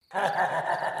You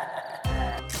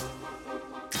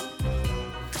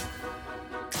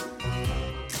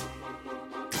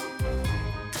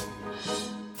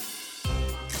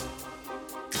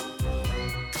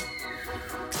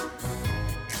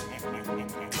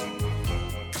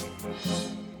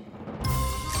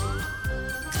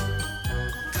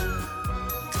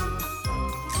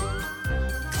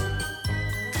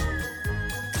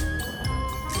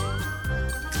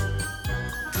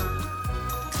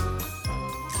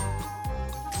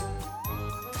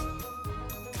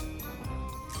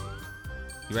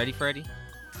ready, Freddy?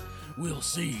 We'll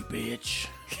see, bitch.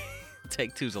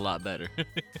 Take two's a lot better.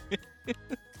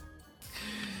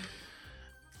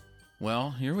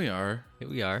 Well, here we are. Here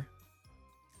we are.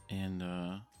 And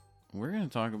we're going to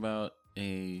talk about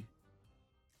a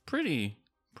pretty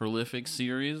prolific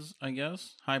series, I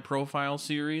guess. High-profile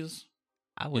series.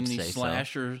 I would say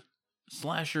so.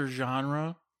 Slasher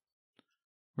genre.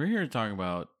 We're here to talk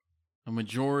about a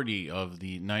majority of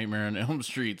the Nightmare on Elm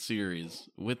Street series,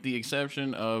 with the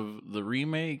exception of the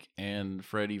remake and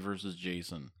Freddy vs.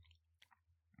 Jason.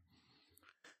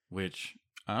 Which,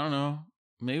 I don't know.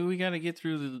 Maybe we got to get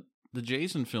through the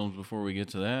Jason films before we get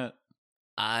to that.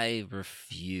 I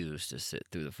refuse to sit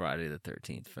through the Friday the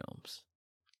 13th films.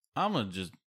 I'm going to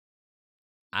just...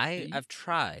 I've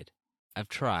tried.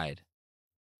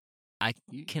 I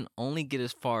can only get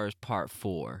as far as part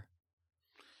 4.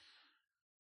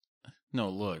 No,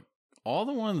 look. All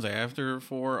the ones after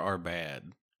 4 are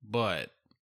bad, but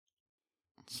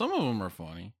some of them are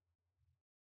funny.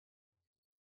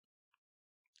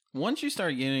 Once you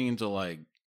start getting into, like,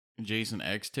 Jason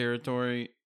X territory,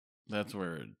 that's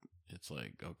where it's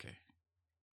like, okay.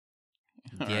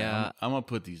 Yeah. Right, I'm going to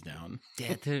put these down.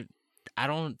 Yeah,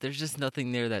 there's just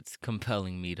nothing there that's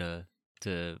compelling me to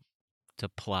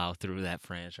plow through that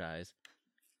franchise.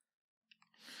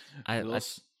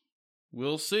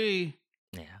 We'll see.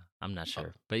 Yeah, I'm not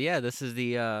sure. But yeah, this is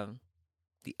the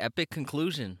epic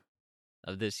conclusion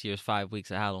of this year's 5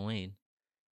 weeks of Halloween.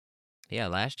 Yeah,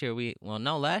 last year we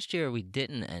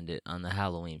didn't end it on the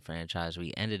Halloween franchise.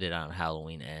 We ended it on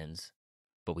Halloween Ends.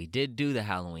 But we did do the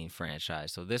Halloween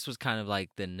franchise. So this was kind of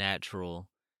like the natural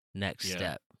next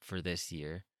step for this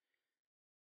year.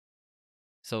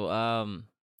 So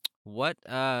what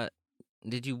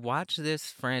did you watch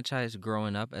this franchise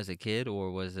growing up as a kid,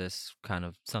 or was this kind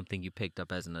of something you picked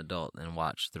up as an adult and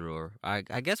watched through? Or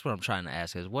I guess what I'm trying to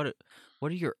ask is what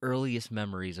are your earliest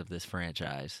memories of this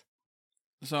franchise?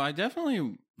 So I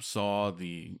definitely saw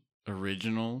the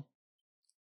original.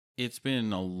 It's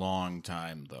been a long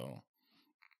time, though.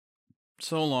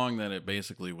 So long that it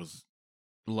basically was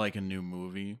like a new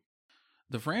movie.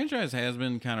 The franchise has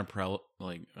been kind of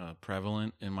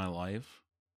prevalent in my life.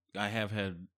 I have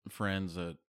had friends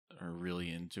that are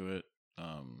really into it,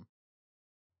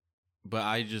 but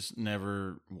I just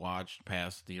never watched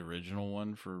past the original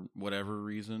one for whatever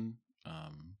reason.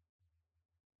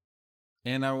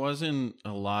 And I was in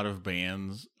a lot of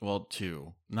bands. Well,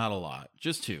 2, not a lot,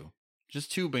 just 2.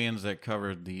 Just 2 bands that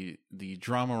covered the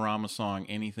Dramarama song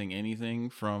 "Anything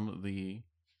Anything" from the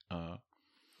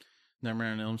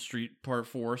Nightmare on Elm Street Part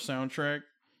 4 soundtrack.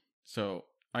 So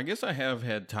I guess I have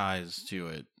had ties to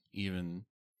it, even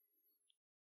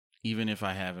if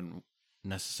I haven't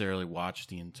necessarily watched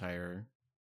the entire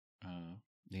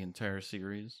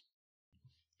series.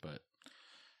 But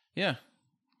yeah,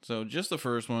 so just the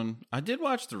first one. I did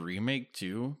watch the remake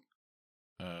too,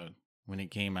 when it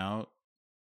came out.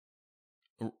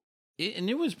 And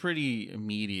it was pretty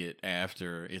immediate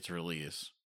after its release.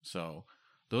 So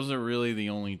those are really the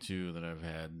only 2 that I've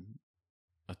had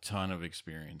a ton of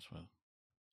experience with.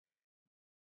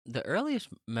 The earliest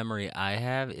memory I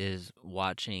have is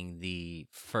watching the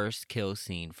first kill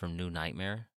scene from New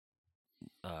Nightmare.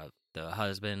 The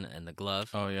husband and the glove.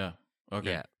 Oh, yeah.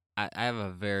 Okay. Yeah. I have a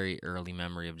very early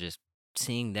memory of just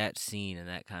seeing that scene and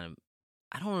that kind of...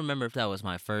 I don't remember if that was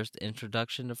my first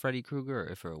introduction to Freddy Krueger or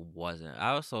if it wasn't. I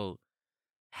also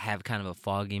have kind of a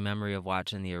foggy memory of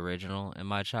watching the original in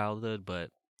my childhood,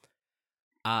 but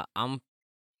I'm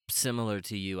similar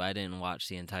to you. I didn't watch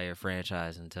the entire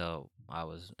franchise until I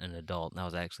was an adult. And that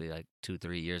was actually like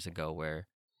 2-3 years ago where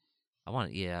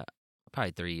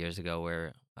probably 3 years ago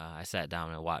where I sat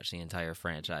down and watched the entire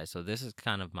franchise. So this is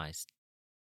kind of my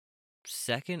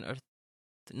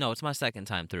it's my second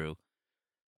time through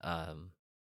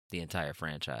the entire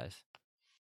franchise.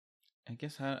 I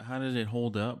guess how did it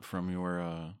hold up from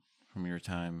your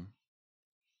time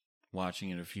watching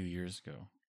it a few years ago?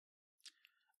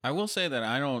 I will say that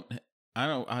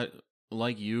I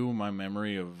like you, my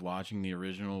memory of watching the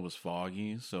original was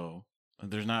foggy, so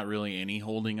there's not really any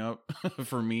holding up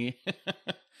for me.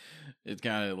 it's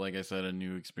kind of, like I said, a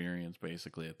new experience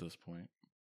basically at this point.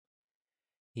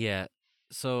 Yeah.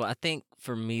 So I think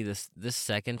for me this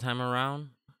second time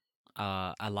around,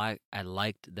 I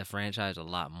liked the franchise a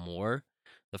lot more.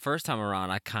 The first time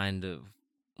around, I kind of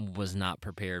was not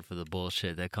prepared for the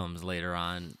bullshit that comes later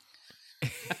on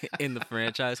in the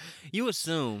franchise. You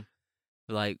assume,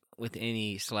 like with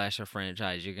any slasher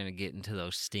franchise, you're gonna get into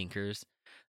those stinkers.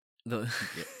 The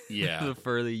Yeah. the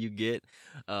further you get,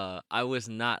 I was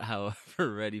not,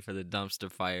 however, ready for the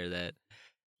dumpster fire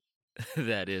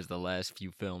that is the last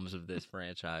few films of this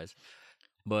franchise.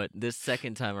 But this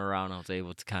second time around, I was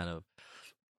able to kind of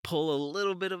pull a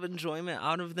little bit of enjoyment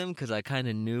out of them because I kind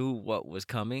of knew what was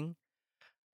coming.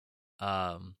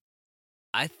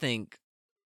 I think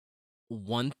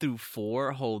 1 through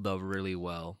 4 hold up really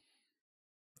well.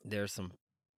 There's some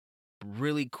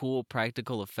really cool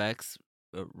practical effects,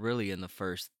 really in the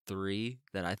first 3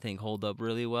 that I think hold up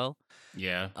really well.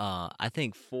 Yeah. I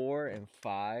think 4 and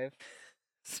 5,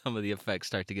 some of the effects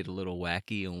start to get a little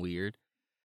wacky and weird.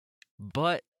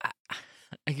 But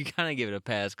I can kind of give it a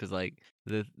pass because, like,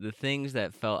 the things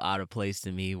that felt out of place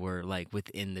to me were, like,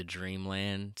 within the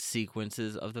dreamland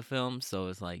sequences of the film. So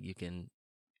it's like you can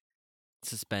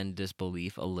suspend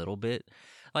disbelief a little bit.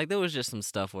 Like, there was just some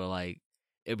stuff where, like,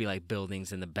 it'd be, like,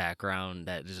 buildings in the background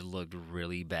that just looked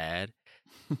really bad.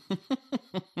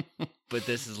 But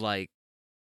this is, like,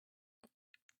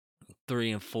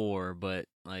 3 and 4, but,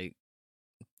 like,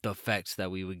 the effects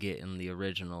that we would get in the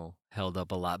original held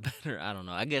up a lot better. I don't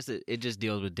know. I guess it just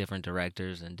deals with different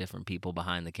directors and different people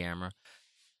behind the camera.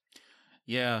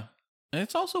 Yeah. And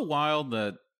it's also wild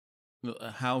that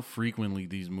how frequently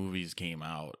these movies came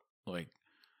out. Like,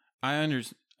 I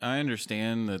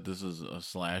understand that this is a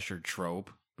slasher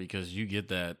trope because you get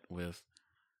that with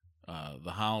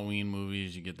the Halloween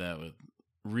movies. You get that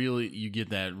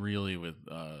really with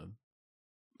the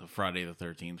Friday the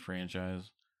 13th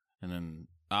franchise, and then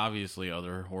obviously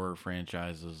other horror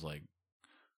franchises like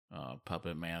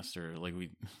Puppet Master, like we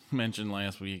mentioned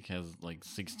last week, has like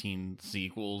 16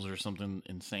 sequels or something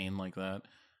insane like that.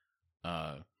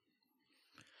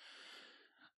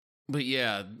 But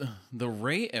yeah, the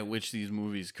rate at which these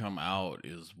movies come out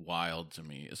is wild to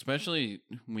me, especially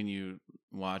when you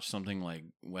watch something like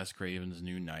Wes Craven's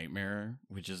New Nightmare,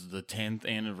 which is the 10th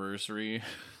anniversary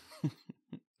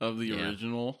of the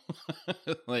original.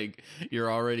 Like,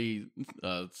 you're already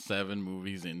 7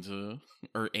 movies into,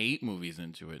 or 8 movies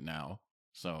into it now.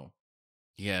 So,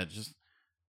 yeah, just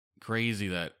crazy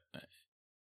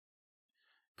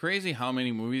how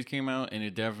many movies came out, and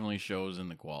it definitely shows in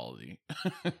the quality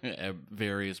at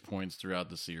various points throughout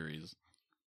the series.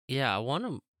 Yeah, I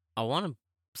want to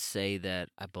say that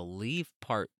I believe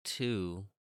part 2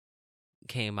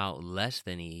 came out less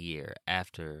than a year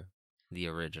after the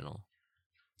original.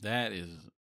 That is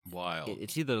wild.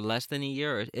 It's either less than a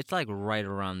year or it's like right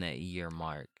around that year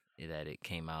mark that it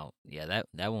came out. Yeah,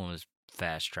 that one was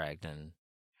fast tracked and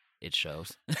it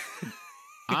shows.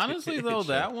 Honestly, though,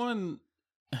 that one,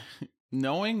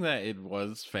 knowing that it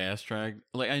was fast tracked,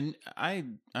 like I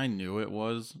knew it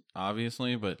was,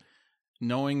 obviously, but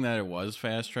knowing that it was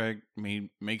fast tracked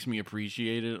makes me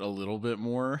appreciate it a little bit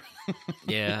more.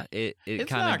 Yeah, it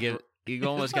kind of give you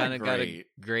almost kind of got to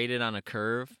grade it on a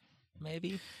curve,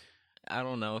 maybe. I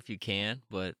don't know if you can,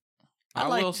 but I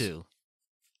like to.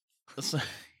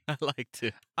 I like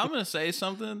to. I'm gonna say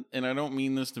something, and I don't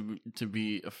mean this to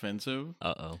be offensive.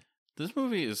 This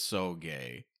movie is so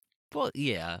gay. Well,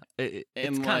 yeah,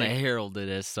 it's kind of heralded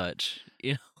as such,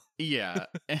 you know. Yeah,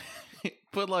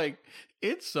 but like,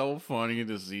 it's so funny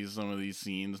to see some of these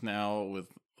scenes now with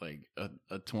like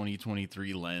a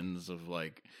 2023 lens of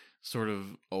like sort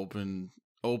of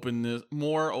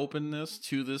more openness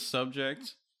to this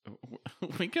subject,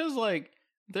 because like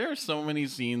there are so many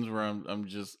scenes where I'm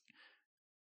just.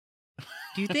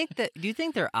 Do you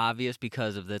think they're obvious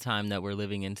because of the time that we're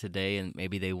living in today, and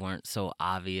maybe they weren't so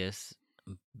obvious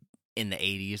in the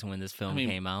 80s when this film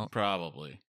came out?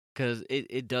 Probably. Because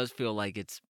it does feel like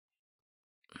it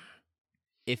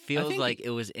feels like it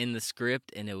was in the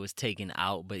script and it was taken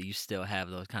out, but you still have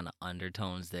those kind of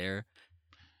undertones there.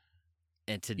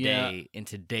 And today, in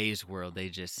today's world, they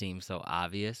just seem so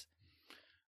obvious.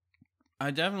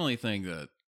 I definitely think that,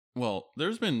 well,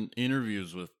 there's been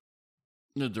interviews with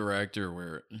the director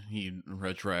where he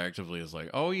retroactively is like,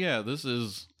 oh yeah, this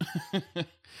is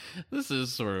this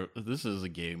is a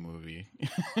gay movie.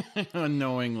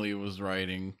 Unknowingly was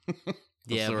writing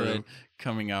the sort of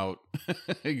coming out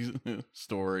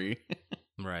story.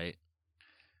 Right.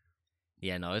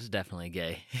 Yeah, no, it's definitely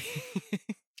gay.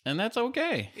 And that's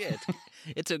okay. Yeah,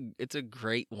 it's a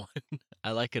great one.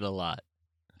 I like it a lot.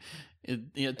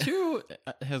 Two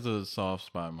has a soft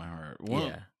spot in my heart.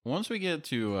 Yeah. Once we get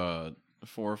to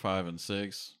 4, 5, and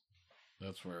 6,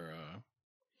 that's where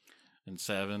and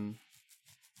 7,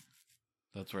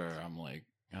 that's where I'm like,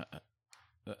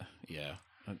 yeah,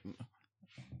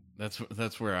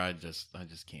 that's where I just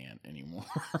can't anymore.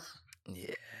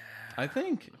 Yeah. I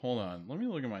think. Hold on, let me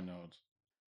look at my notes.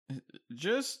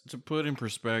 Just to put in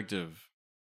perspective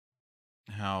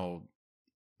how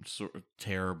sort of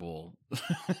terrible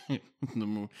the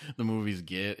movies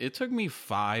get. It took me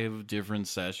 5 different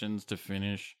sessions to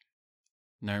finish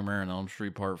Nightmare on Elm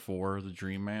Street Part 4, The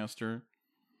Dream Master.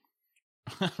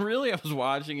 Really, I was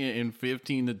watching it in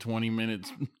 15 to 20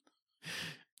 minutes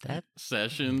That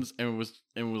sessions and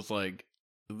was like,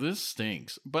 this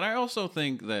stinks. But I also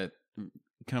think that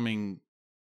coming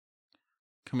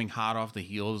hot off the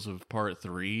heels of Part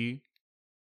 3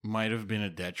 might have been a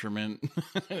detriment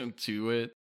to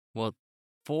it. Well,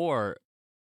 4,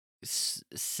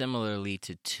 similarly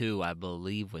to 2, I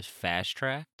believe, was fast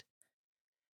tracked.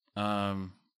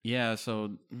 Yeah,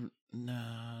 so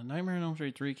Nightmare on Elm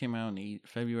Street 3 came out in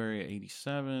February of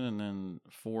 87, and then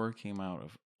 4 came out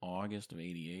of August of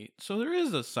 88. So there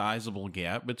is a sizable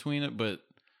gap between it, but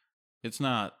it's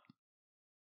not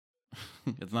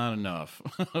it's not enough,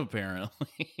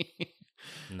 apparently.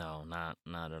 No, not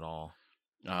at all.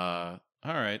 All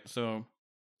right, so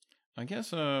I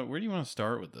guess where do you want to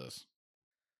start with this?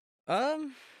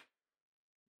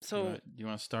 So do you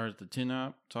want to start at the tin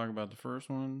op? Talk about the first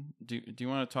one. Do you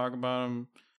want to talk about them?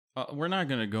 We're not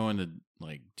going to go into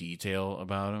like detail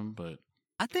about them, but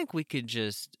I think we could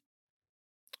just,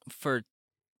 for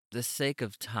the sake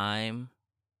of time,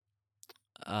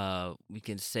 we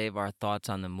can save our thoughts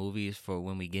on the movies for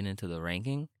when we get into the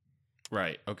ranking.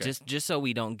 right. Okay. Just so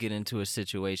we don't get into a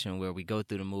situation where we go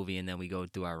through the movie and then we go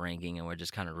through our ranking and we're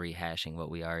just kind of rehashing what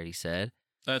we already said.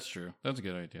 That's true. That's a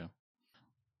good idea.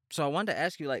 So I wanted to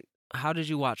ask you, like, how did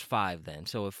you watch 5 then?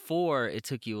 So if 4, it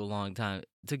took you a long time, it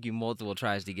took you multiple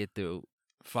tries to get through.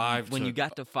 5 When you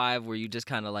got to 5, were you just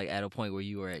kind of like at a point where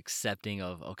you were accepting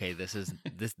of, okay, this is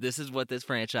this is what this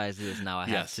franchise is now, I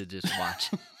have Yes. to just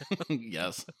watch.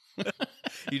 Yes.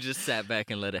 You just sat back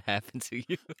and let it happen to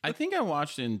you. I think I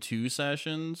watched in 2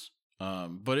 sessions,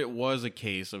 but it was a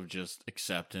case of just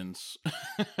acceptance.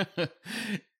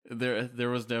 There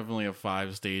was definitely a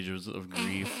 5 stages of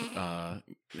grief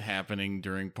happening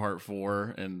during Part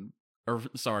 4,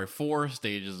 4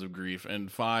 stages of grief,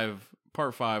 and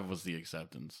Part 5 was the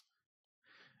acceptance.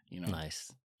 You know,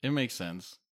 Nice. it makes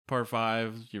sense. Part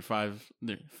 5,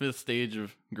 the 5th stage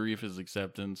of grief is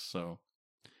acceptance. So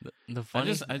The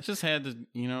funny, I just had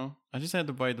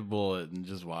to bite the bullet and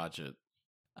just watch it.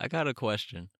 I got a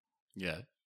question. Yeah.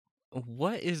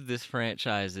 What is this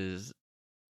franchise's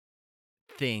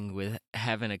thing with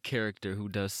having a character who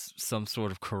does some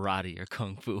sort of karate or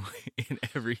kung fu in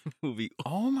every movie?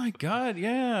 Oh my god,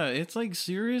 yeah. It's like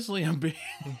seriously a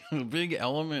big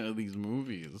element of these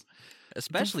movies.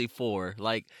 Especially 4.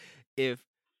 Like, if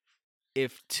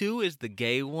 2 is the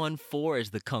gay one, 4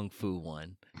 is the kung fu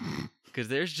one. Because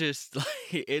there's just, like,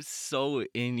 it's so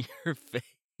in your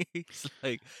face.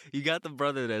 Like, you got the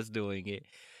brother that's doing it.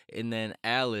 And then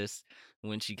Alice,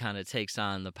 when she kind of takes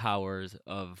on the powers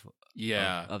of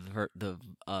the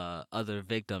other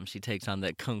victim, she takes on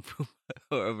that kung fu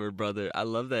of her brother. I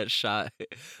love that shot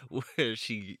where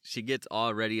she gets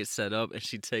all ready to set up and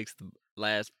she takes the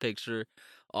last picture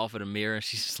off of the mirror and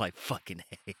she's just like, fucking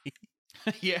hey.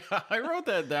 Yeah, I wrote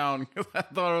that down because I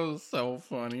thought it was so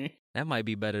funny. That might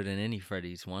be better than any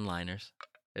Freddy's one-liners.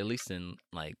 At least in,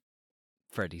 like,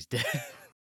 Freddy's dead.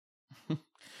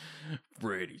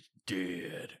 Freddy's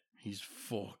dead. He's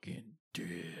fucking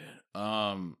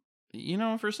dead. You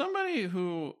know, for somebody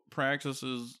who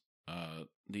practices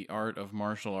the art of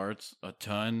martial arts a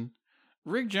ton,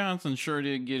 Rick Johnson sure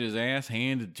did get his ass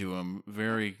handed to him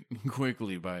very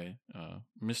quickly by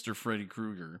Mr. Freddy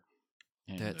Krueger.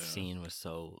 And, that scene was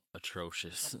so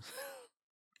atrocious.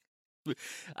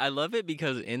 I love it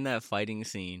because in that fighting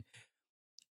scene,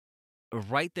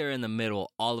 right there in the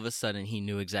middle, all of a sudden he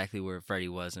knew exactly where Freddy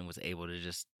was and was able to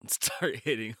just start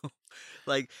hitting him.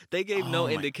 Like, they gave no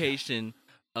indication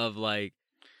of, like,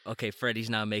 okay, Freddy's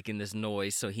not making this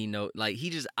noise, so he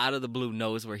just out of the blue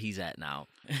knows where he's at now.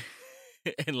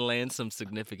 And lands some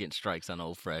significant strikes on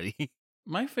old Freddy.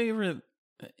 My favorite,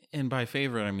 and by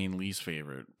favorite I mean least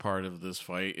favorite part of this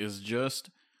fight, is just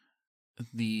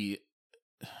the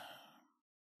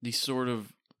sort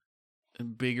of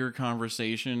bigger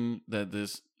conversation that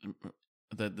this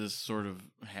sort of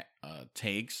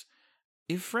takes.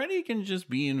 If Freddy can just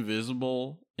be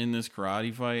invisible in this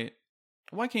karate fight,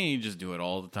 why can't he just do it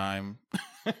all the time?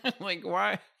 Like,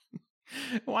 why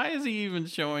Why is he even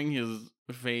showing his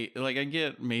face? Like, I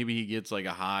get maybe he gets like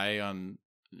a high on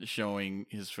showing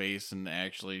his face and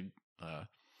actually,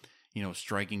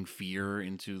 striking fear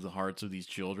into the hearts of these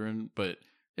children. But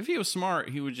if he was smart,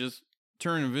 he would just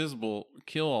turn invisible,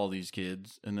 kill all these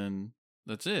kids, and then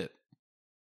that's it.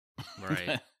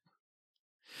 Right.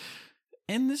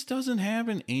 And this doesn't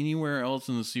happen anywhere else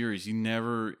in the series. He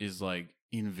never is like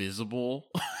invisible.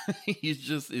 He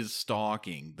just is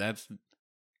stalking.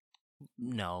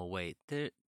 No, wait.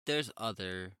 There's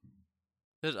other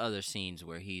scenes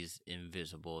where he's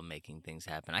invisible and making things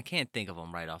happen. I can't think of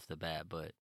them right off the bat,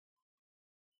 but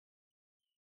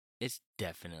it's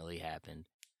definitely happened.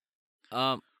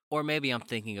 Or maybe I'm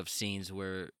thinking of scenes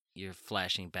where you're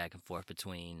flashing back and forth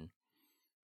between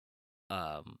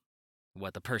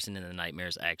what the person in the nightmare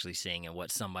is actually seeing and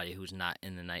what somebody who's not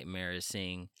in the nightmare is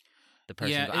seeing. The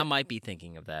person I might be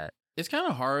thinking of that. It's kind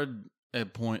of hard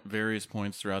at various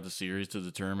points throughout the series to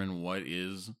determine what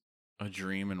is a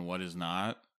dream and what is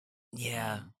not.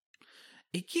 Yeah.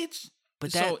 It gets,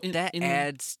 but that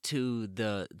adds to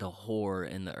the horror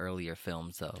in the earlier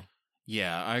films, though.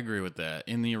 Yeah, I agree with that.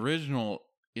 In the original,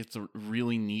 it's a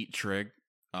really neat trick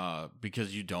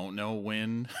because you don't know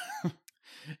when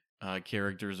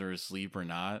characters are asleep or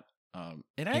not.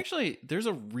 And actually, there's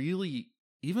a really,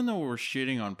 even though we're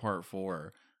shitting on part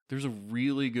 4, there's a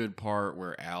really good part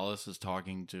where Alice is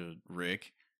talking to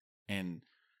Rick and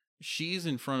she's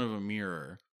in front of a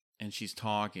mirror and she's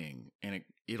talking and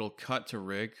it'll cut to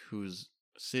Rick who's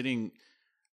sitting.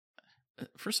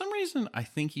 For some reason, I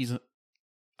think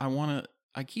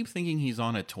I keep thinking he's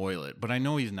on a toilet, but I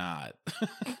know he's not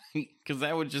because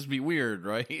that would just be weird,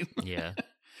 right? Yeah.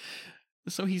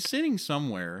 So he's sitting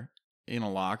somewhere in a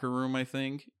locker room, I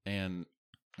think, and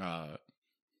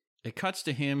it cuts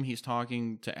to him. He's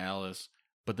talking to Alice,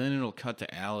 but then it'll cut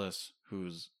to Alice,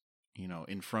 who's,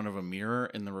 in front of a mirror,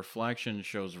 and the reflection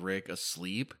shows Rick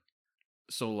asleep.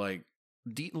 So, like,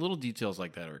 little details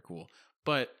like that are cool.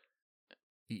 But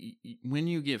when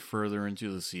you get further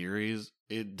into the series,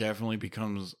 it definitely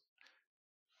becomes...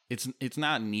 It's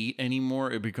not neat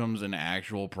anymore. It becomes an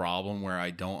actual problem where I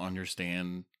don't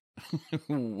understand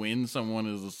when someone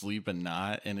is asleep and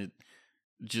not, and it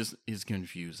just is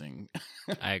confusing.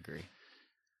 I agree.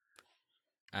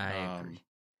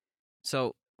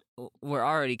 So we're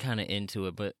already kind of into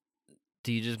it, but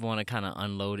do you just want to kind of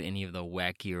unload any of the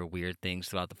wacky or weird things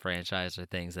throughout the franchise or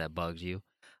things that bugs you?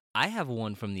 I have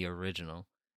one from the original.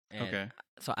 Okay.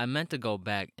 So I meant to go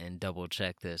back and double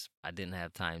check this. I didn't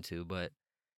have time to, but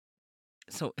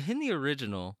so in the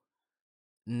original,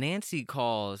 Nancy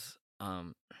calls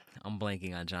I'm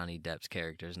blanking on Johnny Depp's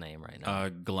character's name right now.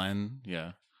 Glenn,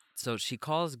 yeah. So she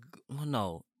calls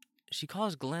she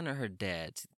calls Glenn or her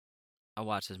dad. I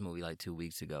watched this movie like 2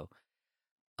 weeks ago.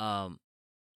 But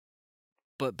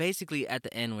basically at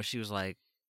the end when she was like,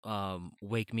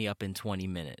 wake me up in 20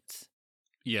 minutes.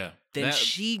 Yeah. Then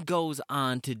she goes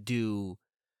on to do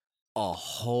a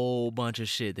whole bunch of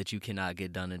shit that you cannot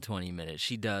get done in 20 minutes.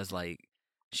 She does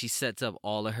she sets up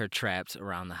all of her traps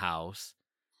around the house.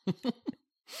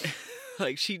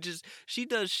 Like she does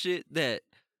shit that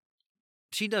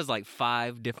she does like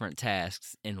 5 different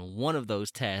tasks, and one of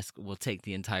those tasks will take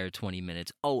the entire 20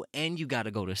 minutes. Oh, and you got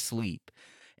to go to sleep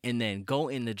and then go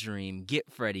in the dream,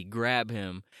 get Freddy, grab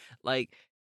him. Like,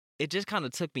 it just kind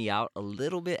of took me out a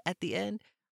little bit at the end.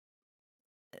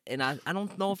 And I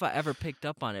don't know if I ever picked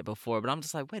up on it before, but I'm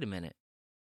just like, wait a minute.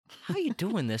 How are you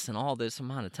doing this in all this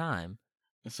amount of time?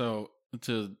 So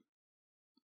to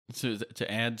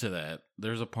add to that,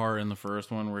 there's a part in the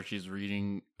first one where she's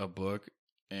reading a book,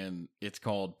 and it's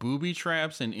called Booby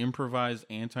Traps and Improvised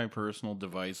Anti-Personal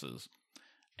Devices.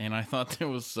 And I thought that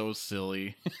was so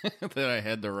silly that I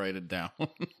had to write it down.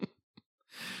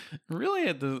 Really,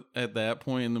 at that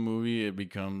point in the movie, it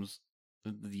becomes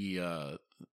the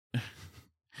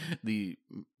the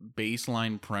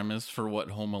baseline premise for what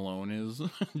Home Alone is.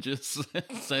 Just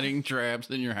setting traps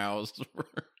in your house for...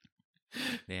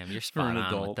 Damn, you're spot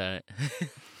on with that.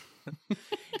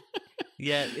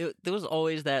 Yeah, there was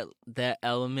always that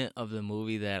element of the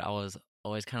movie that I was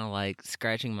always kind of like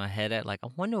scratching my head at. Like, I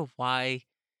wonder why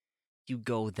you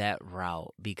go that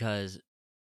route, because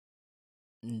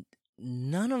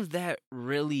none of that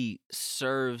really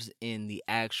serves in the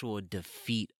actual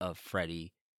defeat of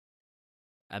Freddy.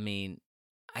 I mean,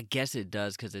 I guess it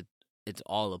does because it's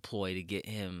all a ploy to get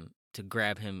him, to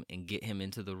grab him and get him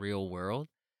into the real world,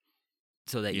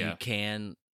 so that you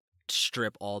can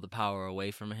strip all the power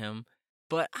away from him.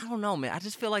 But I don't know, man. I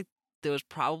just feel like there was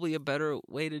probably a better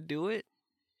way to do it.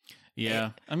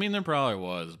 Yeah. I mean, there probably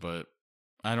was, but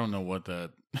I don't know what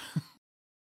that...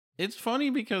 It's funny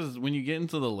because when you get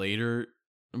into the later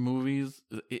movies,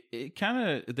 it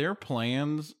kind of their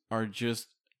plans are just.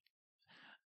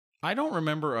 I don't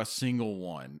remember a single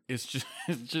one. It's just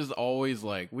it's just always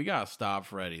like we gotta stop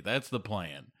Freddy. That's the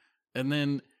plan. And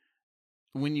then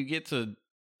when you get to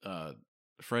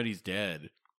Freddy's dead,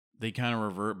 they kind of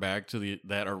revert back to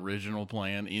that original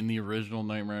plan in the original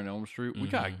Nightmare on Elm Street. We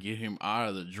gotta get him out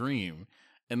of the dream.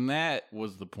 And that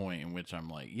was the point in which I'm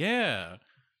like, yeah,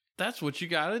 that's what you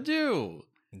gotta do.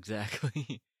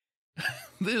 Exactly.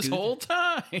 This whole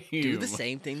time. Do the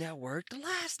same thing that worked the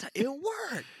last time. It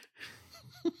worked.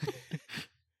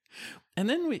 And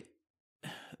then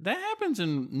that happens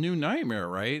in New Nightmare,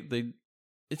 right?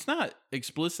 It's not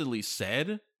explicitly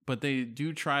said, but they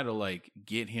do try to like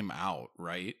get him out,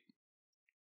 right?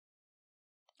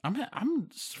 I'm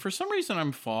for some reason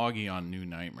I'm foggy on New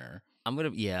Nightmare.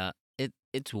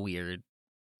 It's weird.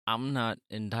 I'm not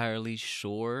entirely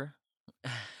sure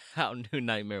how New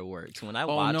Nightmare works. When I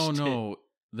watched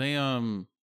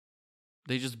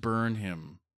they just burn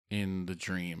him in the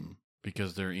dream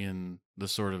because they're in the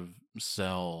sort of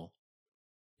cell.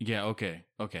 Yeah, okay.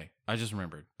 I just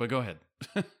remembered. But go ahead.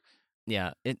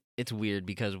 Yeah, it's weird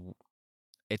because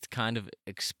it's kind of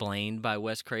explained by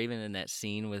Wes Craven in that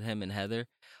scene with him and Heather,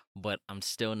 but I'm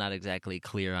still not exactly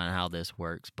clear on how this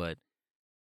works. But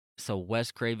so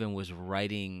Wes Craven was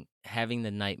having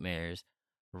the nightmares,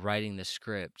 writing the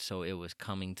script, so it was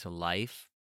coming to life.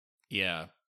 Yeah.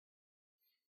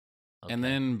 Okay. And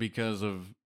then because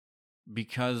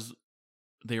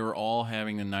they were all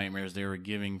having the nightmares, they were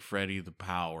giving Freddy the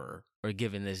power. Or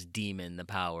giving this demon the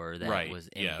power that was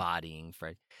embodying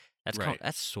Freddy.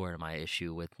 That's sort of my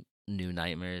issue with New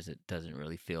Nightmares. It doesn't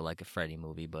really feel like a Freddy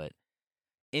movie, but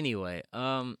anyway,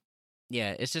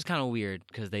 yeah, it's just kind of weird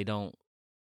because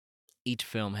each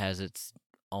film has its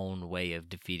own way of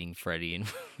defeating Freddy,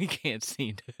 and we can't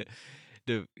seem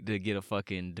to get a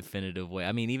fucking definitive way.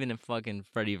 I mean, even in fucking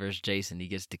Freddy vs. Jason, he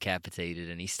gets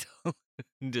decapitated and he's still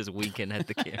just winking at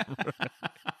the camera.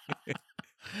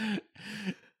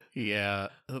 Yeah.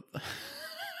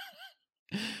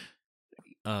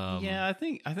 Yeah, I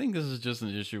think this is just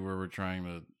an issue where we're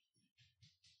trying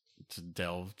to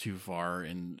delve too far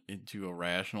into a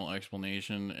rational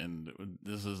explanation, and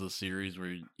this is a series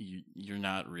where you're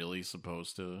not really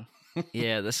supposed to.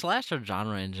 Yeah, the slasher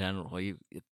genre in general, you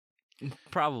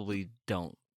probably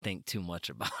don't think too much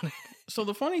about it. So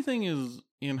the funny thing is,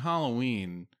 in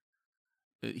Halloween,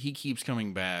 he keeps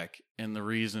coming back, and the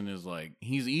reason is like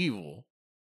he's evil.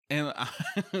 And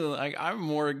I'm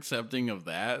more accepting of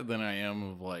that than I am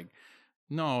of like,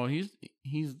 no, he's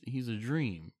a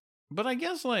dream. But I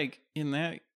guess like in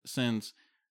that sense,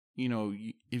 you know,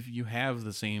 if you have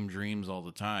the same dreams all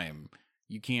the time,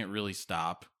 you can't really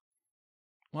stop.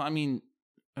 Well, I mean,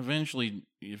 eventually,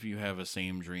 if you have a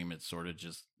same dream, it sort of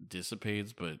just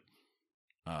dissipates. But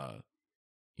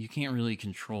you can't really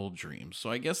control dreams. So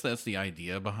I guess that's the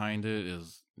idea behind it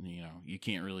is, you know, you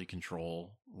can't really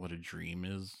control what a dream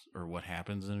is or what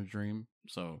happens in a dream.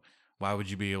 So why would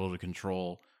you be able to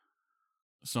control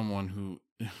someone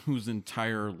whose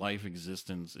entire life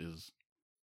existence is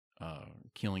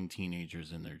killing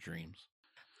teenagers in their dreams?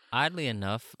 Oddly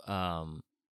enough,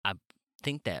 I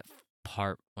think that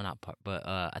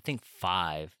I think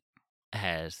 5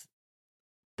 has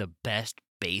the best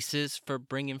basis for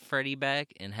bringing Freddy back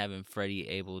and having Freddy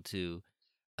able to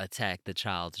attack the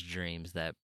child's dreams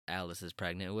that Alice is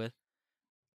pregnant with.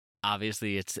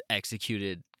 Obviously, it's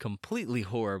executed completely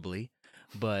horribly,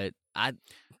 but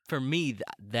for me,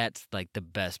 that's like the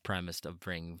best premise of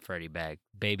bringing Freddy back.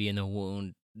 Baby in the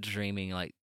womb, dreaming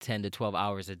like 10 to 12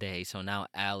 hours a day, so now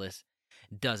Alice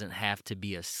doesn't have to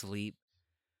be asleep.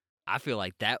 I feel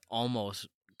like that almost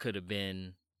could have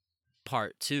been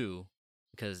part 2,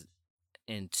 because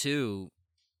in 2,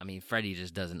 I mean, Freddy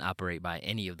just doesn't operate by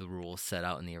any of the rules set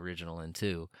out in the original in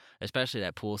 2, especially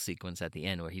that pool sequence at the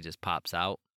end where he just pops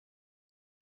out.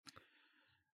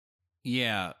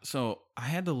 Yeah, so I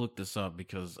had to look this up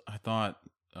because I thought,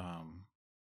 I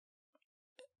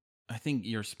think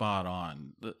you're spot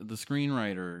on. The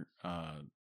screenwriter,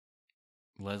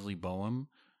 Leslie Boehm,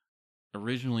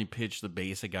 originally pitched the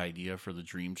basic idea for the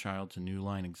Dream Child to New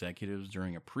Line executives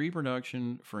during a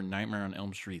pre-production for Nightmare on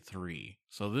Elm Street 3.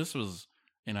 So this was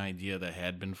an idea that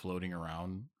had been floating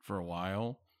around for a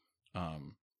while.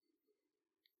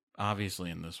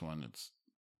 Obviously in this one,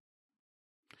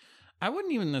 I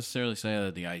wouldn't even necessarily say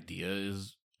that the idea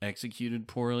is executed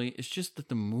poorly. It's just that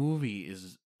the movie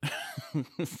is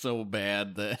so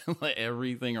bad that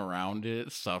everything around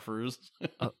it suffers.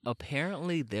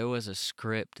 Apparently, there was a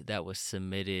script that was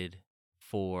submitted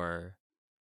for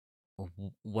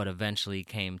what eventually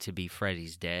came to be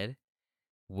Freddy's Dead,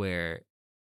 where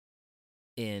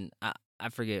I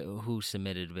forget who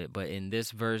submitted it, but in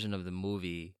this version of the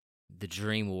movie, the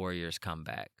Dream Warriors come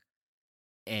back.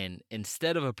 And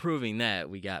instead of approving that,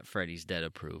 we got Freddy's Dead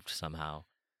approved somehow,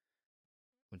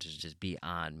 which is just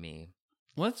beyond me.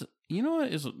 You know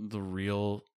what is the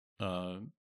real the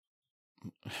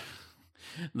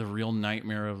real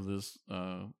nightmare of these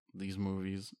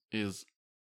movies is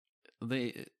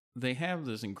they have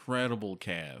this incredible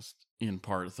cast in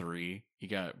part 3. You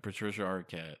got Patricia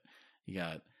Arquette, you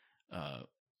got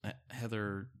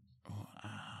Heather,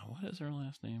 what is her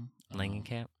last name?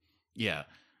 Langenkamp. Yeah,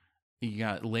 you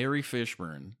got Larry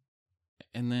Fishburne,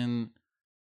 and then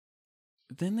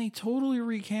they totally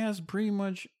recast pretty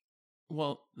much.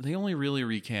 Well, they only really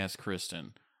recast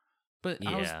Kristen, but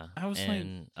Yeah, I was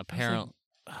and like, apparently,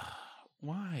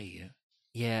 why?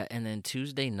 yeah, and then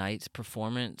Tuesday Night's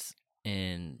performance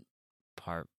in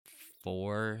part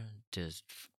 4 just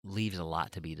leaves a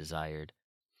lot to be desired.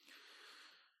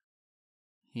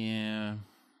 Yeah,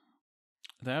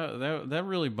 that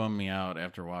really bummed me out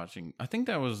after watching. I think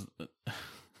that was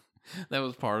that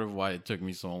was part of why it took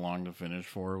me so long to finish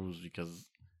 4, was because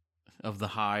of the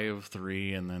high of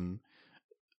 3, and then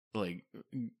like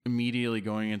immediately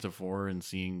going into 4 and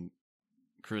seeing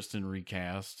Kristen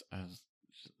recast.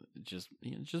 It just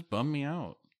bummed me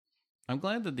out. I'm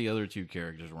glad that the other 2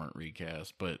 characters weren't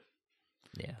recast, but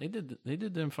Yeah, they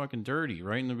did them fucking dirty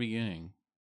right in the beginning.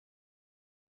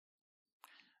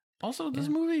 Also, this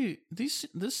movie, this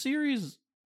series,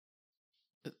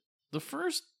 the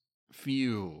first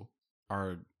few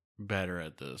are better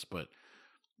at this, but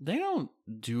they don't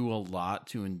do a lot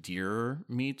to endear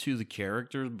me to the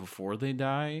characters before they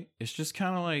die. It's just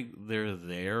kind of like they're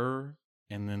there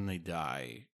and then they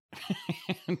die.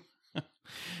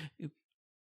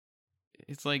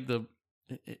 It's like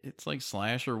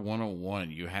Slasher 101.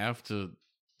 You have to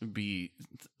be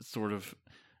sort of,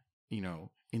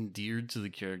 endeared to the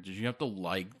characters. You have to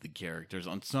like the characters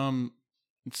on some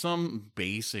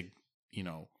basic,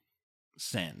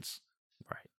 sense.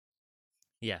 right.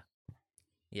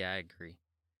 Yeah, I agree.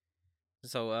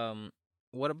 So,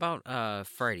 what about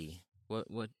Freddy?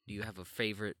 What do you have a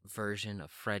favorite version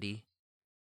of Freddy?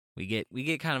 We get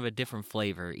kind of a different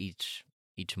flavor each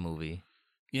movie.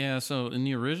 Yeah, so in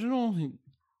the original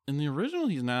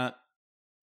he's not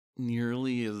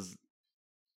nearly as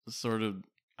sort of,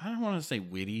 I don't want to say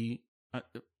witty,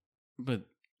 but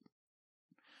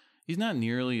he's not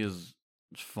nearly as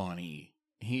funny.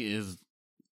 He is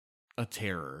a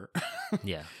terror.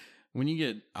 Yeah. When you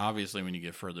get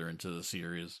further into the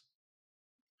series,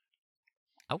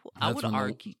 I would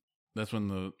argue that's when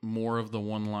the more of the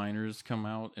one-liners come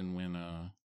out, and when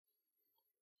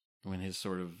his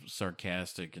sort of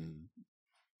sarcastic and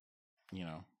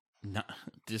not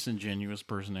disingenuous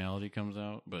personality comes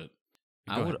out. But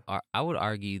I would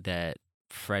argue that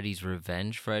Freddy's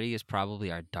Revenge Freddy is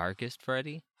probably our darkest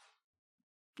Freddy.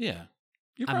 Yeah,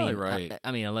 you're probably right.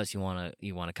 I mean, unless you wanna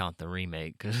count the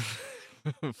remake, because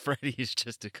Freddy is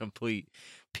just a complete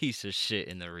piece of shit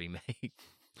in the remake.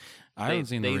 I haven't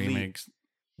seen the remakes.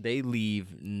 They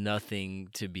leave nothing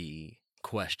to be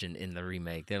questioned in the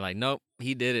remake. They're like, nope,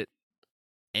 he did it,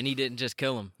 and he didn't just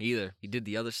kill him either. He did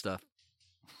the other stuff.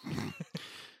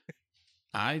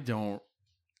 I don't.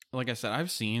 Like I said,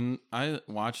 I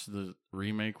watched the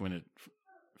remake when it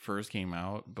first came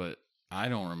out, but I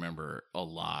don't remember a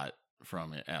lot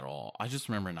from it at all. I just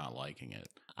remember not liking it,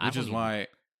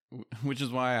 which is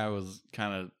why I was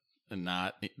kind of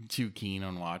not too keen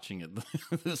on watching it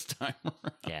this time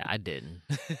around. Yeah, I didn't.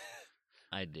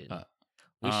 I didn't.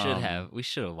 We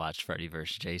should have watched Freddy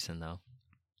vs. Jason though.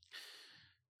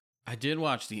 I did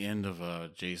watch the end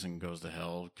of Jason Goes to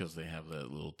Hell, because they have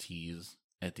that little tease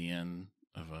at the end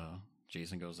of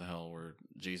Jason Goes to Hell where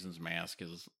Jason's mask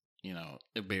is,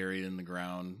 buried in the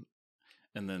ground,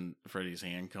 and then Freddy's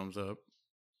hand comes up.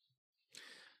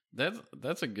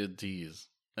 That's a good tease.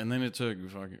 And then it took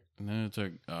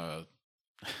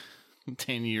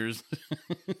 10 years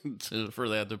for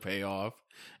that to pay off,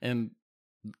 and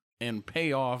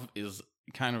pay off is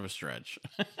kind of a stretch.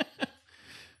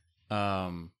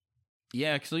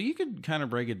 Yeah, so you could kind of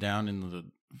break it down into the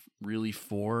really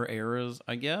 4 eras,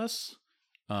 I guess.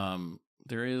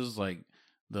 There is like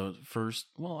the first,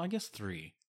 well, I guess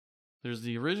 3. There's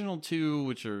the original 2,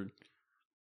 which are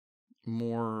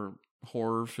more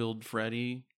horror-filled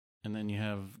Freddy, and then you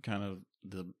have kind of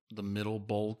the middle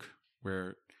bulk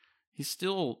where he's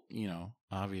still,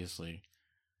 obviously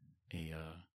a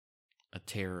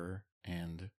terror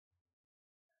and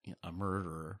a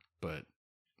murderer, but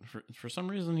for some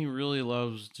reason he really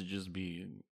loves to just be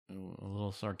a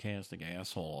little sarcastic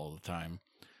asshole all the time.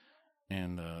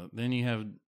 And then you have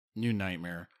New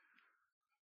Nightmare,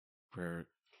 where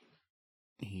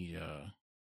he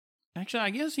actually, I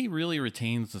guess he really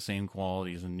retains the same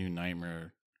qualities in New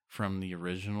Nightmare from the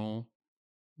original,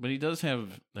 but he does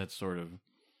have that sort of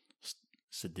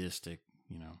sadistic,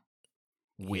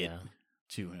 wit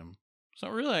to him. So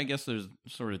really, I guess there's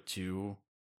sort of two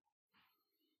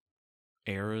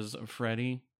eras of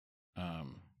Freddy. I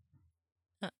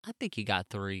think you got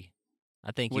three.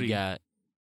 I think What you do you- got.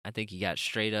 I think you got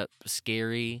straight up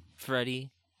scary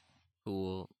Freddy, who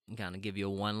will kind of give you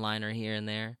a one-liner here and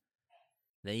there.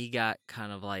 Then you got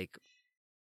kind of like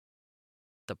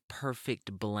the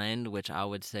perfect blend, which I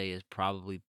would say is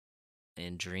probably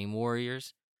in Dream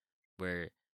Warriors, where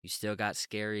you still got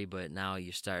scary, but now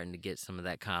you're starting to get some of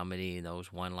that comedy, and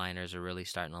those one-liners are really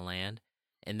starting to land.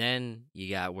 And then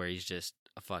you got where he's just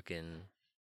a fucking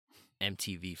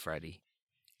MTV Freddy.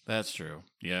 That's true.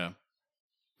 Yeah.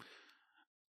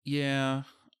 Yeah.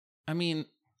 I mean,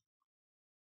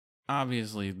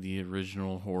 obviously, the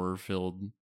original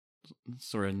horror-filled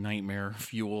sort of nightmare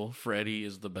fuel Freddy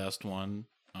is the best one.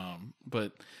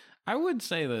 But I would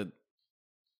say that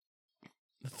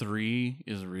 3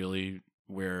 is really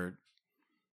where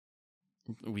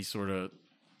we sort of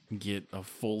get a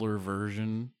fuller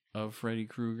version of Freddy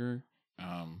Krueger.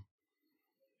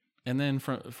 And then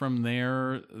from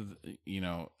there,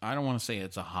 I don't want to say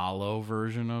it's a hollow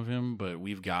version of him, but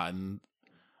we've gotten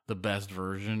the best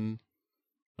version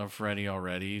of Freddy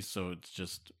already, so it's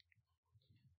just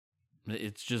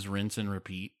rinse and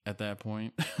repeat at that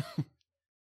point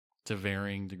to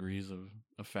varying degrees of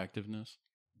effectiveness.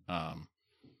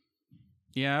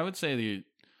 Yeah, I would say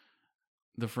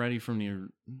the Freddy from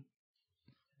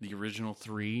the original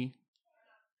 3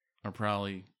 are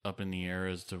probably up in the air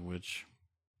as to which.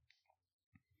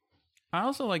 I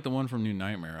also like the one from New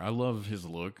Nightmare. I love his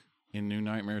look in New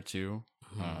Nightmare 2.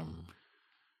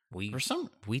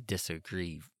 We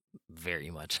disagree very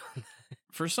much on that.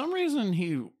 For some reason,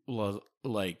 he was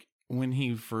like, when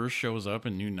he first shows up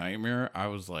in New Nightmare, I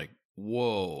was like,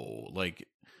 whoa, like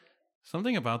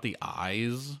something about the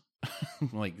eyes,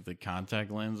 like the contact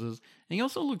lenses. And he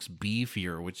also looks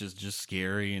beefier, which is just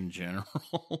scary in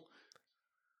general.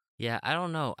 Yeah, I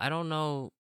don't know. I don't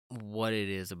know what it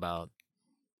is about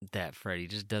that Freddy.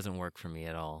 Just doesn't work for me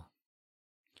at all.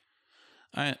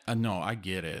 I know, I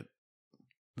get it.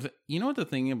 You know what the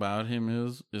thing about him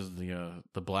is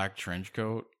the black trench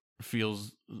coat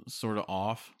feels sort of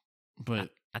off, but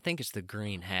I think it's the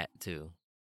green hat too.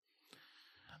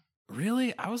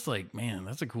 Really, I was like, man,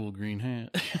 that's a cool green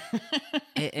hat.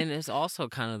 And it's also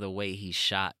kind of the way he's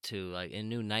shot too. Like in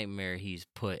New Nightmare, he's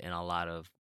put in a lot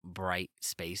of bright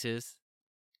spaces.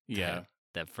 Yeah,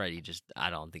 that Freddy I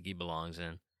don't think he belongs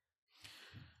in.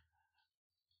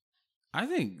 I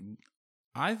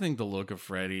think the look of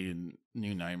Freddy in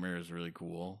New Nightmare is really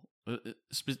cool.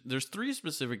 There's 3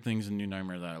 specific things in New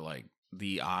Nightmare that I like.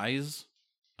 The eyes,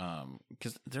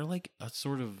 because they're like a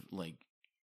sort of like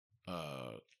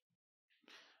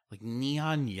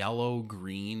neon yellow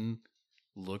green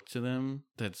look to them.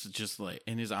 That's just like,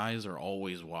 and his eyes are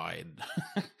always wide.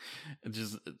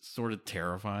 It's sort of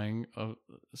terrifying.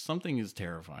 Something is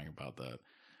terrifying about that.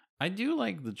 I do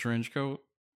like the trench coat.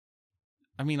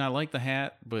 I mean, I like the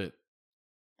hat, but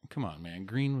come on, man.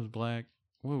 Green was black.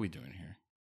 What are we doing here?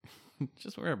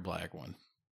 Just wear a black one.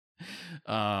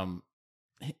 And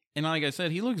like I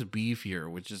said, he looks beefier,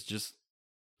 which is just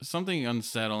something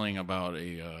unsettling about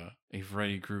a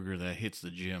Freddy Krueger that hits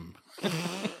the gym.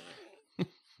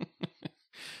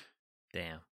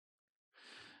 Damn.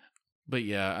 But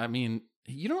yeah, I mean,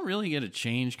 you don't really get a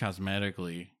change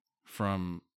cosmetically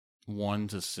from 1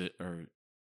 to 6 or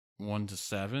 1 to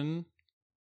 7.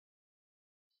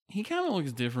 He kind of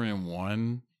looks different in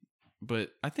 1,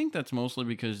 but I think that's mostly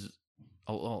because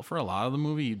for a lot of the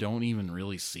movie, you don't even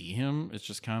really see him. It's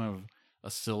just kind of a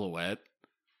silhouette.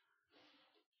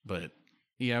 But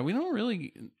yeah, we don't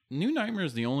really. New Nightmare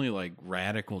is the only like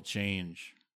radical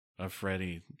change of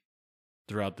Freddy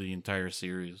throughout the entire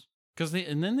series.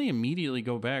 And then they immediately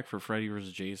go back for Freddy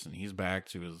vs. Jason. He's back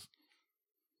to his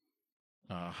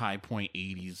high point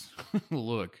 80s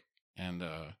look, and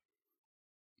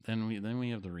then we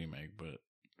have the remake. But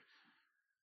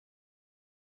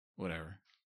whatever.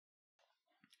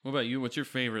 What about you? What's your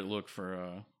favorite look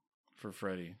for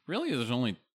Freddy? Really, there's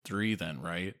only 3 then,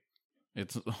 right?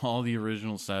 It's all the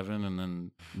original 7, and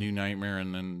then New Nightmare,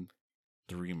 and then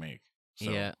the remake.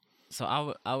 So. Yeah.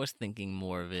 So I was thinking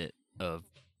more of it of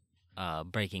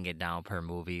breaking it down per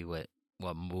movie. What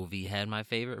movie had my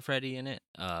favorite Freddy in it?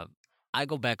 I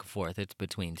go back and forth. It's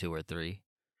between 2 or 3.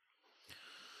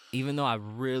 even though I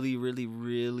really, really,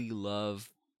 really love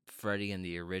Freddy in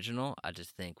the original, I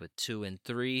just think with 2 and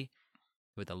 3,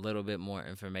 with a little bit more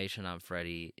information on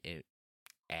Freddy, it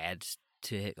adds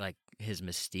to like his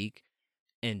mystique.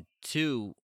 And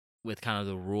 2, with kind of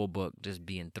the rule book just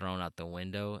being thrown out the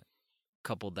window,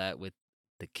 couple that with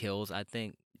the kills, I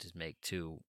think just make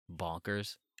 2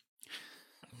 bonkers.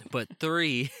 But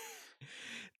 3,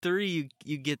 3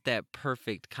 you get that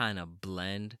perfect kind of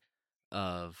blend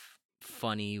of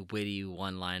funny, witty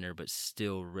one-liner, but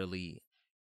still really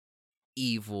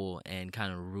evil and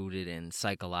kind of rooted in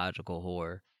psychological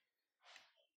horror.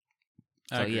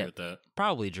 I agree with that.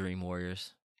 Probably Dream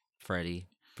Warriors, Freddy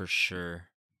for sure.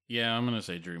 Yeah, I'm gonna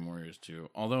say Dream Warriors too.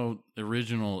 Although the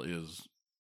original is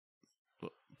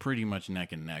pretty much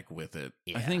neck and neck with it.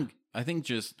 Yeah. I think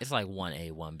just it's like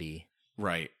 1A, 1B.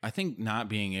 Right. I think not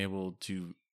being able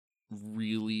to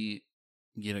really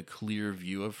get a clear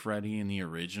view of Freddy in the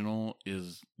original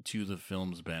is to the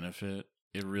film's benefit.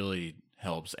 It really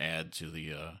helps add to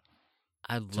the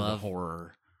the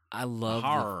horror. I love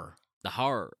the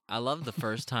horror. I love the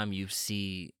first time you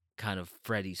see kind of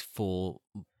Freddy's full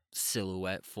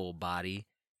silhouette, full body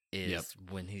is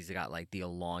when he's got like the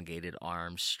elongated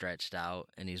arms stretched out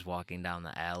and he's walking down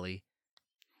the alley.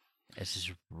 It's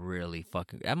just really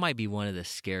fucking... That might be one of the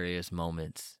scariest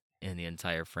moments in the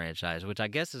entire franchise, which I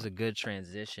guess is a good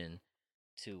transition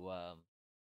to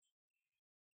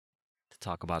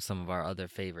talk about some of our other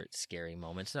favorite scary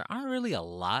moments. There aren't really a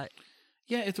lot.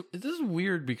 Yeah, this is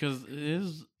weird because it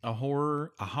is a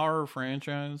horror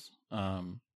franchise,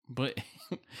 but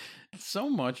so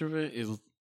much of it is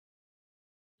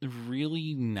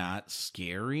really not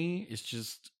scary. It's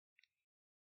just,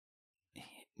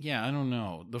 yeah, I don't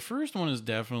know. The first one is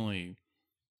definitely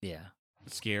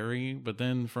scary, but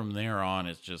then from there on,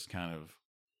 it's just kind of...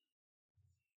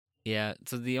 Yeah,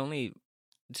 so the only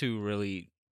 2 really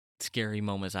scary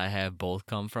moments I have both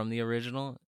come from the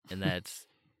original, and that's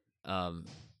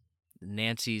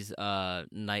Nancy's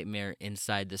nightmare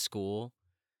inside the school,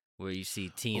 where you see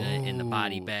Tina in the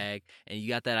body bag, and you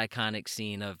got that iconic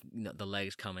scene of the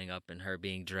legs coming up and her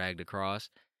being dragged across.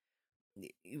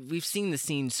 We've seen the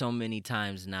scene so many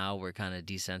times now, we're kind of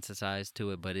desensitized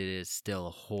to it, but it is still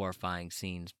a horrifying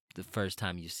scene the first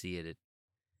time you see it.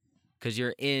 Because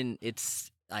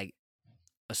it's like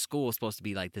a school is supposed to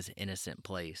be like this innocent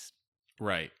place.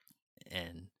 Right.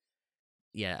 And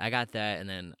yeah, I got that. And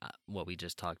then what we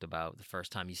just talked about, the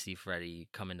first time you see Freddy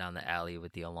coming down the alley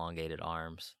with the elongated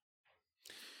arms.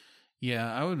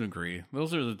 Yeah, I would agree.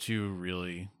 Those are the 2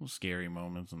 really scary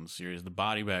moments in the series. The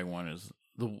body bag one is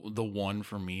the one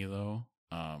for me, though.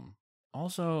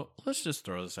 Also, let's just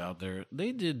throw this out there.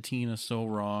 They did Tina so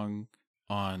wrong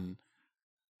on...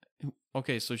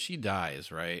 Okay, so she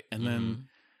dies, right? And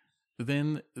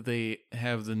then they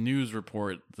have the news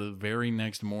report the very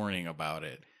next morning about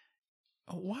it.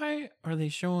 Why are they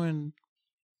showing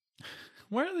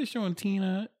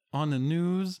Tina on the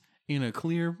news in a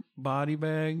clear body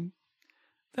bag?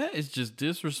 That is just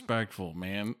disrespectful,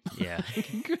 man. Yeah.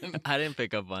 I didn't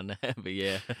pick up on that, but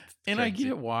yeah. And crazy. I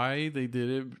get why they did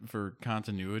it for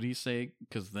continuity's sake,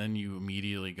 because then you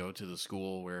immediately go to the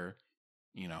school where,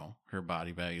 her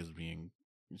body bag is being,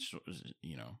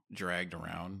 dragged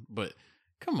around. But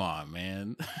come on,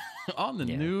 man. On the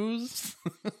news?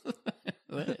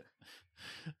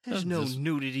 There's no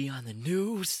nudity on the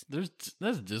news.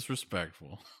 That's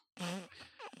disrespectful.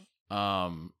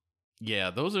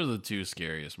 Yeah, those are the 2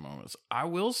 scariest moments. I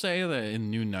will say that in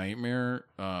New Nightmare,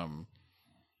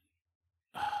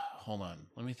 hold on,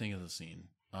 let me think of the scene.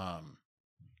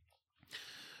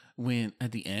 When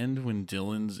at the end, when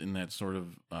Dylan's in that sort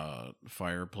of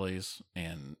fireplace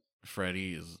and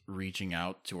Freddy is reaching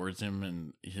out towards him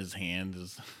and his hand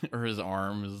is or his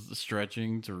arm is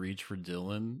stretching to reach for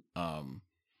Dylan.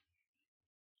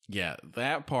 Yeah,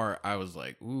 that part I was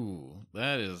like, ooh,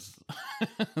 that is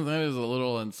that is a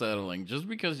little unsettling. Just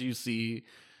because you see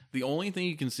the only thing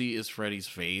you can see is Freddy's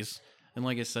face. And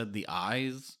like I said, the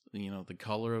eyes, the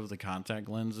color of the contact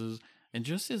lenses, and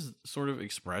just his sort of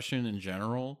expression in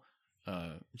general,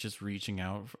 just reaching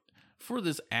out for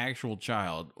this actual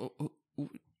child.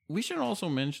 We should also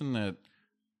mention that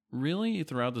really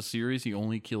throughout the series, he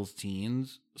only kills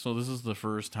teens. So this is the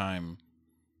first time.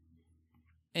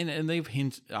 And they've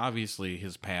hinted, obviously,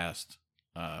 his past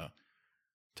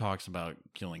talks about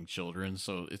killing children,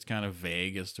 so it's kind of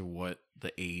vague as to what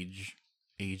the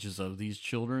ages of these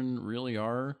children really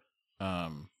are.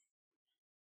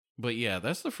 But yeah,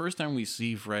 that's the first time we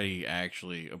see Freddy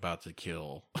actually about to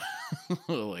kill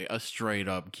like a straight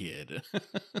up kid.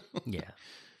 Yeah.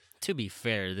 To be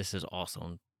fair, this is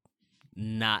also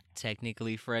not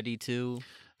technically Freddy 2.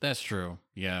 That's true.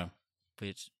 Yeah.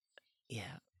 Which,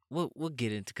 yeah, we'll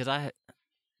get into because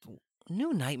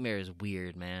New Nightmare is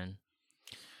weird, man.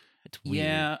 It's weird.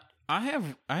 Yeah, I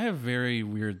have very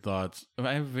weird thoughts.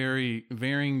 I have very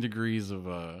varying degrees of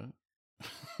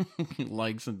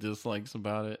likes and dislikes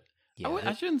about it. Yeah,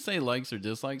 I shouldn't say likes or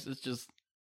dislikes. It's just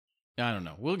I don't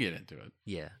know. We'll get into it.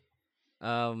 yeah.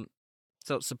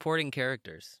 So supporting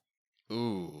characters.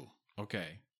 Ooh,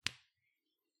 okay.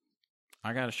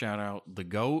 I got to shout out the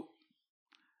GOAT,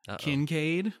 Uh-oh.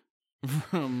 Kincaid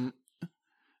from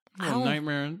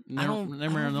Nightmare on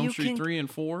Elm Street 3 and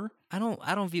 4. I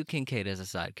don't view Kincaid as a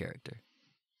side character.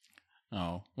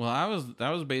 Oh, well, that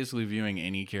was basically viewing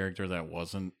any character that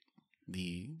wasn't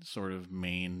the sort of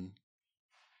main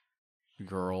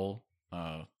girl,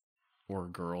 or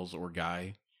girls or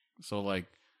guy. So like,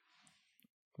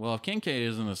 well, if Kincaid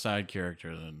isn't a side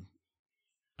character, then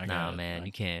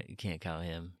you can't count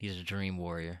him. He's a dream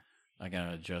warrior. I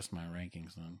gotta adjust my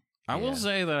rankings then. I will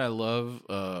say that I love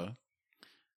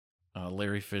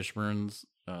Larry Fishburne's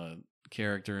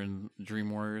character in Dream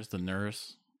Warriors, the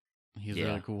nurse. He's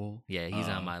really cool. Yeah, he's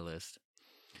on my list.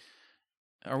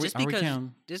 Just because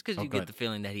you get the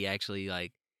feeling that he actually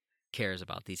like cares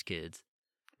about these kids,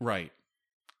 right?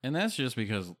 And that's just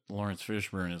because Lawrence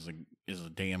Fishburne is a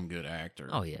damn good actor.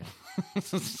 Oh yeah.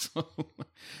 So,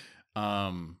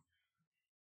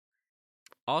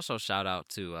 also shout out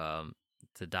to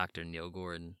Dr. Neil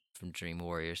Gordon from Dream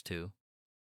Warriors 2.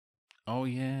 Oh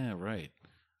yeah, right.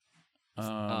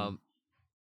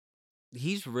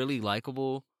 He's really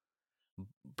likable,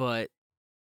 but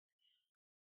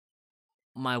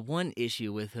my one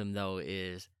issue with him though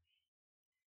is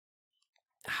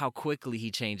how quickly he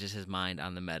changes his mind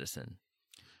on the medicine.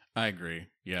 I agree.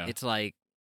 Yeah. It's like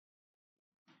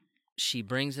she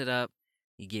brings it up,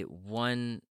 you get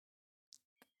one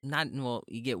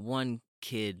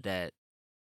kid that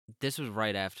this was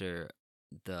right after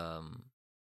the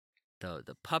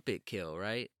puppet kill,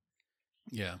 right?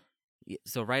 Yeah.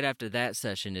 So right after that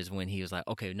session is when he was like,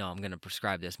 okay, no, I'm going to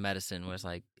prescribe this medicine. Where it's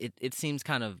like, it seems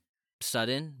kind of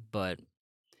sudden, but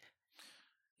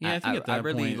yeah, I think at that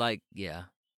point,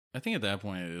 I think at that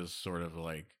point it is sort of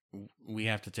like we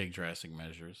have to take drastic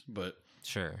measures, but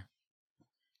sure.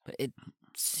 But it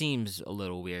seems a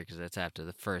little weird because that's after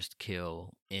the first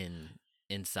kill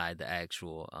inside the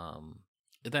actual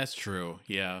that's true.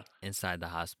 Yeah. Inside the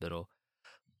hospital.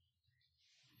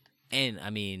 And I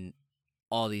mean,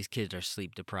 all these kids are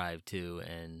sleep deprived too,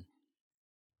 and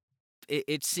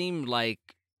it seemed like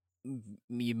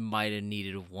you might have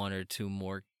needed one or two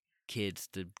more kids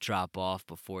to drop off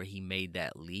before he made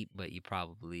that leap, but you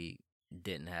probably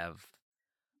didn't have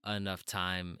enough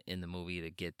time in the movie to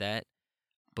get that.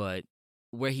 But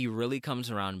where he really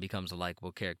comes around and becomes a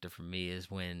likable character for me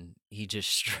is when he just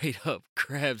straight up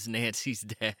grabs Nancy's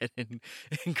dad and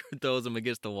throws him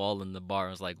against the wall in the bar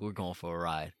and is like, we're going for a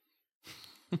ride.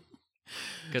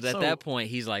 Because at that point,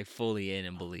 he's like fully in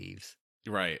and believes.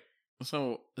 Right.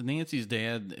 So Nancy's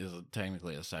dad is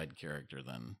technically a side character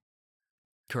then.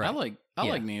 Correct. I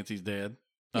like Nancy's dad.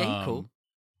 Yeah, he's cool.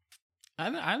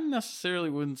 I necessarily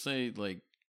wouldn't say like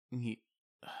he.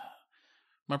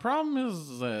 My problem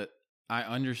is that I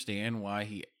understand why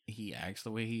he acts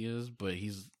the way he is, but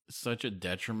he's such a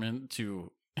detriment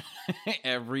to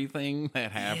everything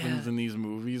that happens in these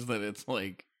movies that it's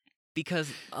like.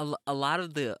 Because a lot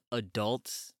of the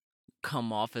adults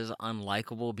come off as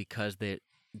unlikable because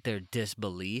their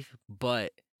disbelief,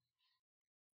 but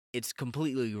it's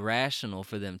completely rational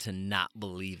for them to not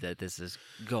believe that this is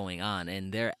going on,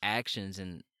 and their actions,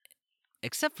 and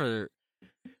except for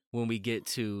when we get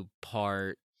to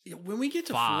part when we get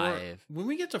to 5,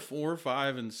 4,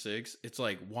 5, and 6, it's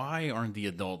like, why aren't the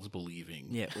adults believing?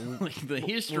 Yeah, like the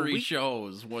history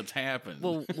shows what's happened.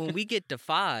 Well, when we get to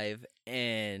 5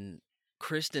 and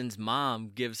Kristen's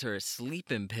mom gives her a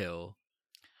sleeping pill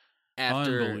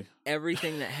after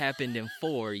everything that happened in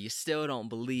 4, you still don't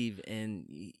believe, and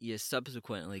you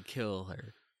subsequently kill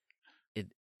her.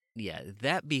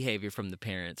 That behavior from the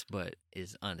parents, but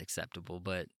is unacceptable.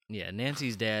 But yeah,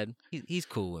 Nancy's dad, he's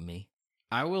cool with me.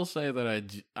 I will say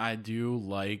that I do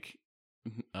like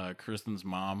Kristen's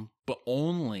mom, but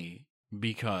only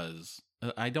because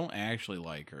I don't actually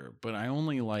like her, but I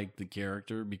only like the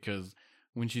character because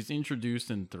when she's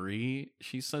introduced in 3,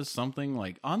 she says something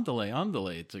like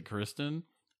 "andale" to Kristen,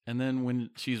 and then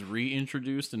when she's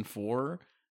reintroduced in 4,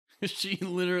 she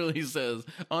literally says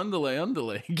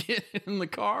 "andale, get in the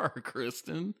car,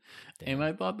 Kristen." Damn. And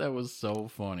I thought that was so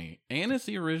funny. And it's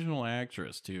the original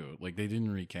actress too. Like they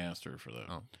didn't recast her for that.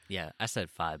 Oh, yeah, I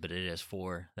said 5, but it is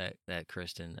 4 that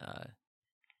Kristen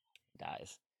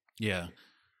dies. Yeah.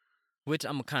 which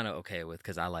I'm kind of okay with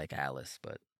because I like Alice.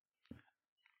 But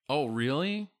Oh,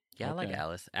 really? yeah, I like Okay.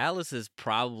 Alice. Alice is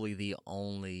probably the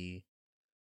only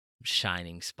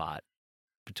shining spot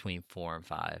between 4 and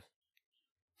 5,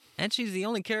 and she's the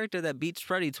only character that beats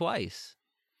Freddy twice.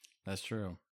 That's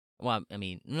true. Well, I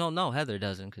mean, no, Heather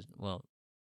doesn't because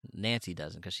Nancy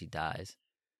doesn't because she dies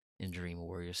in Dream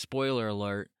Warriors. Spoiler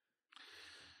alert.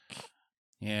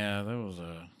 Yeah, that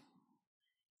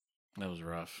was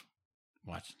rough.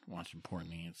 Watching poor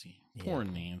Nancy. Poor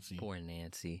Nancy. Poor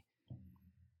Nancy.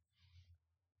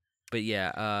 But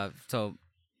yeah, so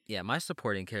yeah, my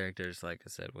supporting characters, like I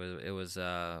said, was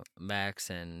Max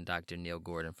and Dr. Neil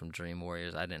Gordon from Dream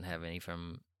Warriors. I didn't have any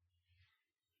from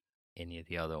any of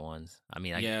the other ones. I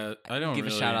mean, I don't give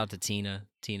really... a shout out to Tina.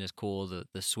 Tina's cool. The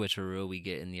switcheroo we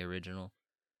get in the original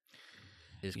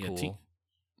is cool.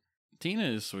 Tina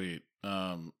is sweet.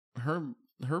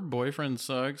 Her boyfriend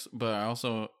sucks, but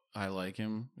I like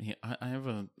him. I have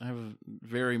a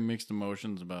very mixed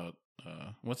emotions about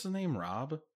what's his name?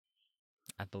 Rob?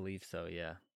 I believe so,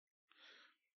 yeah.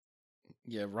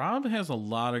 Yeah, Rob has a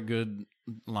lot of good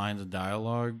lines of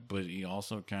dialogue, but he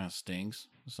also kind of stinks.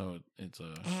 So it's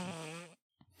a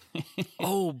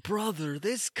Oh, brother,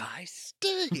 this guy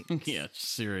stinks. Yeah,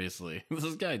 seriously.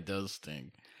 This guy does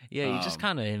stink. Yeah, he just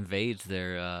kind of invades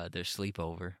their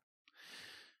sleepover.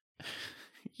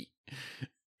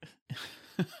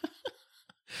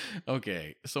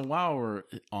 Okay, so while we're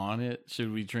on it,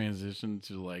 should we transition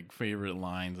to like favorite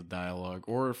lines of dialogue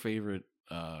or favorite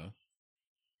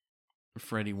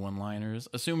Freddy one-liners?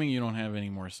 Assuming you don't have any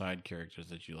more side characters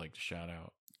that you like to shout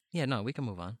out. Yeah, no, we can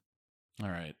move on. All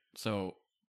right. So,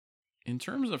 in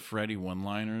terms of Freddy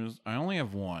one-liners, I only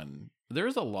have one.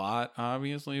 There's a lot,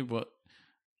 obviously, but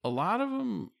a lot of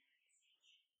them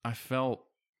I felt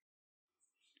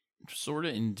sort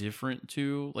of indifferent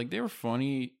to. Like, they were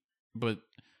funny, but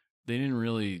they didn't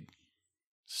really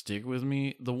stick with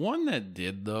me. The one that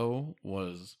did, though,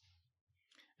 was...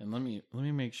 And let me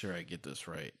make sure I get this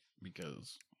right,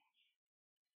 because...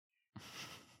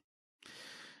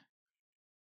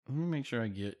 Let me make sure I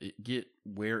get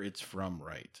where it's from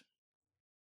right.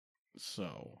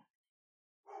 So,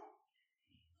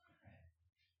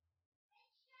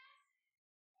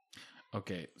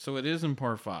 okay, so it is in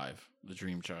part 5, the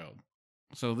Dream Child.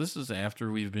 So this is after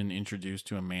we've been introduced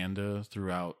to Amanda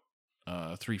throughout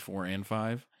 3, 4, and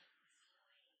 5.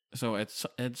 So at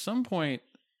some point,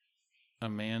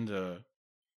 Amanda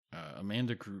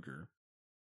Kruger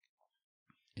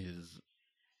is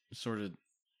sort of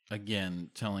again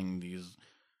telling these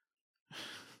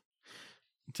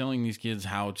kids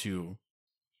how to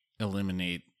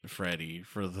eliminate Freddy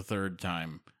for the 3rd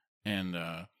time, and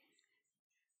I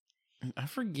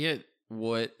forget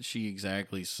what she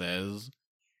exactly says.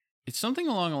 It's something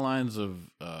along the lines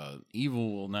of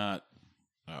evil will not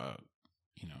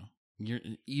your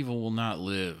evil will not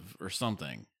live, or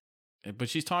something. But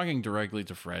she's talking directly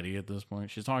to Freddy at this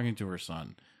point. She's talking to her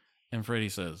son, and Freddy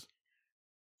says,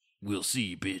 "We'll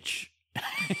see, bitch,"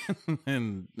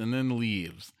 and then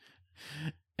leaves.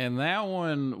 And that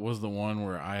one was the one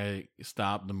where I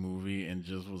stopped the movie and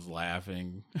just was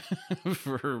laughing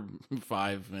for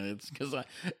 5 minutes, because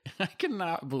I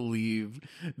cannot believe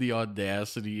the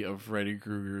audacity of Freddy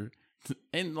Krueger.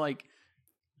 And like,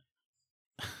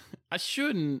 I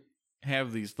shouldn't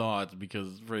have these thoughts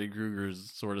because Freddy Krueger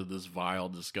is sort of this vile,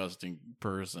 disgusting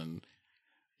person,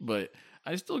 but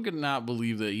I still could not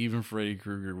believe that even Freddy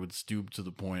Krueger would stoop to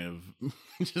the point of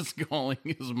just calling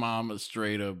his mom a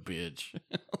straight up bitch.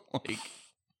 Like,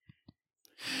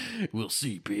 "We'll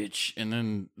see, bitch," and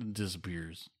then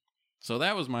disappears. So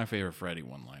that was my favorite Freddy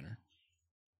one-liner.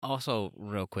 Also,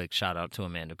 real quick, shout out to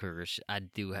Amanda Kruger. I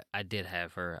did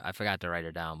have her. I forgot to write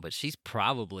her down, but she's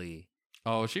probably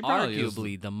She probably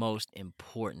arguably the most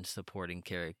important supporting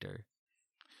character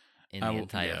in the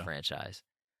entire franchise.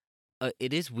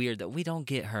 It is weird that we don't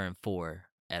get her in 4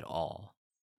 at all.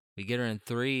 We get her in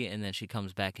 3, and then she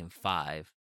comes back in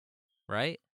 5,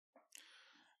 right?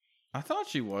 I thought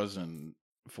she was in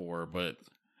 4, but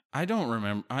I don't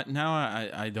remember.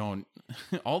 I don't.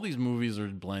 All these movies are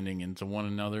blending into one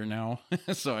another now,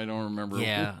 so I don't remember.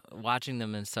 Yeah, watching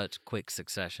them in such quick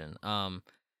succession.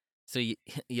 So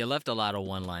you left a lot of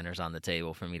one-liners on the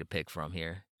table for me to pick from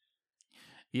here.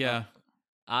 Yeah.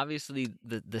 Obviously,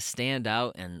 the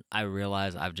standout, and I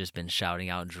realize I've just been shouting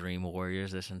out Dream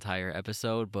Warriors this entire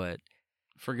episode, but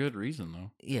for good reason,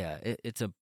 though. Yeah, it's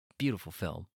a beautiful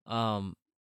film.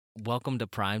 Welcome to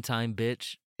Primetime,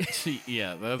 bitch.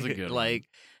 Yeah, that's a good like,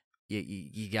 one.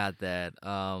 You got that.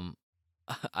 I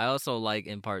also like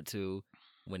in part 2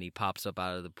 when he pops up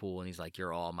out of the pool and he's like,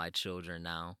 "You're all my children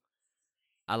now."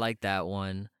 I like that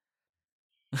one.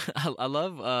 I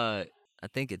love I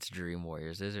think it's Dream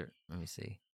Warriors. Is it? Let me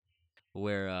see.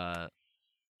 Where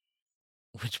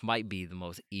which might be the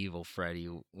most evil Freddy.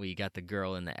 We got the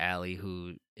girl in the alley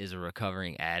who is a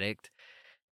recovering addict,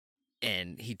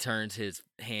 and he turns his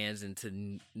hands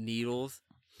into needles,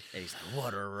 and he's like,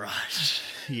 "What a rush!"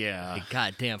 Yeah. Like,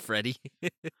 goddamn, Freddy.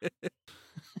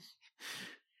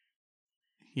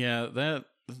 Yeah, that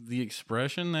the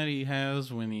expression that he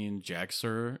has when he injects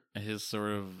her, his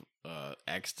sort of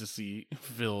ecstasy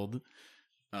filled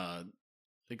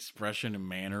expression and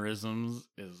mannerisms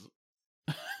is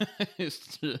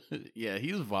yeah,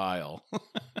 he's vile.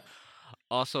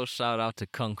 Also, shout out to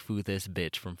Kung Fu this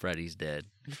bitch from Freddy's Dead.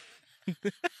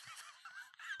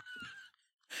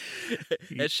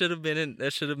 That should have been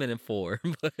in 4,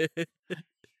 but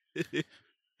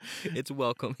it's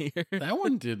welcome here. That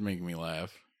one did make me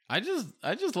laugh. I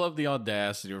just love the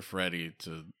audacity of Freddy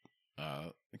to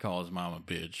call his mom a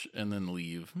bitch and then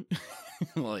leave.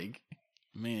 Like,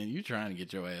 man, you trying to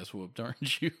get your ass whooped,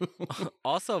 aren't you?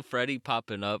 Also, Freddy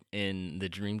popping up in the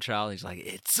Dream Child. He's like,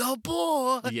 "It's a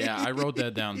boy." Yeah, I wrote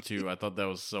that down too. I thought that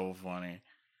was so funny.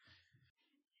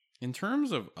 In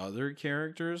terms of other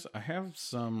characters, I have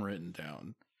some written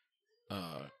down.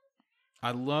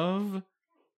 I love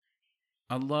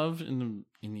in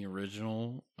the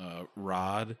original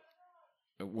Rod,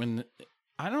 when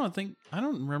I don't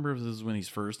remember if this is when he's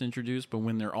first introduced, but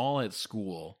when they're all at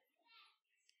school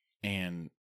and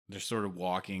they're sort of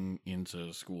walking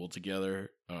into school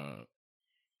together,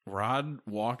 Rod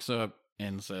walks up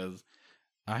and says,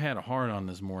 "I had a heart on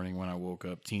this morning when I woke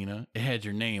up, Tina. It had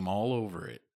your name all over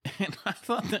it." And I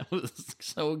thought that was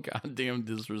so goddamn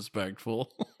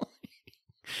disrespectful.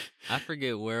 I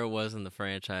forget where it was in the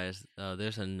franchise.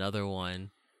 There's another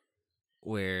one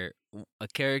where a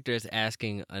character is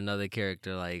asking another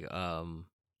character, like,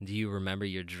 "Do you remember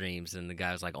your dreams?" And the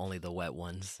guy's like, "Only the wet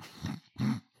ones."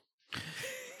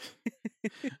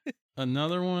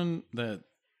 Another one that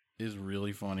is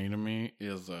really funny to me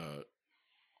is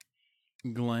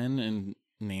Glenn and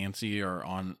Nancy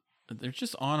they're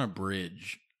just on a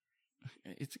bridge.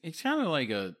 It's kind of like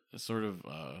a sort of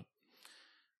what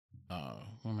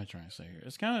am I trying to say here?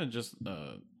 It's kind of just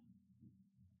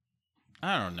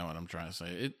I don't know what I'm trying to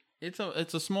say. It's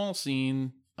a small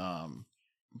scene,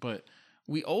 but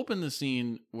we open the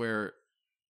scene where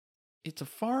it's a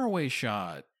faraway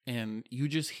shot, and you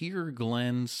just hear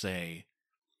Glenn say,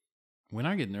 "When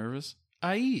I get nervous,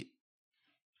 I eat."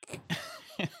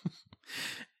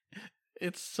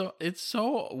 It's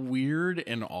so weird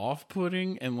and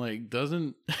off-putting, and like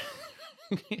doesn't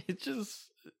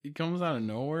it comes out of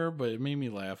nowhere, but it made me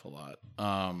laugh a lot.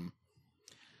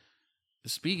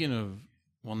 Speaking of,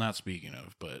 well, not speaking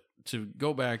of, but to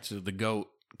go back to the GOAT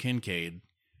Kincaid,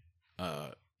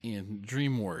 in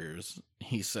Dream Warriors,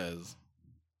 he says,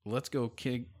 let's go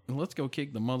kick the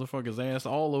motherfucker's ass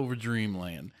all over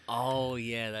Dreamland." Oh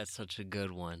yeah, that's such a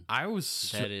good one. That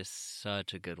is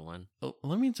such a good one.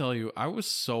 Let me tell you, I was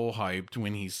so hyped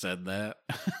when he said that.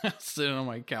 Sitting on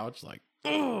my couch like,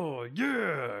 "Oh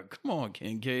yeah, come on,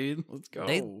 Kincaid, let's go."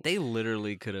 They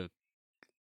literally could have.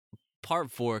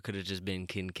 Part 4 could have just been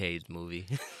Kincaid's movie.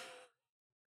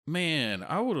 Man,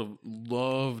 I would have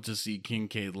loved to see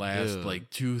Kincaid last like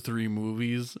 2-3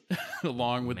 movies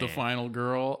along with the final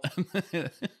girl.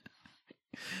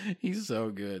 He's so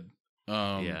good.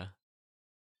 Yeah.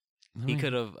 He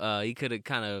could have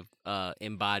kind of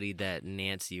embodied that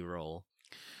Nancy role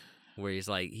where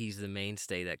he's the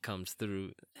mainstay that comes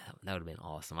through. That would have been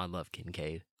awesome. I love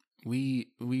Kincaid.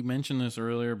 We mentioned this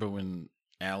earlier, but when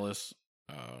Alice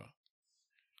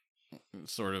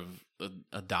sort of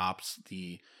adopts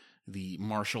the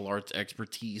martial arts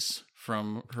expertise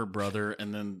from her brother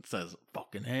and then says,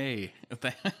 "Fucking hey."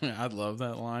 I love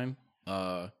that line.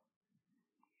 I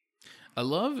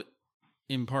love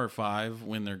in part 5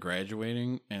 when they're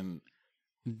graduating and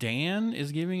Dan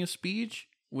is giving a speech,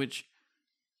 which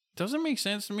doesn't make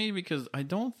sense to me because I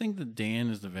don't think that Dan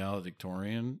is the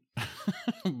valedictorian.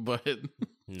 But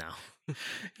no.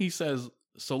 He says,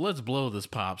 "So let's blow this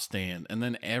pop stand." And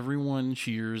then everyone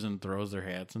cheers and throws their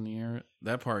hats in the air.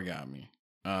 That part got me.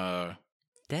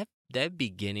 That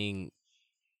beginning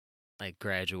like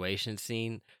graduation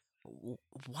scene,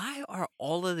 why are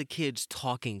all of the kids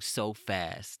talking so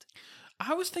fast?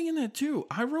 I was thinking that too.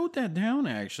 I wrote that down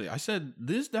actually. I said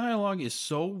this dialogue is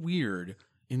so weird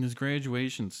in this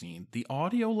graduation scene. The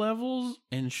audio levels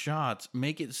and shots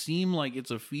make it seem like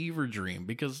it's a fever dream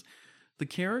because the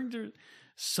character,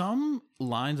 some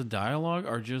lines of dialogue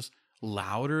are just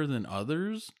louder than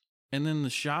others, and then the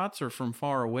shots are from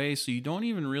far away, so you don't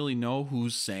even really know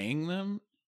who's saying them.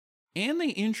 And they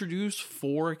introduce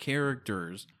 4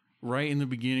 characters right in the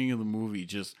beginning of the movie.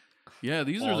 Just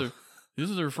these are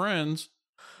their friends.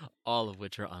 All of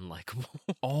which are unlikable.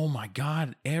 Oh my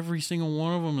god, every single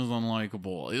one of them is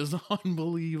unlikable. It's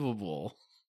unbelievable.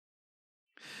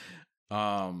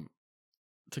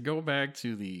 To go back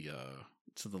to the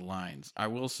lines, I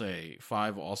will say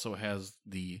 5 also has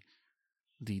the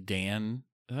Dan.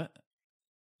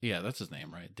 That's his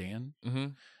name, right? Dan. Mm-hmm.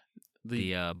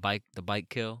 The bike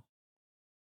kill.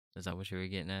 Is that what you were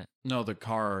getting at? No, the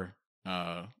car.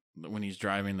 When he's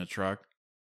driving the truck.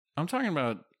 I'm talking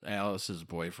about Alice's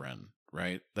boyfriend,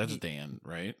 right? That's Dan,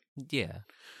 right? Yeah.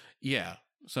 Yeah.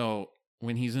 So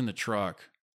when he's in the truck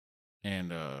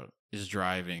and is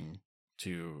driving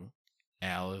to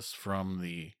Alice from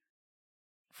the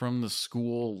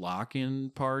school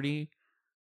lock-in party,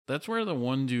 that's where the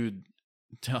one dude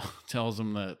tells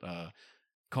him that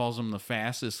calls him the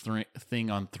fastest thing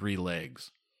on 3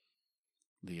 legs.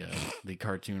 The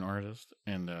cartoon artist,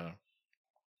 and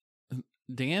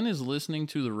Dan is listening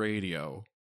to the radio,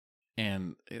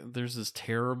 and there's this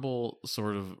terrible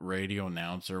sort of radio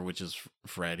announcer, which is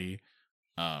Freddy.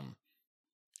 And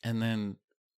then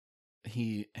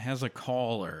he has a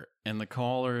caller, and the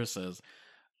caller says,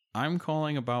 "I'm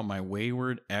calling about my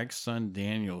wayward ex-son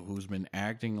Daniel, who's been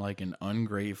acting like an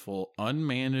ungrateful,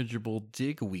 unmanageable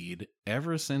dickweed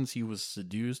ever since he was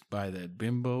seduced by that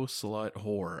bimbo slut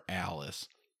whore, Alice."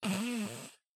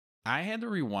 I had to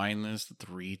rewind this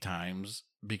 3 times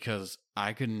because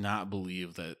I could not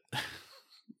believe that.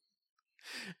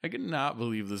 I could not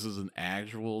believe this is an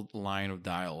actual line of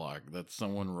dialogue that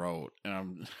someone wrote.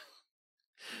 And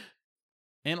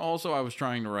also, I was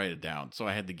trying to write it down, so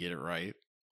I had to get it right.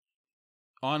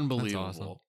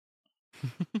 Unbelievable.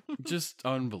 Just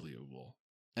unbelievable.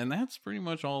 And that's pretty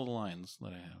much all the lines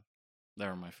that I have. That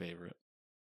are my favorite.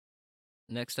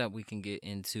 Next up, we can get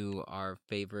into our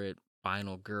favorite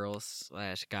final girls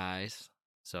 / guys.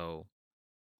 So,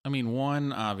 I mean,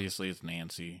 one, obviously, it's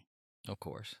Nancy. Of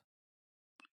course.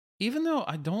 Even though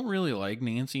I don't really like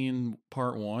Nancy in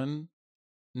part 1.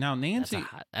 Now, Nancy...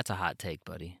 That's a hot take,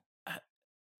 buddy.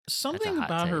 Something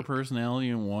about her personality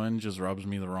in 1 just rubs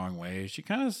me the wrong way. She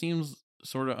kind of seems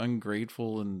sort of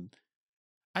ungrateful, and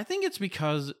I think it's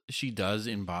because she does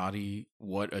embody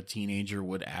what a teenager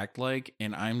would act like,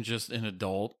 and I'm just an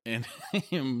adult and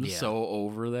I'm so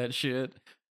over that shit.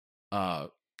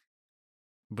 But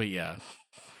yeah.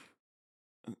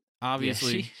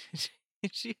 Obviously. Yeah,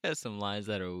 she has some lines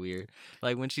that are weird.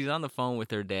 Like when she's on the phone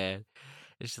with her dad,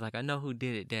 and she's like, "I know who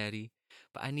did it, Daddy,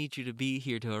 but I need you to be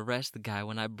here to arrest the guy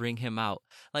when I bring him out."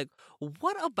 Like,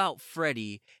 what about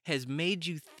Freddy has made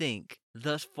you think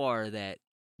thus far that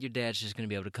your dad's just going to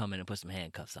be able to come in and put some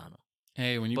handcuffs on him?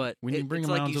 Hey, when you bring him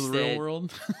out into the real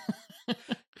world,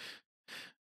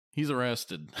 he's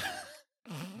arrested.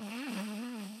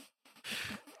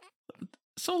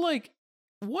 So, like,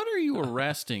 what are you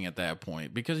arresting at that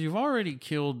point? Because you've already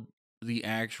killed the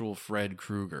actual Fred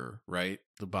Krueger, right?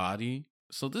 The body.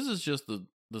 So this is just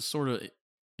the sort of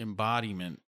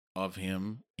embodiment of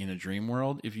him in a dream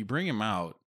world. If you bring him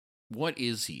out, what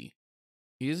is he?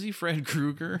 Is he Fred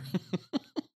Krueger?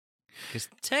 Because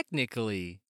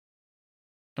technically...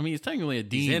 I mean, he's technically a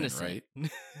demon, right?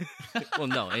 Well,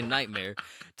 no, in Nightmare.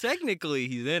 Technically,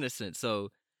 he's innocent,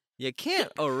 so you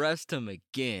can't arrest him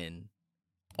again.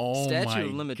 Oh, statute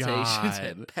of limitations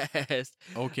had passed.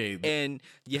 Okay. And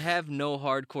you have no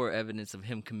hardcore evidence of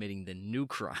him committing the new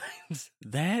crimes.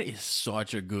 That is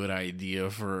such a good idea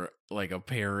for like a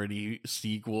parody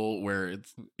sequel where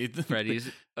it's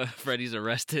Freddy's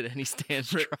arrested and he stands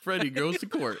trial. Freddy goes to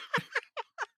court.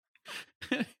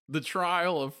 The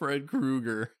trial of Fred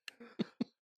Krueger.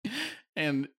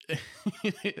 And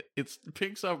it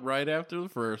picks up right after the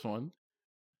first one.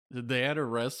 The dad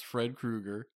arrests Fred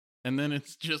Krueger. And then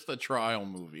it's just a trial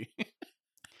movie.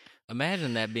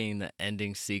 Imagine that being the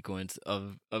ending sequence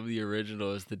of the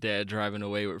original, is the dad driving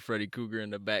away with Freddy Krueger in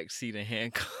the back seat and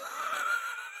handcuffs.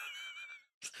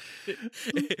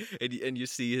 and you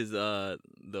see his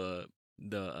the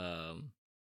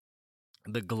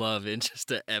glove in just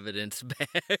an evidence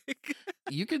bag.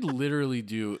 You could literally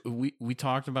do. We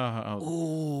talked about how.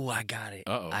 Oh, I got it.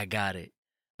 Uh-oh. I got it.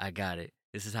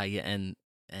 This is how you end.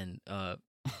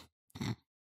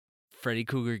 Freddy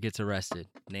Krueger gets arrested.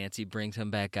 Nancy brings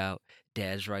him back out.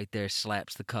 Dad's right there,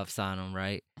 slaps the cuffs on him,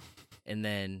 right? And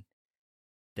then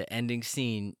the ending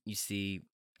scene, you see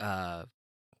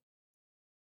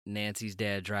Nancy's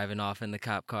dad driving off in the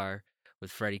cop car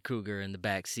with Freddy Krueger in the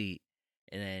back seat.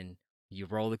 And then you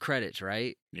roll the credits,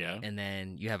 right? Yeah. And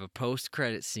then you have a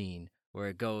post-credit scene where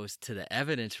it goes to the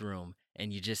evidence room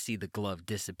and you just see the glove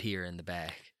disappear in the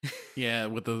bag. Yeah,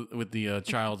 with the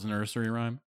child's nursery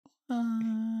rhyme.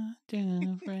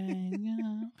 and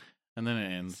then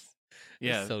it ends.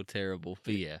 Yeah, It's so terrible.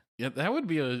 But yeah. yeah, that would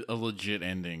be a legit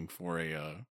ending for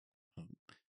a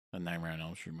Nightmare on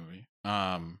Elm Street movie.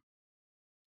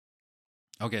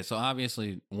 Okay, so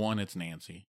obviously, 1, it's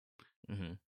Nancy.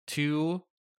 Mm-hmm. 2,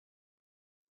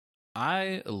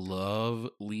 I love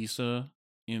Lisa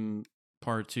in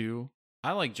part 2.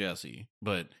 I like Jesse,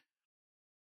 but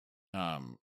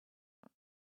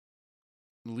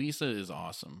Lisa is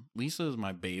awesome. Lisa is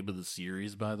my babe of the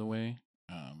series, by the way.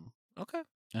 Okay.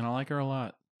 And I like her a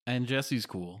lot. And Jesse's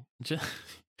cool.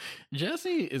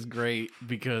 Jesse is great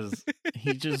because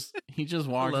he just I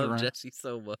walks love around. Jesse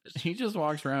so much. He just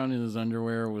walks around in his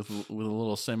underwear with a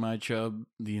little semi chub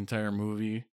the entire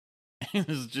movie, and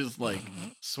is just like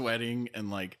sweating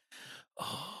and like,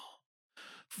 oh,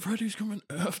 Freddy's coming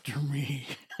after me.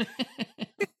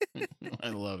 I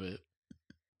love it.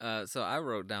 So I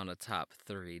wrote down a top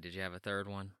 3. Did you have a third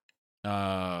one?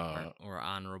 Or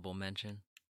honorable mention?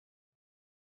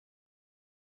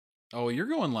 Oh, you're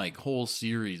going like whole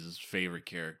series' favorite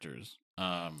characters.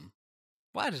 Well,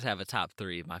 I just have a top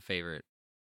 3 of my favorite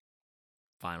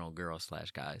final girl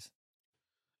 / guys.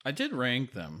 I did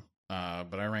rank them,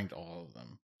 but I ranked all of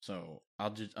them. So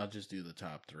I'll just do the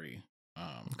top 3.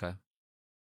 Okay.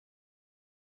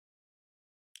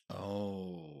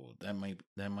 Oh, that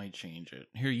might change it.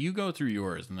 Here, you go through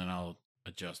yours, and then I'll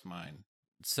adjust mine.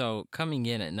 So coming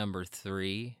in at number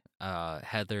 3,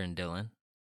 Heather and Dylan.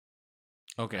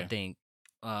 Okay. I think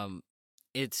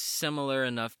it's similar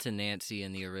enough to Nancy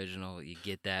in the original. You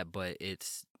get that, but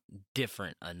it's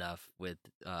different enough with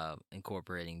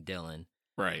incorporating Dylan.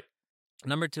 Right.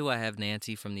 Number 2, I have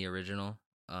Nancy from the original.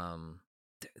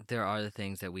 There are the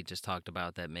things that we just talked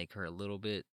about that make her a little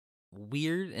bit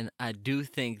weird, and I do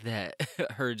think that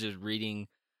her just reading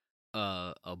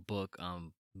a book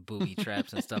on booby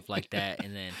traps and stuff like that,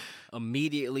 and then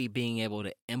immediately being able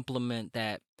to implement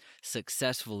that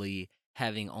successfully,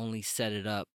 having only set it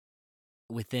up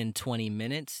within 20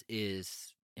 minutes,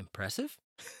 is impressive.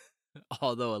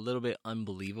 Although a little bit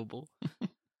unbelievable.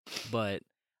 But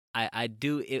I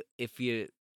do, if you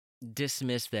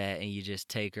dismiss that and you just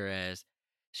take her as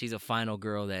she's a final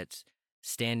girl that's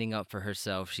standing up for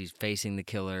herself, she's facing the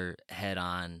killer head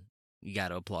on, you got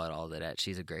to applaud all of that.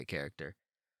 She's a great character.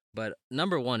 But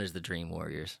number 1 is the Dream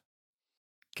Warriors.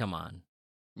 Come on.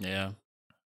 Yeah.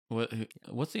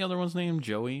 What's the other one's name?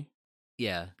 Joey?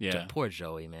 Yeah. Yeah. Poor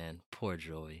Joey, man. Poor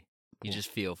Joey. You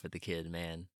just feel for the kid,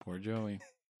 man. Poor Joey.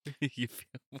 You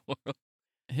feel for him.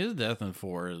 His death in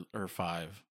 4 or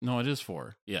 5. No, it is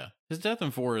 4. Yeah. His death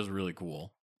in 4 is really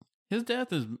cool. His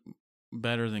death is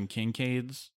better than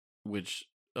Kincaid's, which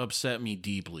upset me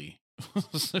deeply.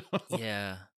 So.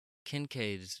 Yeah.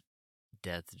 Kincaid's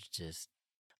death is just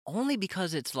only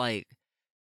because it's like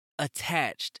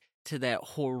attached to that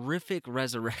horrific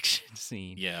resurrection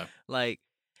scene. Yeah. Like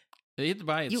it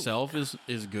by itself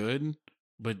is good,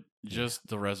 but just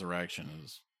the resurrection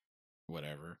is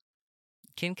whatever.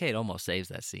 Kincaid almost saves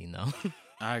that scene though.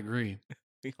 I agree.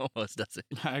 He almost does it.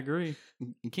 I agree.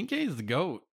 Kincaid's the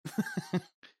GOAT.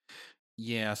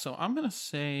 Yeah, so I'm going to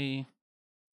say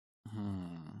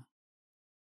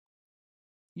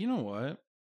you know what?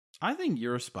 I think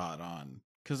you're spot on,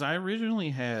 cuz I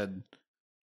originally had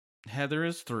Heather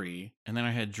as 3, and then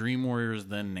I had Dream Warriors,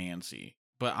 then Nancy.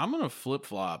 But I'm going to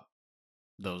flip-flop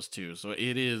those two. So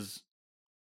it is,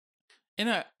 and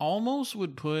I almost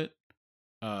would put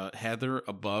Heather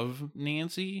above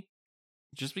Nancy,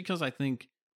 just because I think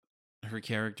her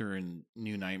character in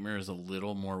New Nightmare is a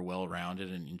little more well-rounded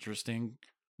and interesting.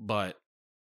 But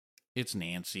it's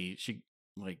Nancy. She,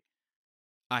 like,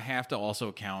 I have to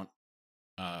also count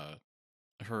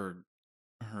her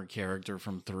character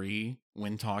from 3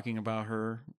 when talking about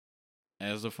her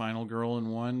as the final girl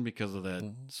in 1, because of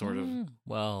that sort of.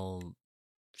 Well,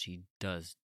 she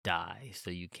does die,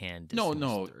 so you can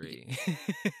No. 3.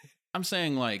 I'm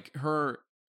saying, like, her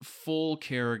full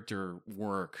character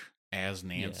work as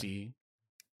Nancy.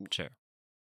 Yeah. Sure.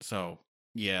 So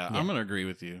yeah, I'm gonna agree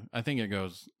with you. I think it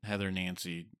goes Heather,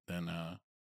 Nancy, then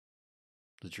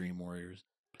the Dream Warriors.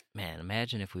 Man,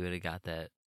 imagine if we would have got that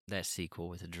sequel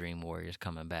with the Dream Warriors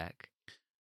coming back.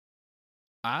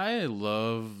 I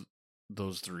love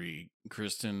those 3.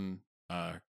 Kristen,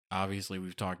 obviously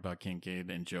we've talked about Kincaid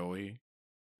and Joey.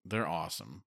 They're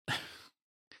awesome.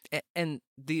 And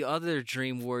the other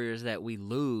Dream Warriors that we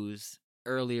lose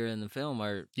earlier in the film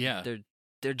are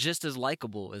they're just as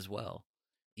likable as well,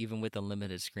 even with the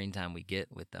limited screen time we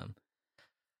get with them.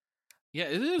 Yeah,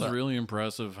 it is really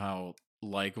impressive how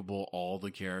likable all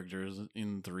the characters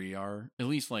in 3 are, at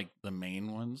least like the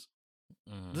main ones.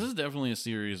 This is definitely a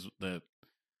series that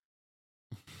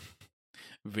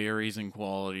varies in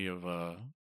quality of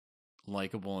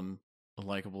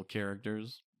likable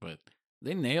characters, but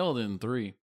they nailed it in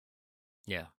 3.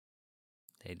 Yeah,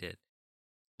 they did.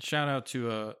 Shout out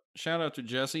to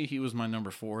Jesse. He was my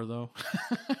number 4 though.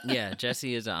 Yeah,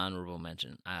 Jesse is an honorable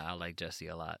mention. I like Jesse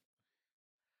a lot.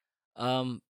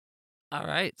 All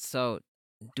right. So,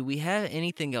 do we have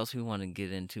anything else we want to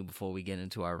get into before we get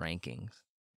into our rankings?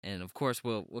 And of course,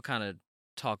 we'll kind of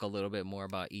talk a little bit more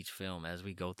about each film as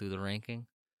we go through the ranking.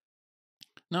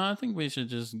 No, I think we should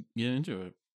just get into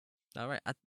it. All right.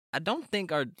 I don't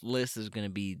think our list is going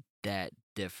to be that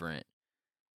different.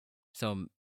 So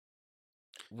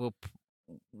we'll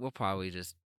probably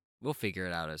we'll figure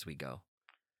it out as we go.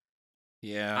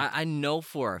 Yeah. I know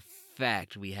for a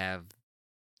fact we have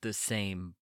the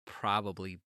same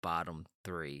probably bottom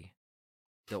 3.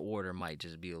 The order might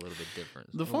just be a little bit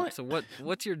different. So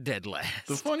what's your dead last?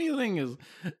 The funny thing is,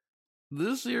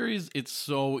 this series, it's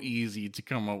so easy to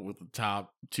come up with the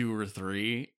top 2 or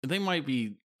 3. They might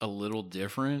be a little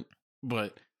different,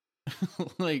 but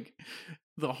like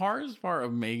the hardest part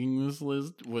of making this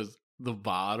list was the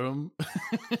bottom.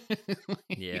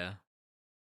 Yeah.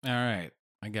 All right,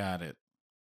 I got it.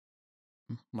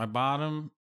 My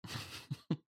bottom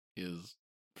is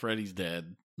Freddy's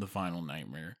Dead, The Final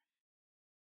Nightmare.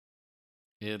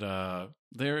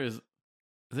 There is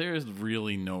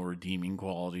really no redeeming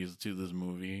qualities to this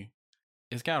movie.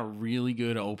 It's got a really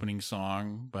good opening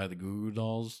song by the Goo Goo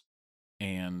Dolls,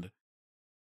 and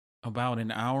about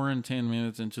an hour and 10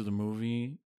 minutes into the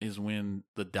movie is when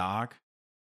the doc,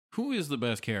 who is the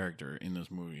best character in this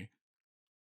movie,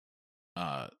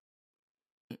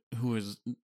 who is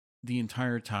the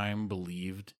entire time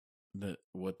believed that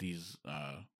what these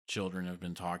children have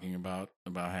been talking about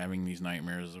having these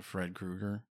nightmares of Fred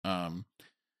Krueger,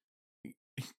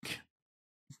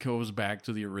 goes back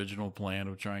to the original plan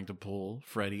of trying to pull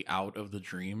Freddy out of the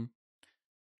dream,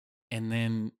 and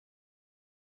then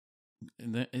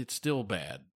it's still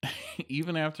bad.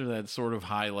 Even after that sort of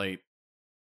highlight,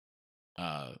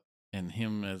 and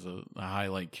him as a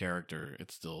highlight character,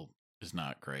 it still is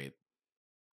not great.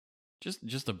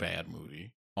 Just a bad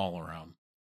movie all around.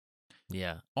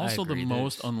 Yeah. Also, the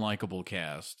most unlikable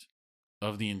cast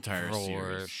of the entire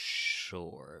series. For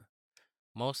sure.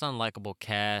 Most unlikable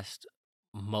cast,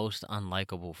 most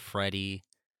unlikable Freddy.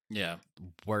 Yeah.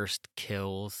 Worst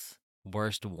kills,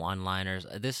 worst one-liners.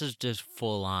 This is just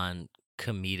full-on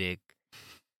comedic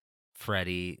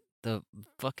Freddy. The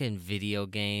fucking video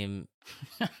game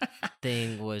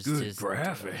thing was good just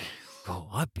graphic. Oh,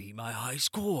 I beat my high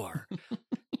score.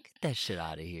 Get that shit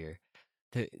out of here.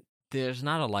 There's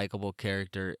not a likable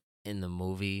character in the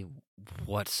movie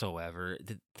whatsoever.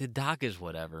 The doc is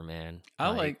whatever, man. I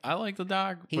like the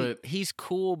doc, but he's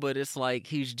cool, but it's like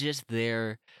he's just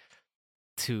there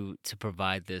to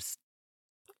provide this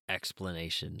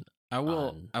explanation. I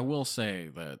will say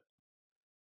that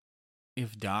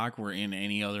if Doc were in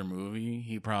any other movie,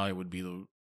 he probably would be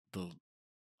the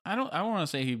I don't want to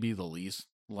say he'd be the least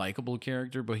likable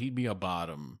character, but he'd be a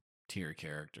bottom tier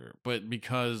character. But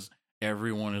because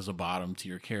everyone is a bottom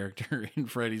tier character in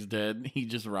Freddy's Dead, he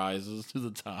just rises to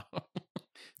the top.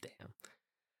 Damn.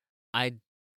 I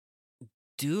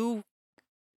do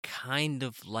kind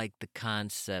of like the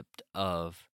concept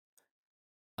of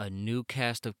a new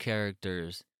cast of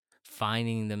characters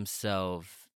finding themselves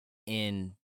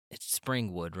in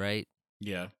Springwood, right?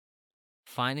 Yeah.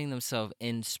 Finding themselves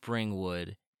in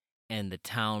Springwood and the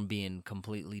town being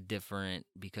completely different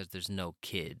because there's no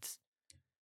kids.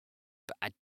 But I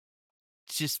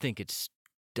just think it's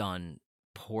done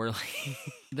poorly.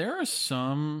 There are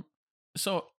some.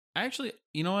 So actually,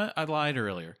 you know what? I lied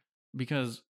earlier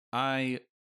because I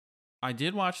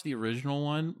did watch the original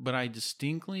one, but I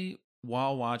distinctly,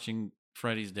 while watching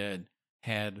Freddy's Dead,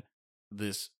 had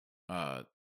this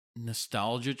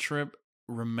nostalgia trip,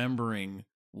 remembering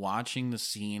watching the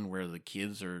scene where the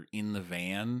kids are in the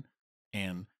van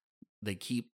and they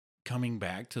keep coming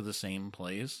back to the same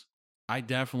place. I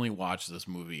definitely watched this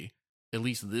movie, at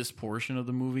least this portion of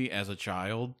the movie, as a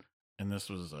child, and this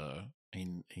was a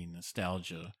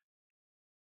nostalgia.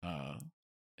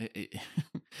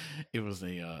 It was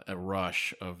a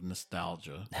rush of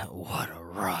nostalgia. What a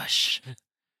rush!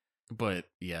 But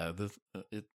yeah,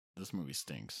 this movie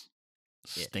stinks.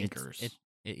 Stinkers.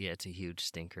 It's a huge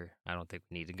stinker. I don't think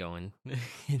we need to go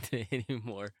into any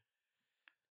more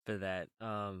for that.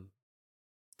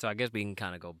 So I guess we can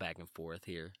kind of go back and forth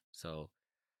here. So,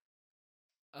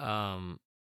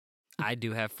 I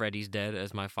do have Freddy's Dead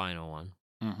as my final one.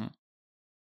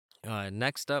 Mm-hmm.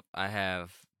 Next up, I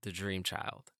have The Dream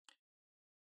Child.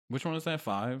 Which one is that?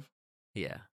 5?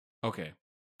 Yeah. Okay.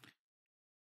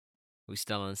 We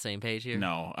still on the same page here?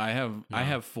 No, I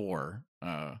have 4.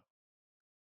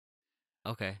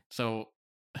 Okay. So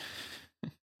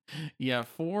yeah,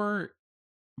 4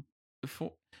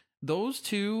 those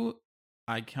two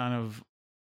I kind of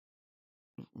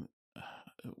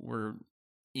were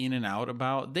in and out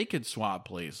about. They could swap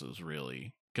places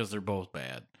really because they're both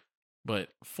bad. But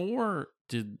 4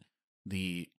 did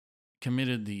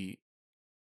committed the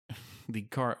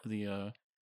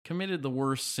committed the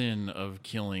worst sin of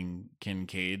killing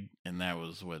Kincaid, and that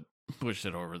was what pushed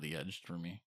it over the edge for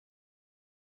me.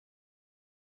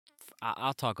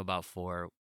 I'll talk about 4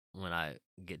 when I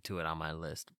get to it on my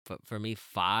list. But for me,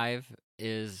 5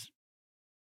 is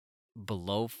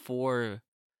below 4.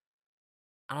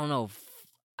 I don't know.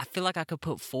 I feel like I could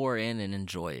put 4 in and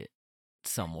enjoy it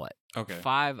somewhat. Okay.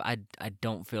 5, I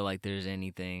don't feel like there's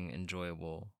anything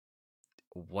enjoyable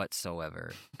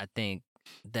whatsoever. I think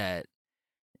that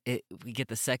we get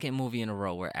the second movie in a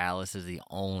row where Alice is the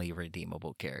only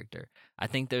redeemable character. I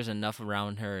think there's enough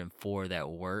around her in 4 that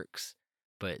works,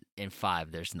 but in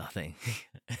 5 there's nothing.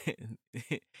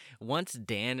 Once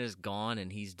Dan is gone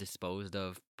and he's disposed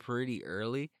of pretty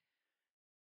early,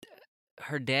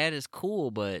 her dad is cool,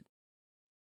 but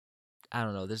I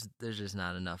don't know, there's just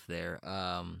not enough there.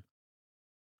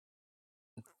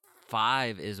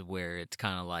 5 is where it's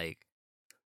kind of like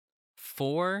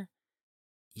 4,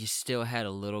 you still had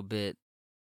a little bit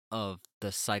of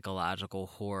the psychological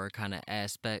horror kind of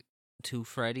aspect to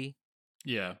Freddy.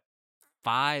 Yeah.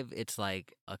 5, it's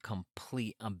like a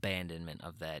complete abandonment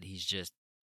of that. He's just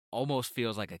almost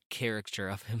feels like a caricature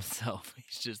of himself.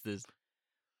 He's just this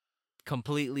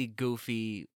completely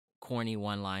goofy, corny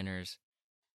one-liners.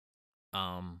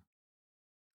 I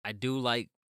do like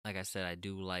I said, I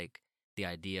do like the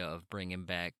idea of bringing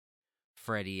back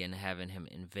Freddy and having him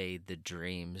invade the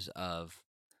dreams of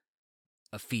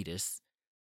a fetus.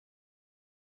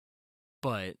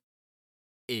 But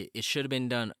it should have been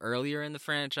done earlier in the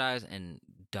franchise and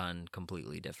done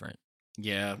completely different.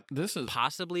 Yeah, this is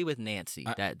possibly with Nancy.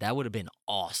 That would have been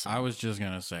awesome. I was just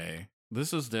gonna say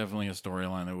this is definitely a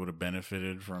storyline that would have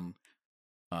benefited from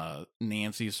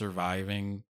Nancy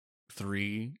surviving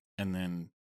 3, and then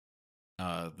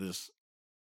this,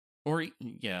 or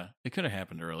yeah, it could have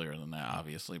happened earlier than that,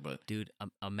 obviously. But dude,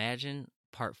 imagine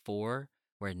part 4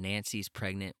 where Nancy's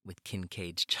pregnant with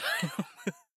Kincaid's child.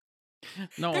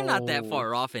 No, they're not that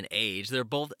far off in age. They're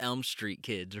both Elm Street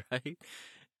kids, right?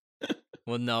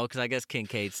 Well, no, because I guess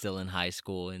Kincaid's still in high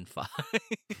school in 5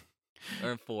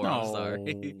 or in 4. No. I'm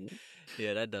sorry.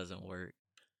 Yeah, that doesn't work.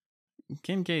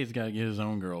 Kincaid's got to get his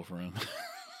own girlfriend.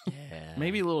 Yeah,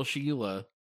 maybe little Sheila,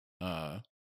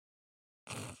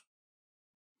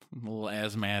 little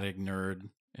asthmatic nerd.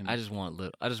 And I just want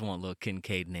little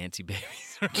Kincaid Nancy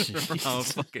babies around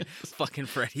fucking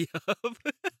Freddy up.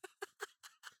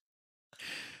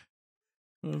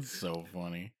 That's so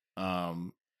funny.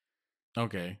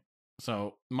 Okay.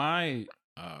 So my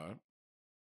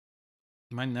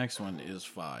next one is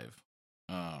 5.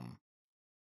 I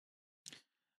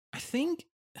think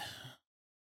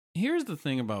here's the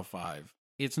thing about 5.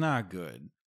 It's not good.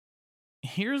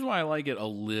 Here's why I like it a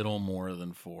little more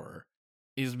than 4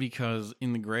 is because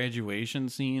in the graduation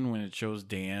scene when it shows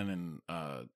Dan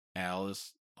and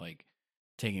Alice like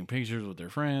taking pictures with their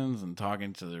friends and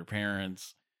talking to their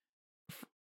parents,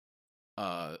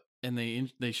 and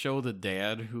they show the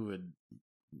dad who had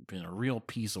been a real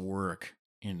piece of work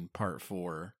in part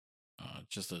 4,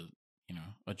 just a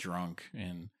drunk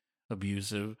and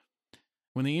abusive.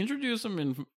 When they introduce him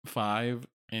in 5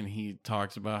 and he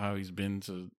talks about how he's been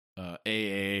to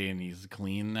AA and he's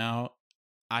clean now,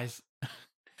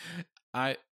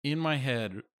 I in my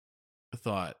head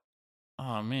thought,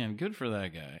 oh man, good for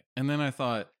that guy. And then I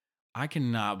thought, I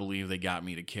cannot believe they got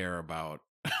me to care about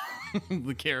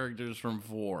the characters from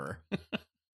 4.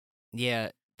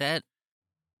 Yeah,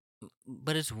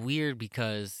 but it's weird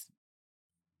because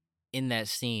in that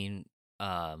scene,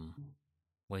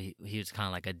 where he was kind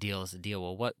of like, a deal is a deal.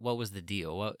 Well, what was the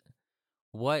deal?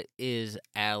 What is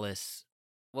Alice?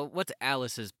 What's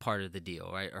Alice's part of the deal,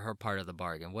 right? Or her part of the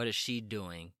bargain? What is she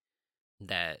doing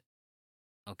that?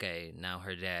 Okay, now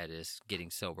her dad is getting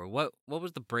sober. What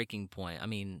was the breaking point? I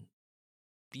mean,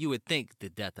 you would think the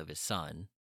death of his son,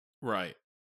 right?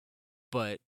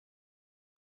 But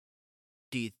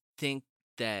do you think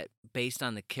that based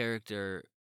on the character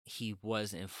he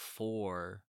was in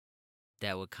 4,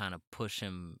 that would kind of push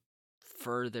him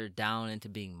further down into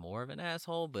being more of an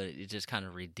asshole, but it just kind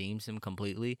of redeems him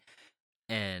completely?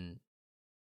 And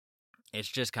it's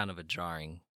just kind of a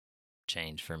jarring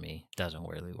change for me. Doesn't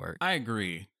really work. I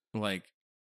agree. Like,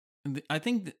 I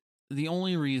think the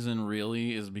only reason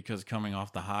really is because coming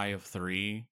off the high of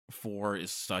 3, 4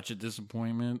 is such a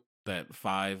disappointment that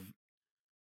 5,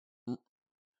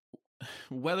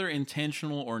 whether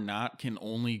intentional or not, can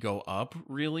only go up,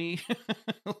 really.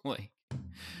 Like,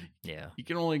 Yeah. you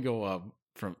can only go up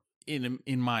from, in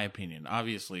my opinion.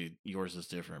 Obviously, yours is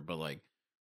different, but like,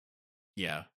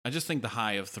 yeah, I just think the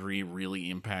high of 3 really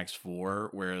impacts 4,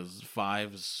 whereas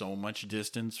 5 is so much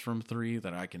distance from 3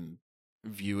 that I can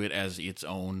view it as its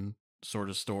own sort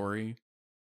of story.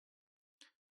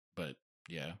 But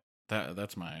yeah,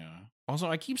 that's my. Also,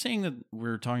 I keep saying that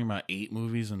we're talking about 8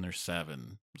 movies and there's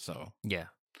 7, so Yeah.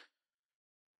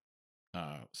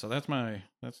 so that's my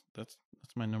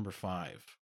my number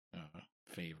 5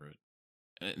 favorite.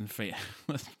 And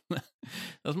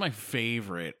that's my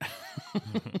favorite.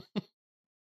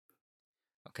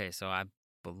 Okay, so I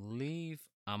believe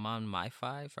I'm on my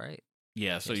 5, right?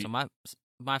 Yeah, so So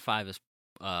my 5 is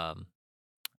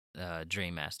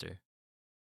Dream Master.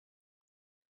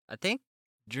 I think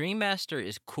Dream Master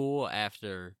is cool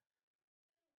after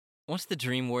once the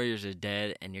Dream Warriors are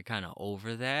dead and you're kind of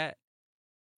over that.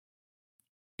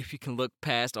 If you can look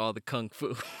past all the kung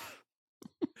fu,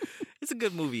 it's a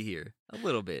good movie here. A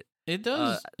little bit. it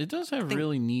does have think-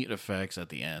 really neat effects at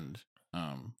the end,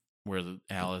 where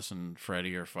Alice and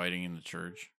Freddy are fighting in the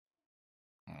church.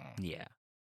 Yeah.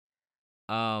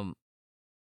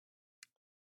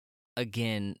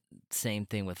 Again, same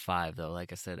thing with 5 though.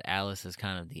 Like I said, Alice is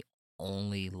kind of the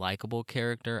only likable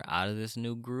character out of this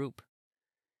new group.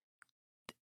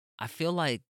 I feel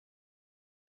like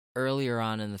earlier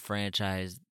on in the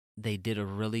franchise, they did a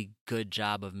really good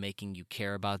job of making you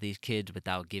care about these kids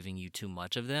without giving you too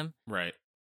much of them. Right.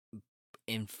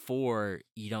 In 4,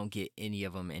 you don't get any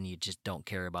of them and you just don't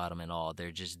care about them at all. They're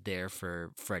just there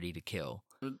for Freddy to kill.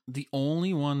 The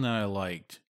only one that I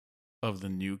liked of the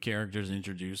new characters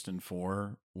introduced in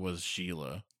 4 was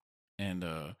Sheila. And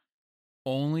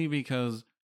only because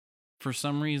for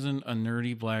some reason a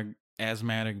nerdy black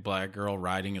asthmatic black girl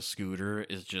riding a scooter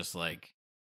is just like,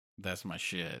 that's my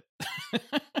shit.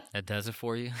 That does it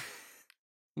for you?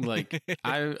 Like,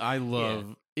 I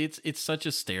love it's such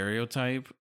a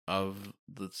stereotype of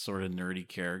the sort of nerdy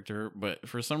character, but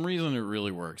for some reason it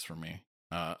really works for me.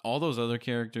 All those other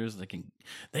characters, they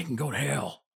can go to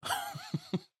hell.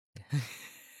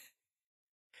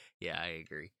 Yeah, I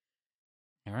agree.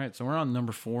 All right, so we're on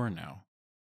number 4 now.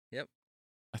 Yep.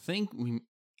 I think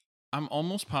I'm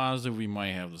almost positive we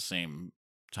might have the same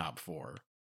top 4.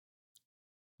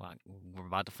 Well, we're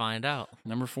about to find out.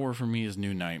 Number 4 for me is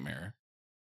New Nightmare.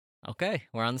 Okay,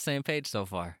 we're on the same page so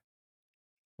far.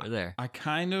 We're there. I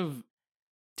kind of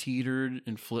teetered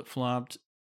and flip-flopped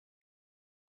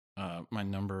my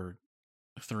number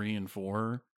 3 and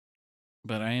 4,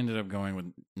 but I ended up going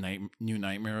with New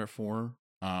Nightmare at 4.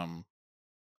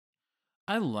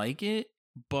 I like it,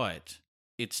 but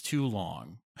it's too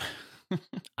long.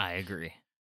 I agree.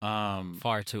 Um,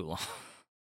 Far too long.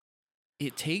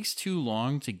 it takes too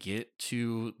long to get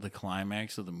to the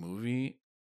climax of the movie.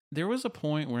 There was a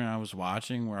point where I was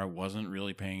watching where I wasn't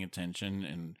really paying attention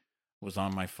and was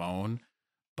on my phone.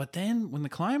 But then when the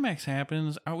climax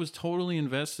happens, I was totally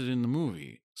invested in the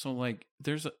movie. So like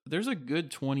there's a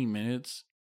good 20 minutes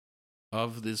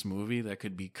of this movie that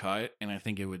could be cut, and I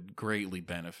think it would greatly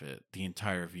benefit the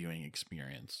entire viewing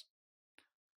experience.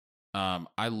 I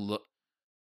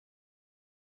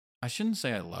shouldn't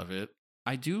say I love it.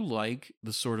 I do like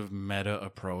the sort of meta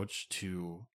approach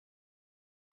to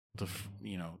the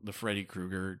Freddy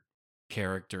Krueger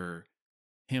character,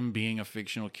 him being a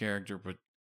fictional character, but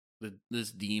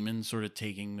this demon sort of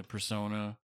taking the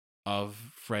persona of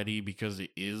Freddy because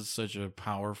it is such a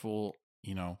powerful,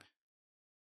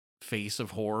 face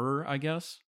of horror, I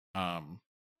guess. A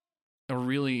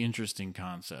really interesting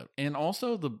concept. And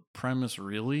also the premise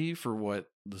really for what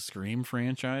the Scream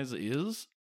franchise is,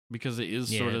 because it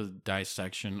is sort of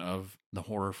dissection of the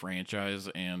horror franchise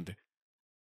and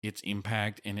its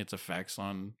impact and its effects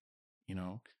on,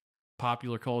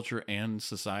 popular culture and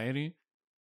society.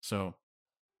 So,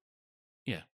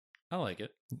 yeah, I like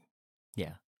it.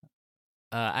 Yeah.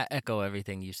 I echo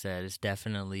everything you said. It's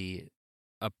definitely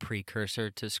a precursor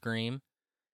to Scream.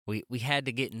 We had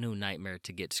to get New Nightmare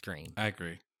to get Scream. I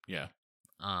agree. Yeah.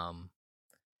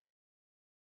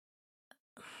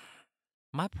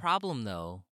 My problem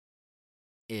though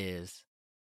is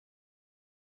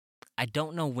I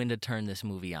don't know when to turn this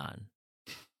movie on,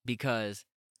 because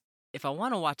if I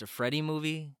want to watch a Freddy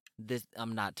movie,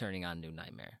 I'm not turning on New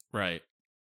Nightmare. Right.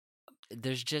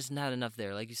 There's just not enough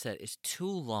there. Like you said, it's too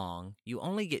long. You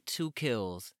only get 2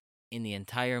 kills in the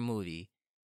entire movie,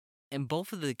 and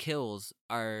both of the kills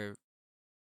are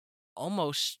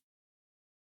almost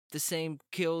the same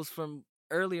kills from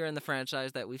earlier in the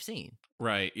franchise that we've seen.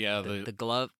 Right. Yeah. The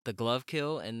glove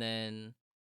kill, and then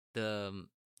the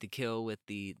kill with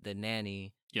the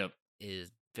nanny Yep.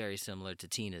 is very similar to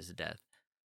Tina's death.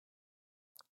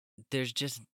 There's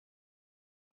just,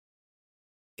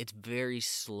 it's very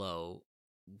slow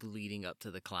leading up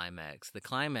to the climax. The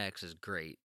climax is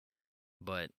great,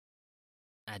 but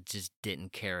I just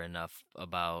didn't care enough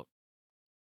about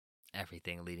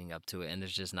everything leading up to it, and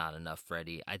there's just not enough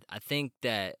Freddy. I think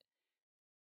that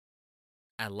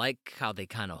I like how they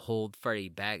kind of hold Freddy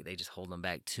back. They just hold him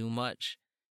back too much.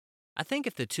 I think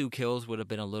if the 2 kills would have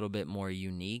been a little bit more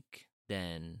unique,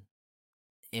 then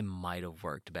it might have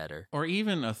worked better. Or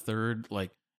even a third,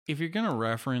 like, if you're going to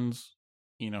reference,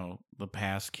 the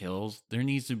past kills, there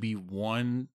needs to be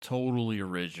one totally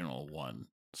original one.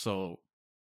 So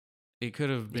it could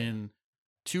have been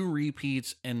 2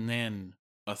 repeats and then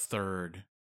a third,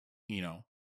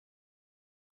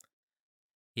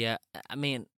 Yeah, I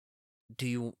mean,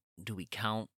 do we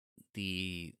count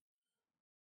the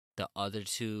other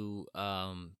 2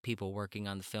 people working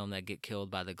on the film that get killed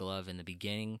by the glove in the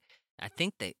beginning? I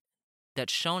think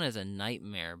that's shown as a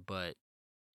nightmare, but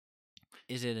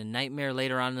is it a nightmare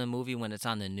later on in the movie when it's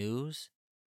on the news?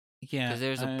 Yeah, because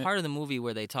there's a part of the movie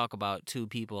where they talk about 2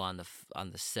 people on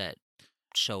the set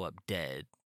show up dead.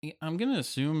 I'm gonna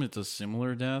assume it's a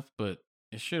similar death, but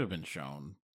it should have been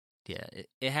shown. Yeah,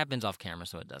 it happens off camera,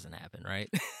 so it doesn't happen, right?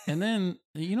 And then,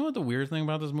 you know what the weird thing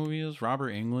about this movie is?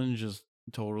 Robert Englund just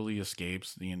totally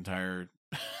escapes the entire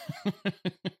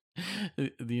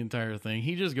the entire thing.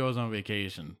 He just goes on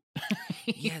vacation.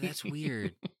 Yeah, that's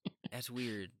weird. That's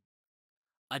weird.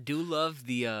 I do love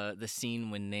the scene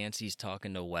when Nancy's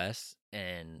talking to Wes,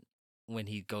 and when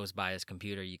he goes by his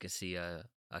computer, you can see a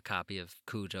copy of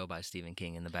Cujo by Stephen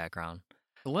King in the background.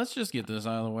 Let's just get this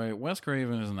out of the way. Wes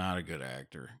Craven is not a good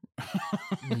actor.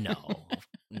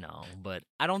 No, but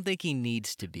I don't think he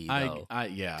needs to be, though,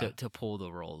 to pull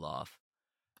the role off.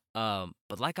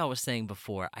 But like I was saying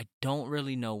before, I don't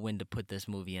really know when to put this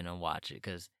movie in and watch it,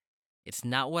 because it's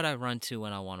not what I run to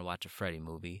when I want to watch a Freddy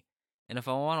movie. And if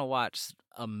I want to watch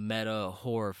a meta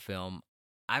horror film,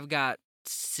 I've got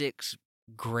 6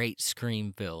 great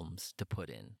Scream films to put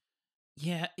in.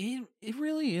 Yeah, it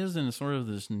really is in sort of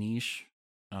this niche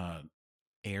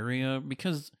area,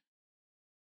 because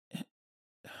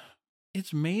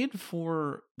it's made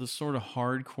for the sort of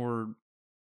hardcore,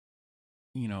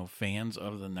 fans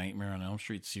of the Nightmare on Elm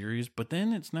Street series, but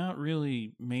then it's not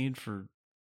really made for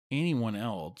anyone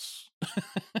else.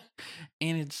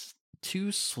 And it's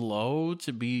too slow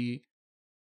to be,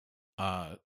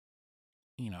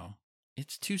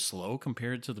 it's too slow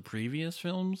compared to the previous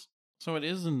films. So it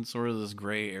is in sort of this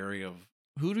gray area of,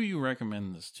 who do you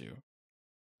recommend this to?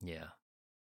 Yeah.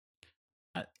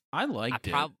 I liked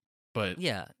it, but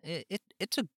yeah,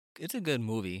 it's a good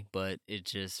movie, but it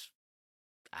just,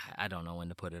 I don't know when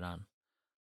to put it on.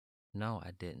 No,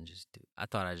 I didn't I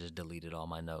thought I just deleted all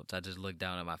my notes. I just looked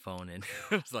down at my phone and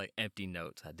it was like empty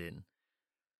notes. I didn't.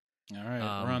 All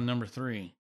right, we're on number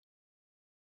 3.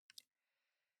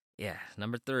 Yeah,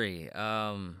 number 3.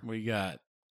 What you got?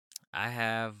 I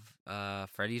have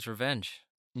Freddy's Revenge.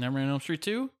 Nightmare on Elm Street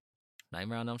 2?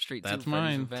 Nightmare on Elm Street 2. That's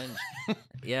mine. Freddy's Revenge.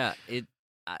 Yeah,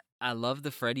 I love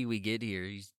the Freddy we get here.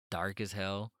 He's dark as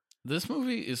hell. This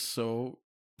movie is so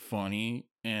funny,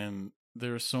 and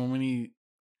there are so many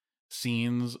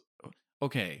scenes.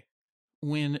 Okay,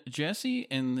 when Jesse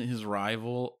and his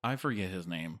rival, I forget his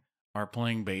name, are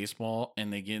playing baseball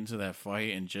and they get into that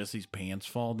fight and Jesse's pants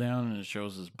fall down and it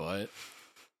shows his butt.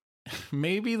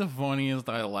 Maybe the funniest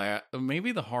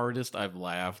maybe the hardest I've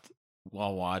laughed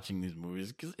while watching these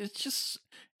movies, because it's just,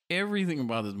 everything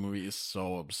about this movie is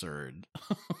so absurd.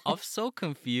 I'm so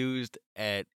confused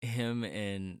at him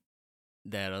and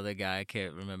that other guy. I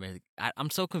can't remember. I'm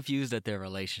so confused at their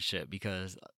relationship,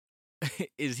 because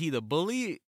is he the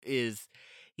bully? Is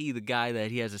he the guy that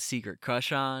he has a secret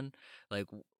crush on? Like,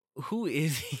 who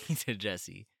is he to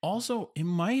Jesse? Also, it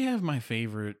might have my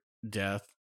favorite death,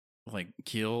 like,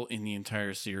 kill in the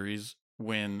entire series,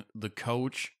 when the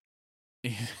coach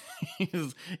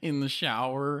is in the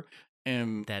shower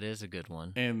and that is a good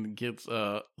one, and gets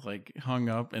like hung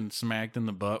up and smacked in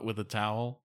the butt with a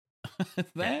towel.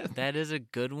 that is a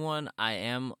good one. I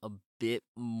am a bit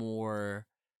more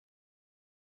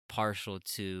partial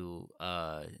to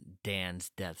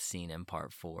Dan's death scene in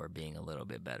part 4 being a little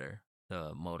bit better.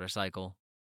 The motorcycle.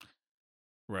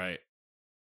 Right.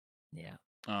 Yeah.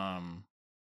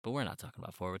 But we're not talking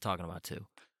about 4, we're talking about 2.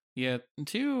 Yeah,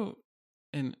 2,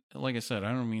 and like I said,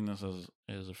 I don't mean this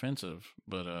as offensive,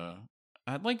 but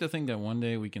I'd like to think that one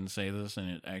day we can say this and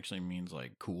it actually means,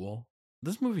 like, cool.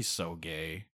 This movie's so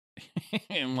gay.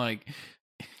 And, like,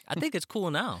 I think it's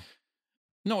cool now.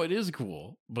 No, it is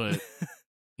cool, but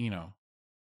you know,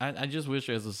 I just wish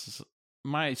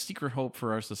my secret hope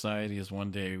for our society is one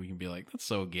day we can be like, that's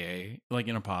so gay, like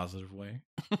in a positive way.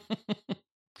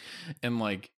 And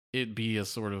like it be a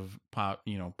sort of pop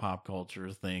culture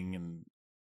thing and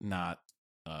not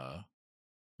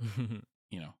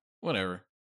whatever.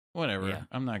 Yeah.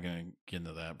 I'm not going to get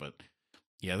into that, but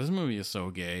yeah, this movie is so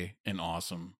gay and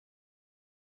awesome.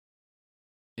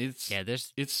 It's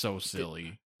so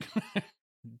silly.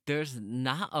 There's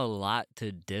not a lot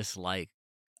to dislike,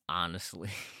 honestly.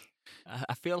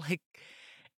 I feel like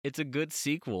it's a good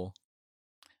sequel.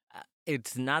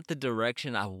 It's not the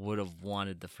direction I would have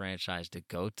wanted the franchise to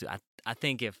go to. I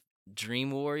think if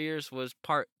Dream Warriors was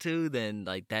part 2, then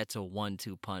like that's a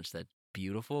 1-2 punch that's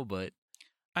beautiful, but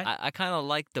I kind of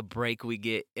like the break we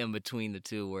get in between the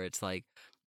two where it's like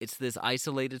it's this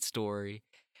isolated story.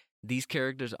 These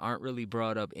characters aren't really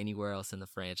brought up anywhere else in the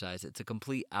franchise. It's a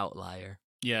complete outlier.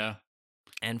 Yeah.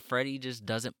 And Freddy just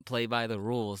doesn't play by the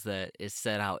rules that is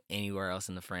set out anywhere else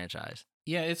in the franchise.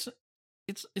 Yeah, it's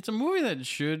a movie that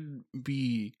should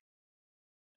be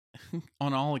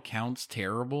on all accounts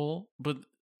terrible, but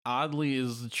oddly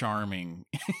is charming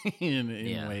in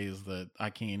ways that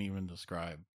I can't even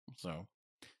describe. So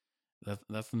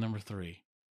that's the number 3.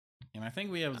 And I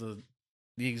think we have the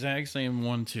exact same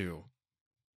one too.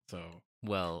 So,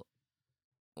 well,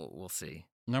 we'll see.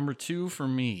 Number 2 for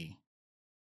me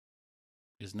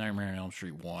is Nightmare on Elm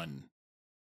Street 1.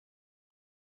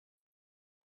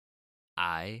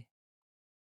 I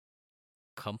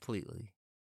completely,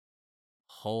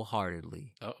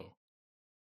 wholeheartedly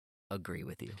agree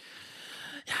with you.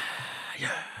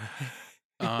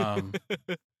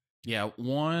 Yeah,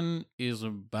 1 is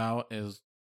about as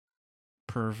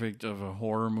perfect of a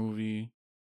horror movie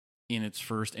in its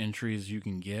first entry as you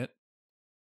can get.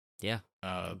 Yeah.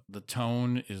 The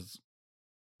tone is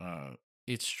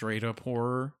it's straight up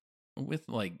horror with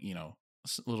like,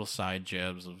 little side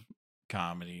jabs of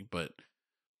comedy, but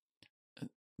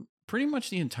pretty much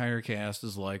the entire cast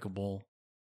is likable.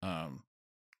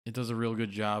 It does a real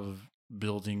good job of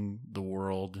building the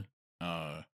world.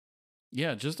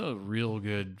 Yeah, just a real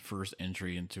good first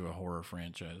entry into a horror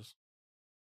franchise.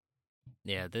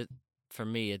 Yeah, for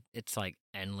me it's like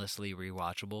endlessly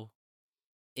rewatchable.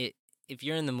 If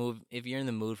you're in the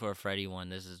mood for a Freddy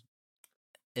one,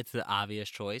 it's the obvious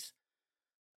choice.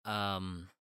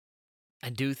 I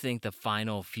do think the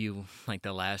final few, like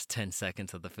the last 10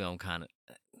 seconds of the film, kind of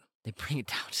they bring it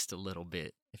down just a little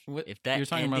bit. If that you're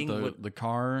talking ending about the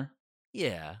car,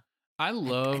 yeah, I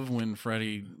love when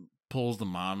Freddy pulls the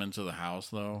mom into the house,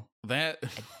 though. That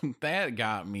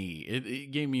got me.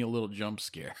 It gave me a little jump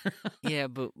scare. Yeah,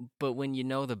 but when you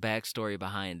know the backstory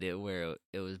behind it, where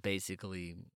it was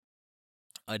basically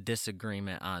a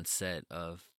disagreement on set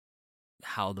of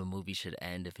how the movie should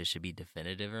end, if it should be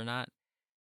definitive or not.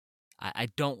 I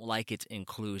don't like its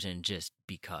inclusion just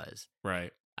because.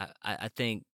 Right. I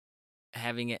think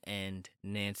having it end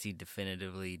Nancy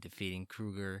definitively defeating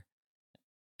Krueger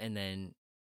and then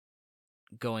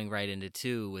going right into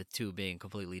 2 with 2 being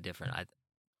completely different.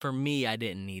 For me, I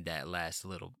didn't need the last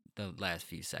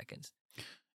few seconds.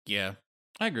 Yeah,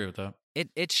 I agree with that.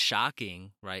 It's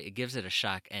shocking, right? It gives it a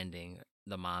shock ending,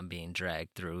 the mom being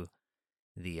dragged through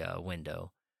the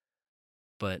window.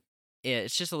 But yeah,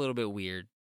 it's just a little bit weird.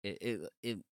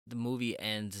 The movie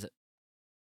ends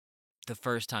the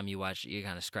first time you watch it, you're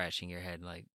kind of scratching your head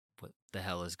like, what the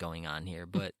hell is going on here?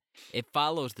 But it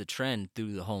follows the trend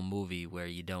through the whole movie where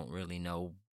you don't really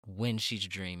know when she's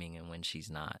dreaming and when she's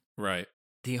not. Right.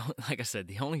 Like I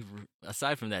said,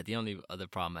 aside from that, the only other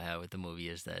problem I have with the movie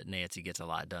is that Nancy gets a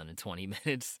lot done in 20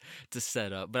 minutes to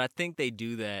set up. But I think they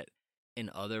do that in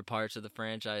other parts of the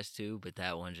franchise too. But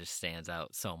that one just stands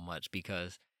out so much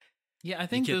because I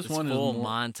think this one is full more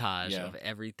montage of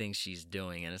everything she's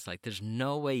doing, and it's like there's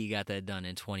no way you got that done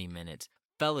in 20 minutes.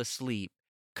 Fell asleep,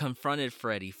 confronted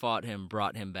Freddy, fought him,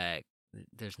 brought him back.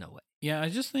 There's no way. Yeah, I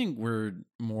just think we're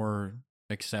more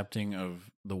accepting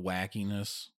of the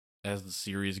wackiness as the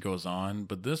series goes on,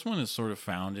 but this one is sort of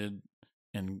founded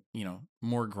and,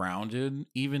 more grounded,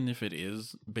 even if it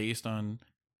is based on,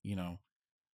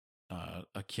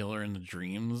 a killer in the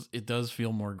dreams. It does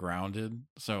feel more grounded.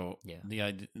 So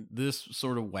this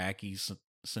sort of wacky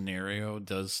scenario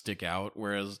does stick out.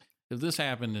 Whereas if this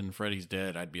happened in Freddy's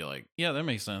Dead, I'd be like, yeah, that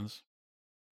makes sense.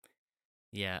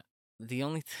 Yeah. The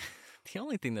only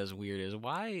thing that's weird is,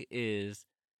 why is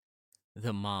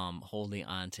the mom holding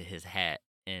on to his hat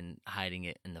and hiding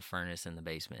it in the furnace in the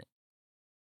basement?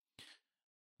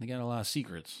 They got a lot of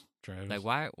secrets, Travis. Like,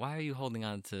 why are you holding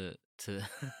on to to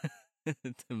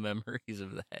memories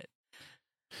of that?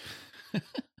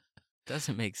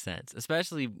 Doesn't make sense.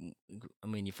 Especially, I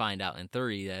mean, you find out in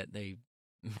 3 that they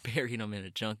buried him in a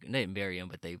junk. They didn't bury him,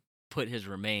 but they put his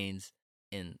remains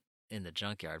in the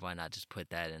junkyard. Why not just put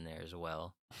that in there as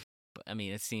well? But I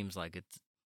mean, it seems like it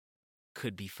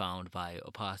could be found by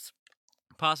a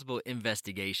possible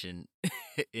investigation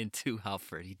into how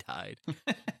Freddy died.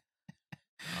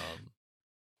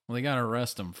 Well, they gotta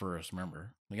arrest him first.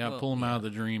 Remember, they gotta pull him out of the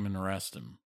dream and arrest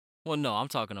him. Well, no, I'm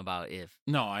talking about if.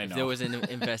 No, I know. There was an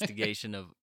investigation of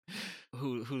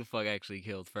who the fuck actually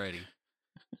killed Freddy.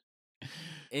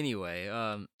 Anyway,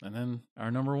 and then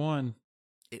our number 1.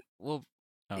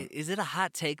 Is it a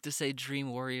hot take to say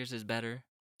Dream Warriors is better?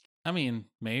 I mean,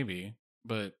 maybe,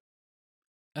 but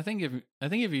I think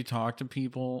if you talk to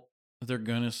people, they're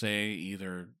gonna say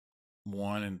either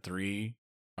 1 and 3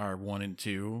 or 1 and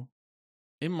 2.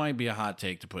 It might be a hot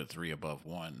take to put 3 above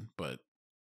 1, but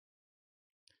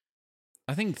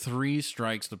I think 3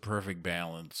 strikes the perfect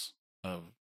balance of.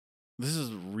 This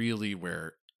is really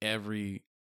where every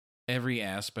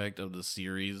aspect of the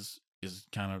series is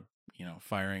kind of,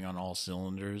 firing on all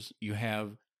cylinders. You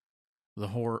have the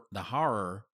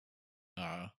horror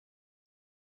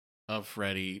of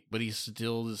Freddy, but he's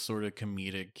still this sort of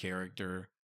comedic character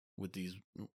with these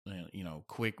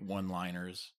quick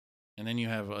one-liners. And then you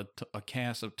have a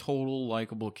cast of total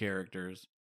likable characters.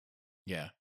 Yeah.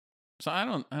 So I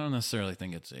don't necessarily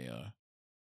think it's a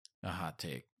hot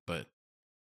take, but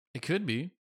it could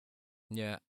be.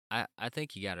 Yeah, I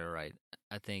think you got it right.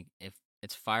 I think if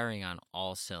it's firing on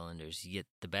all cylinders, you get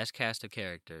the best cast of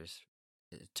characters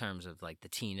in terms of like the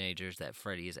teenagers that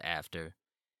Freddy is after.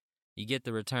 You get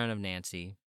the return of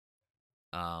Nancy.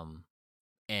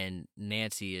 And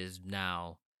Nancy is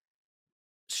now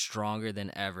stronger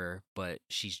than ever, but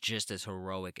she's just as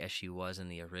heroic as she was in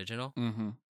the original. Mm-hmm.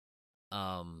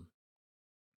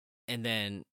 And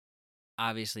then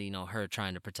obviously, her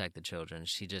trying to protect the children,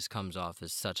 she just comes off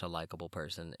as such a likable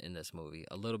person in this movie,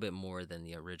 a little bit more than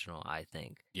the original, I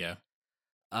think. Yeah.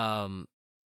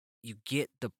 You get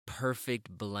the perfect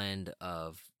blend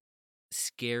of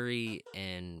scary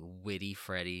and witty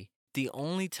Freddy. The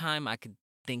only time I could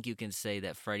think you can say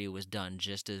that Freddy was done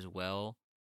just as well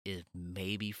is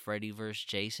maybe Freddy vs.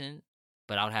 Jason,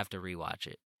 but I would have to rewatch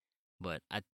it. But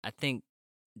I think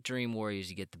Dream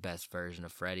Warriors, you get the best version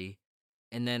of Freddy.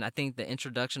 And then I think the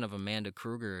introduction of Amanda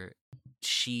Kruger,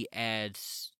 she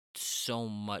adds so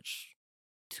much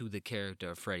to the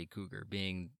character of Freddy Krueger,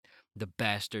 being the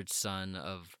bastard son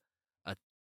of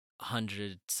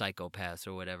 100 psychopaths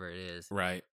or whatever it is.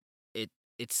 Right.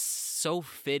 It's so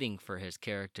fitting for his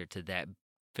character for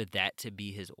that to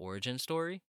be his origin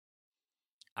story.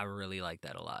 I really like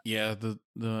that a lot. Yeah,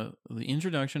 the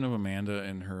introduction of Amanda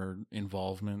and her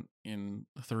involvement in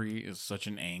 3 is such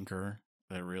an anchor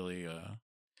that really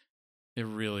it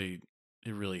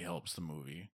really helps the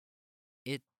movie.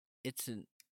 It's an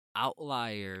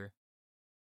outlier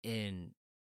in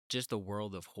just the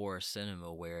world of horror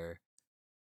cinema where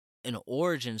an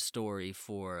origin story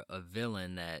for a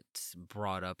villain that's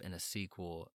brought up in a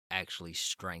sequel actually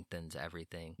strengthens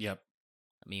everything. Yep.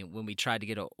 I mean, when we tried to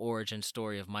get an origin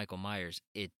story of Michael Myers,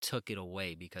 it took it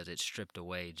away because it stripped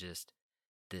away just,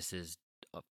 this is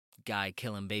a guy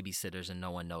killing babysitters and no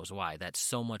one knows why. That's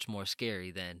so much more scary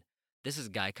than, this is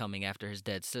a guy coming after his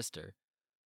dead sister.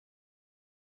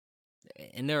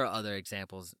 And there are other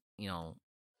examples,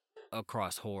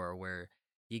 across horror where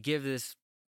you give this,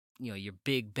 your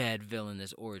big bad villain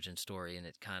this origin story and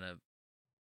it kind of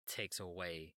takes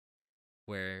away,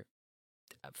 where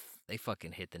they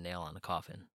fucking hit the nail on the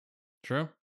coffin. True.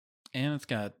 And it's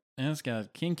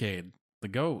got Kincaid, the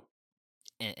goat.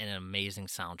 And an amazing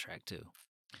soundtrack too.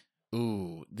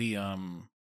 Ooh, the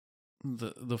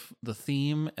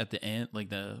theme at the end,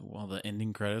 like while the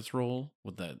ending credits roll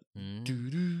with that,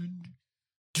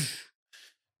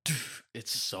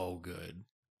 it's so good.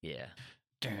 Yeah.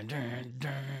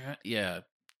 Yeah,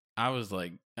 I was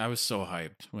so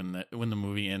hyped when the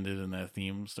movie ended and that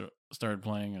theme started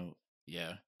playing.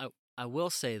 Yeah. I will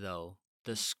say though,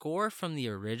 the score from the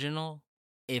original,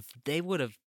 if they would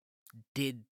have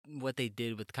did what they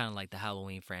did with kind of like the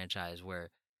Halloween franchise, where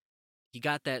you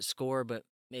got that score, but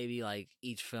maybe like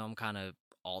each film kind of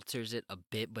alters it a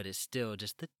bit, but it's still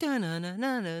just the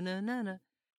da-na-na-na-na-na-na.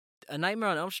 A Nightmare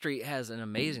on Elm Street has an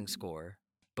amazing score,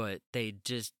 but they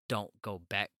just don't go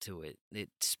back to it.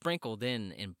 It's sprinkled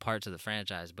in parts of the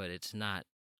franchise, but it's not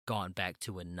gone back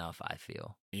to enough, I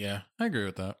feel. Yeah, I agree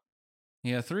with that.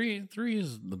 Yeah, 3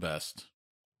 is the best.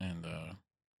 And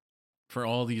for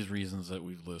all these reasons that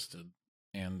we've listed.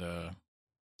 And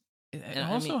it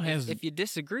also has... If you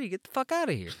disagree, get the fuck out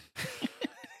of here.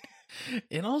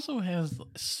 It also has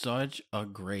such a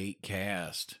great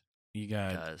cast. You It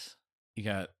got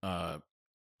does.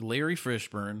 Larry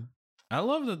Fishburne. I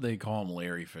love that they call him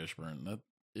Larry Fishburne. That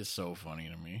is so funny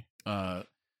to me.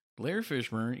 Larry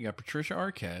Fishburne. You got Patricia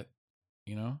Arquette.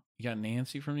 You know, you got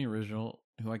Nancy from the original,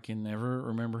 who I can never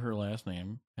remember her last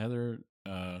name. Heather.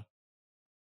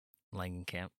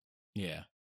 Langenkamp. Yeah.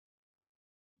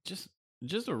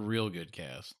 Just a real good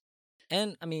cast.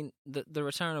 And I mean, the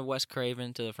return of Wes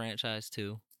Craven to the franchise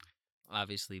too,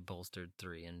 obviously bolstered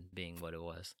 3 and being what it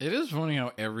was. It is funny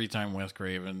how every time Wes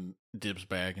Craven dips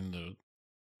back into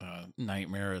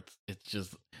Nightmare, it's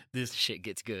just this Shit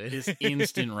gets good. this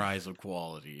instant rise of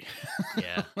quality.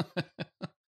 Yeah.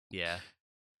 Yeah.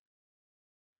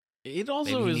 It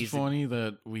also Maybe he is needs to- funny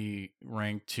that we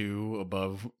rank 2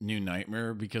 above New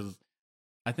Nightmare, because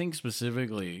I think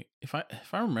specifically, if I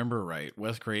remember right,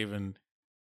 Wes Craven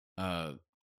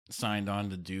signed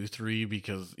on to do 3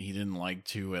 because he didn't like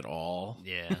 2 at all.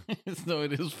 Yeah. So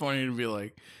it is funny to be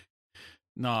like,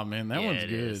 nah, man, that Yeah, one's it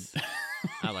good. is.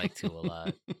 I like 2 a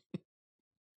lot.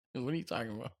 What are you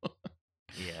talking about?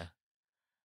 Yeah.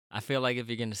 I feel like if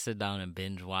you're gonna sit down and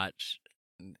binge watch,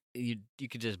 you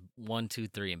could just 1, 2,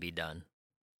 3 and be done.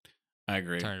 I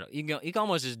agree. Turn it. You can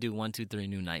almost just do 1, 2, 3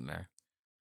 New Nightmare.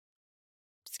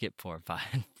 Skip 4 and 5.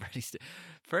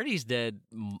 Freddy's Dead.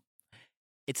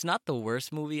 It's not the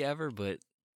worst movie ever, but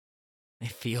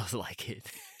it feels like it.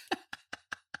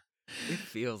 It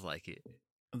feels like it.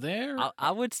 There,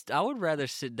 I would rather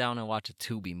sit down and watch a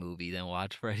Tubi movie than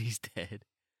watch Freddy's Dead.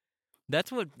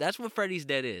 That's what Freddy's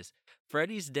Dead is.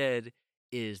 Freddy's Dead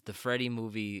is the Freddy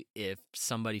movie if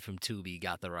somebody from Tubi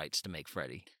got the rights to make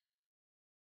Freddy.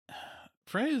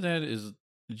 Freddy's Dead is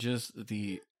just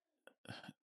it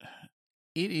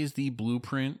is the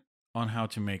blueprint on how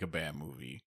to make a bad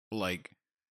movie. Like,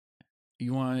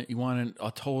 you want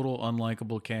a total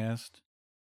unlikable cast.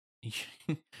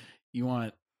 You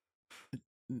want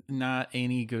not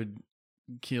any good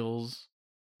kills.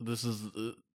 This is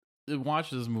watch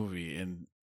this movie and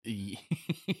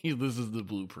this is the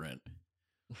blueprint.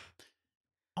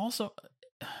 Also,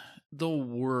 the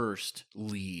worst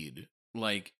lead.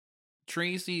 Like,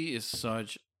 Tracy is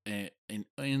such an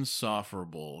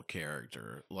insufferable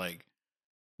character. Like,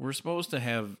 we're supposed to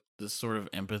have this sort of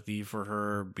empathy for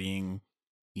her being,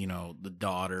 you know, the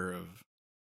daughter of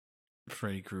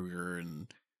Freddy Krueger and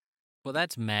Well,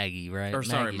 that's Maggie, right? Or,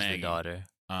 sorry, Maggie's Maggie. the daughter.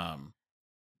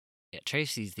 Yeah,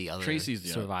 Tracy's the other Tracy's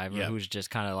the other- survivor yeah. who's just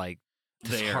kind of like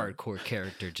this There. hardcore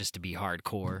character just to be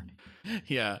hardcore.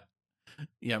 yeah.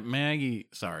 Maggie.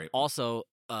 Sorry, Also,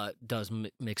 does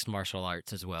mixed martial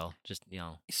arts as well. Just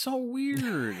so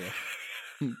weird.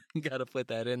 gotta put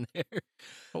that in there.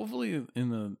 Hopefully,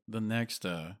 in the next.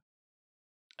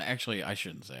 Actually, I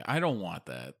shouldn't say. I don't want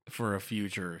that for a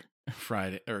future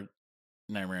Friday or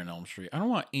Nightmare on Elm Street. I don't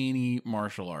want any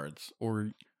martial arts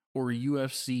or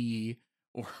UFC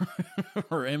or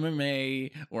or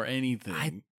MMA or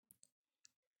anything.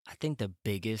 I think the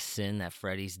biggest sin that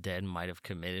Freddy's Dead might have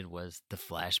committed was the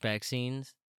flashback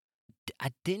scenes. I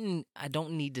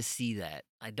don't need to see that.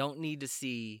 I don't need to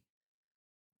see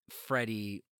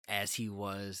Freddy as he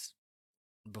was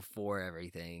before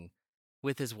everything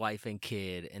with his wife and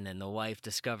kid, and then the wife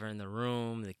discovering the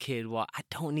room, the kid I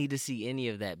don't need to see any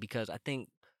of that, because I think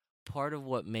part of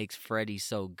what makes Freddy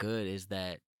so good is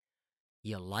that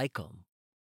you like him.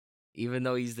 Even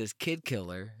though he's this kid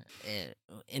killer, and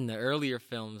in the earlier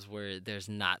films where it's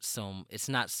not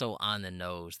so on the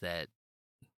nose that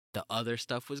the other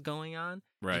stuff was going on,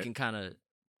 Right. you can kind of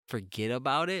forget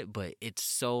about it, but it's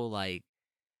so like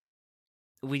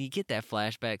when you get that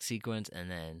flashback sequence,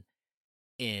 and then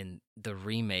in the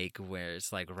remake where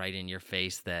it's like right in your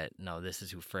face that no, this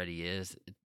is who Freddy is,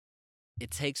 it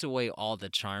takes away all the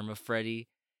charm of Freddy,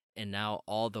 and now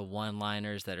all the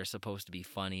one-liners that are supposed to be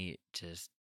funny just.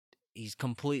 He's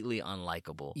completely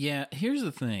unlikable. Yeah, here's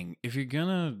the thing. If you're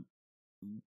gonna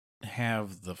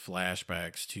have the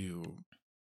flashbacks to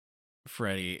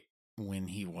Freddy when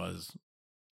he was,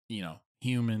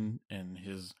 human and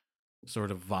his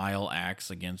sort of vile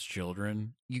acts against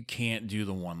children, you can't do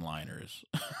the one-liners.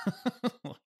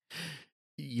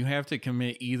 You have to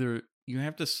commit either. You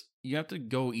have to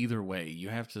go either way. You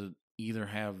have to either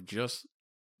have just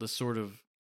the sort of,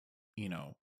 you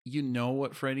know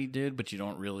what Freddy did, but you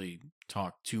don't really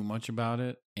talk too much about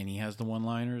it, and he has the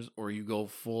one-liners, or you go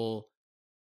full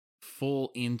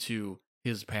into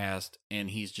his past, and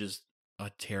he's just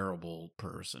a terrible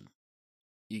person.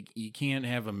 You can't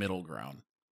have a middle ground.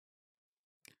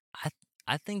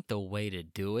 I think the way to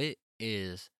do it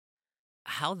is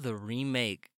how the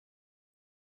remake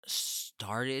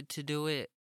started to do it,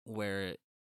 where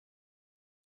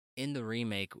in the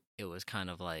remake, it was kind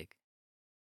of like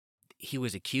he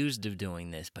was accused of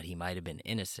doing this, but he might have been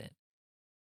innocent.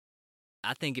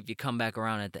 I think if you come back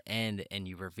around at the end and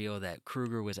you reveal that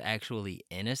Krueger was actually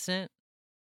innocent,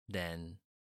 then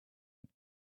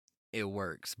it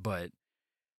works. But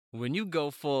when you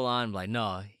go full on, like,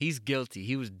 no, he's guilty.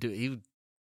 He was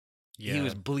he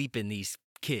was bleeping these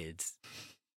kids.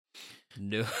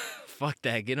 No, fuck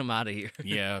that. Get him out of here.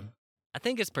 Yeah. I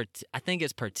think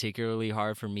it's particularly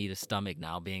hard for me to stomach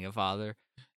now being a father.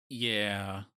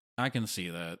 Yeah, I can see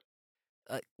that.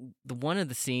 One of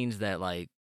the scenes that like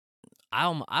I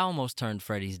almost turned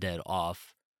Freddy's Dead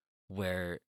off,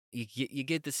 where you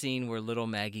get the scene where little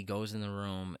Maggie goes in the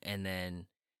room and then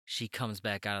she comes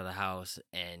back out of the house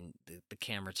and the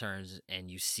camera turns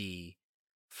and you see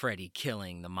Freddy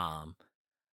killing the mom.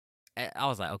 I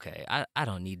was like, okay, I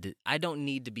don't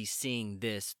need to be seeing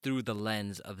this through the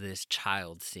lens of this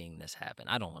child seeing this happen.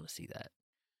 I don't want to see that.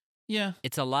 Yeah.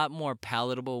 It's a lot more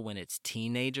palatable when it's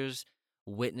teenagers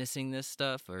witnessing this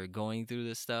stuff or going through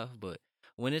this stuff, but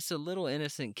when it's a little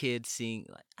innocent kid seeing,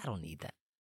 like, I don't need that.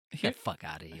 Get the fuck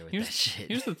out of here with that shit.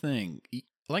 Here's the thing.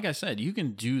 Like I said, you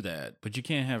can do that, but you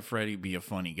can't have Freddy be a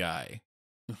funny guy.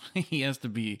 He has to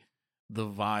be the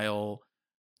vile.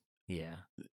 Yeah.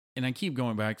 And I keep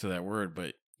going back to that word,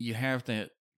 but you have to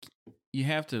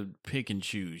pick and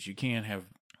choose. You can't have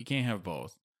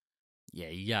both. Yeah,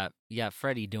 you got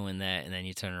Freddy doing that, and then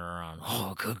you turn it around.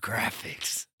 Oh, good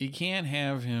graphics. You can't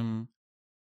have him.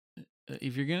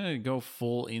 If you're gonna go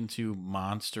full into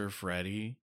monster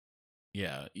Freddy,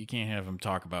 yeah, you can't have him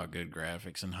talk about good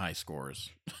graphics and high scores.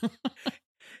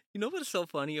 You know what's so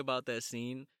funny about that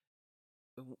scene?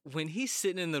 When he's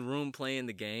sitting in the room playing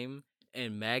the game,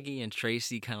 and Maggie and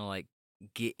Tracy kind of like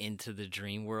get into the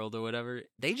dream world or whatever,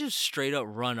 they just straight up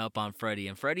run up on Freddy,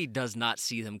 and Freddy does not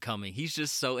see them coming. He's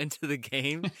just so into the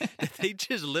game that they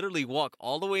just literally walk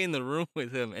all the way in the room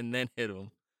with him and then hit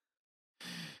him.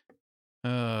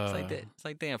 It's like that. It's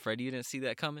like, damn, Freddy, you didn't see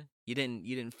that coming. You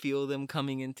didn't feel them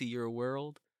coming into your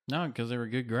world. No, because they were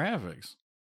good graphics.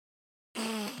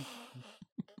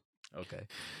 Okay.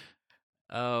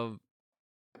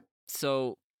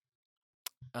 So,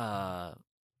 I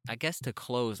guess to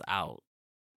close out,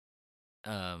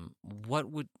 what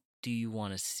do you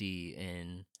want to see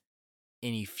in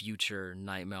any future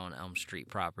Nightmare on Elm Street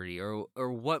property, or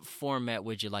what format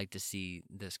would you like to see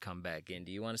this come back in?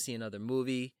 Do you want to see another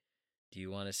movie? Do you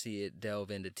want to see it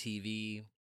delve into TV,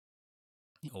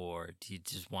 or do you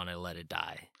just want to let it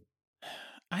die?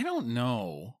 I don't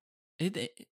know. I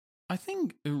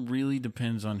think it really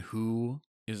depends on who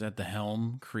is at the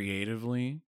helm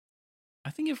creatively.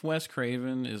 I think if Wes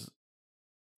Craven is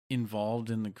involved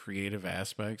in the creative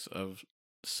aspects of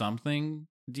something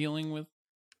dealing with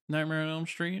Nightmare on Elm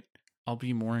Street, I'll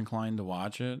be more inclined to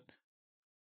watch it.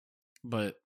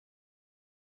 But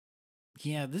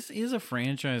yeah, this is a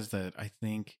franchise that I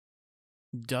think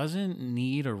doesn't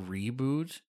need a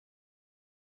reboot,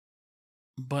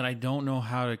 but I don't know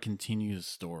how to continue the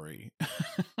story.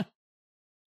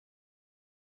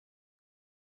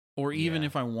 Or even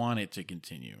if I want it to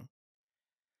continue.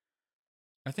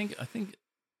 I think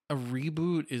a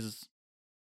reboot is.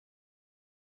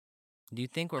 Do you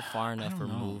think we're far enough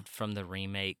removed from the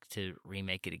remake to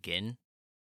remake it again?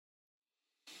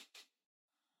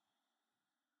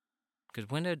 Because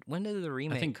when did the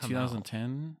remake come out? I think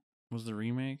 2010 was the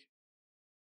remake.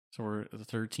 So we're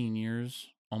 13 years,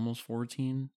 almost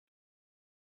 14.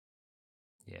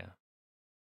 Yeah.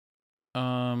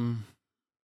 I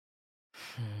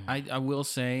will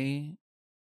say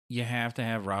you have to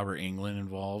have Robert Englund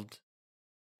involved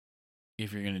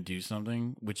if you're going to do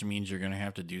something, which means you're going to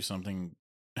have to do something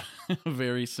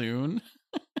very soon.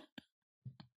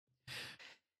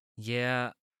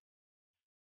 Yeah.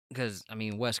 Because, I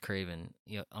mean, Wes Craven,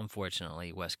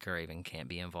 unfortunately, Wes Craven can't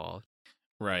be involved.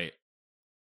 Right.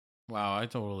 Wow, I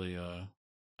totally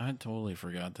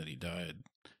forgot that he died.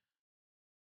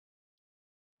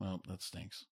 Well, that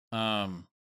stinks.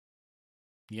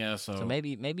 Yeah, so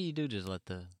maybe you do just let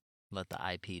the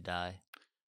IP die.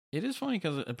 It is funny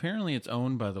because apparently it's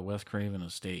owned by the Wes Craven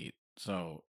estate.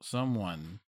 So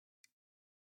someone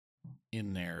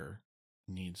in there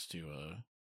needs to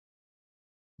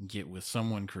get with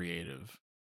someone creative.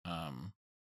 I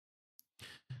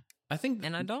think,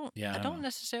 and I don't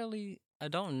necessarily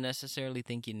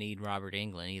think you need Robert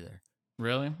Englund either.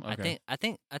 Really? Okay. I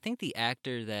think the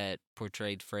actor that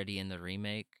portrayed Freddy in the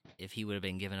remake, if he would have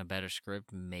been given a better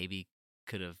script, maybe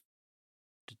could have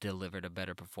delivered a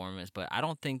better performance. But I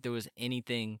don't think there was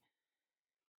anything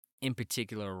in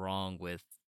particular wrong with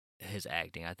his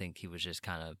acting. I think he was just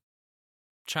kind of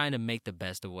trying to make the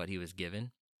best of what he was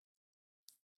given.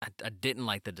 I didn't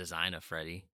like the design of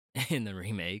Freddy in the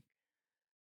remake,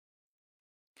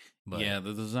 but Yeah,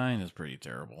 the design is pretty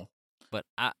terrible.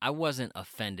 I wasn't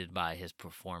offended by his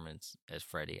performance as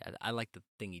Freddy. I like the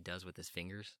thing he does with his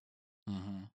fingers,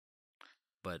 Hmm.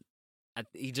 but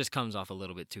he just comes off a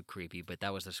little bit too creepy. But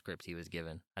that was the script he was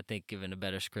given. I think given a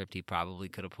better script, he probably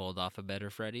could have pulled off a better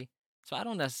Freddy. So I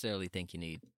don't necessarily think you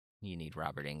need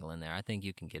Robert Englund there. I think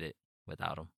you can get it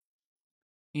without him.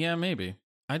 Yeah, maybe.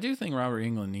 I do think Robert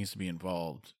Englund needs to be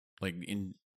involved, like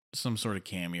in some sort of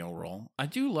cameo role. I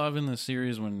do love in the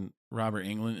series when Robert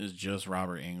Englund is just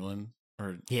Robert Englund,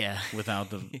 or Yeah. without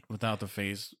the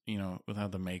face,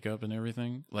 without the makeup and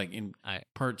everything. Like in I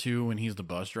part 2 when he's the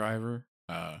bus driver.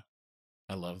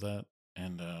 I love that.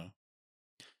 And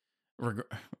reg-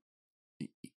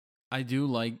 I do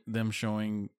like them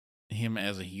showing him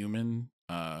as a human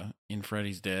in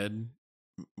Freddy's Dead,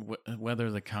 whether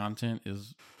the content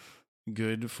is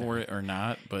good for it or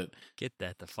not. But get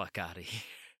that the fuck out of here.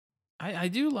 I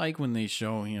do like when they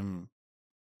show him,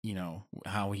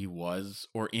 how he was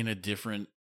or in a different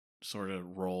sort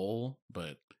of role.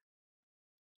 But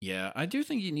yeah, I do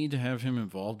think you need to have him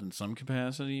involved in some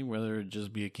capacity, whether it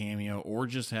just be a cameo or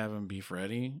just have him be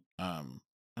Freddy. I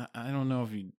don't know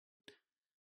if you.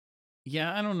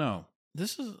 Yeah, I don't know.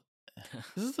 This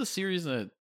is a series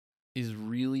that is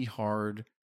really hard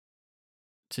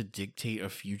to dictate a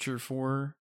future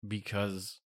for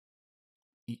because,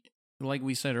 like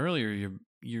we said earlier,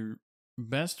 your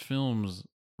best films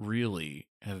really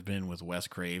have been with Wes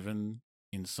Craven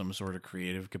in some sort of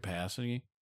creative capacity,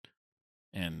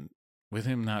 and with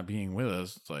him not being with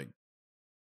us, it's like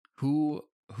who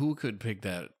could pick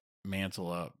that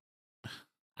mantle up?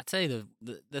 I'd say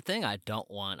the thing I don't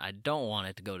want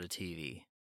it to go to TV.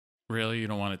 Really, you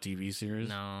don't want a TV series?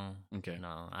 No. Okay.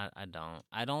 No, I don't.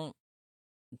 I don't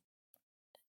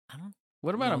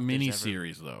What about know a if there's mini ever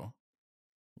series though?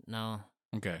 no,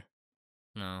 Okay.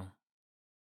 no.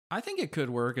 I think it could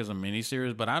work as a mini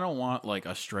series, but I don't want like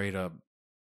a straight up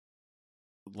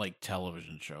like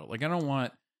television show. Like I don't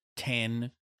want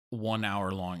 10 1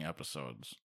 hour long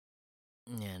episodes.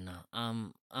 Yeah, no.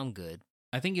 I'm good.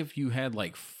 I think if you had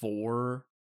like 4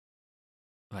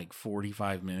 like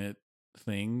 45-minute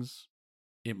things,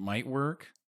 it might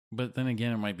work. But then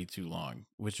again, it might be too long,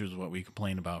 which is what we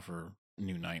complained about for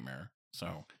New Nightmare.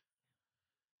 So,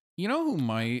 you know who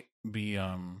might be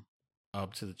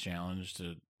up to the challenge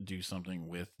to do something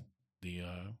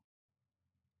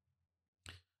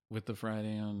the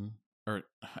Friday on, or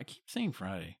I keep saying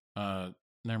Friday.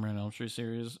 Nightmare on Elm Street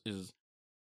series is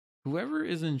whoever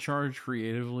is in charge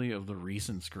creatively of the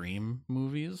recent Scream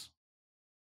movies.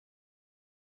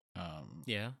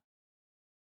 Yeah,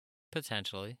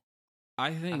 potentially.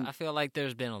 I think I feel like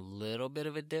there's been a little bit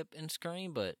of a dip in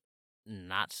Scream, but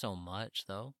not so much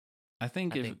though. I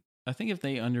think I if think I think if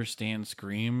they understand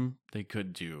Scream, they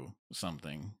could do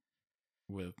something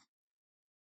with.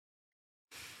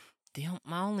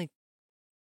 my only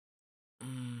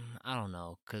I don't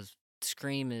know, cuz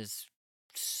Scream is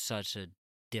such a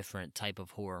different type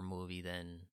of horror movie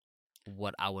than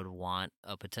what I would want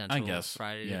a I potential guess,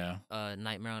 Friday yeah.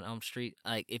 Nightmare on Elm Street.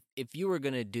 Like if you were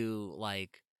going to do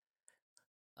like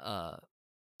uh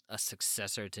a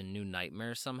successor to New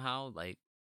Nightmare somehow, like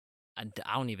I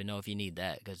don't even know if you need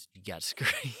that cuz you got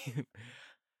Scream.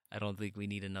 I don't think we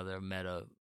need another meta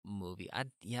movie. I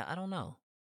don't know.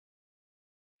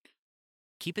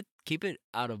 Keep it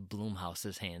out of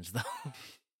Blumhouse's hands though.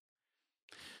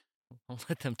 Don't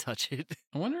let them touch it.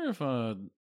 I wonder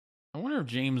if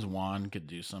James Wan could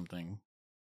do something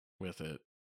with it.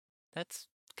 That's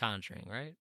Conjuring,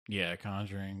 right? Yeah,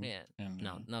 Conjuring Yeah. and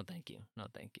No, thank you. No,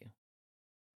 thank you.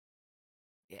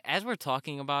 Yeah, as we're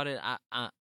talking about it,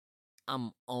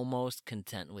 I'm almost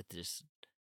content with just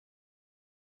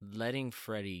letting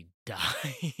Freddy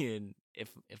die, and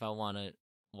if I want to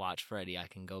watch Freddy, I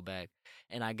can go back.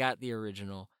 And I got the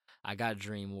original. I got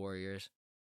Dream Warriors.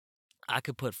 I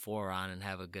could put 4 on and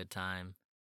have a good time.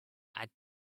 I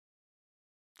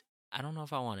I don't know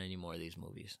if I want any more of these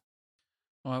movies.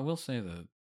 I will say that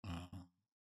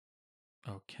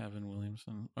Kevin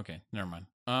Williamson. Okay, never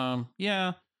mind.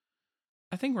 Yeah,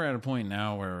 I think we're at a point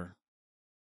now where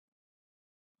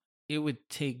it would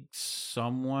take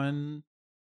someone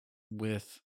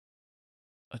with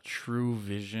a true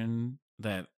vision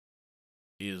that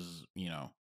is,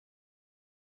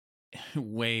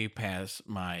 way past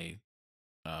my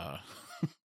uh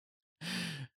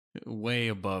way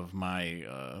above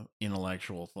my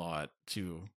intellectual thought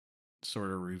to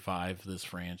sort of revive this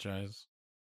franchise.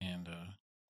 And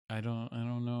I don't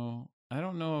know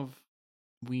if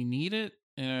we need it,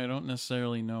 and I don't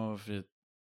necessarily know if it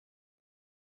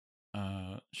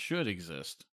should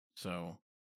exist. So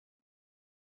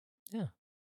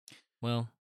Well,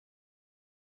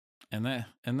 and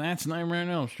that's Nightmare on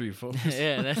Elm Street, folks.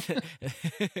 yeah, that's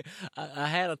I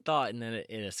had a thought and then it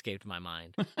escaped my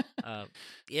mind.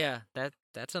 Yeah,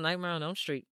 that's a Nightmare on Elm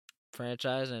Street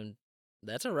franchise, and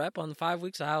that's a wrap on the 5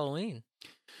 weeks of Halloween.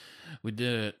 We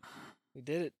did it. We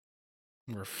did it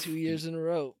We're 2 years in a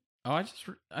row. Oh,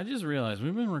 I just realized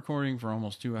we've been recording for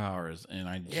almost 2 hours, and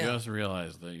I Yeah. just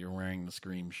realized that you're wearing the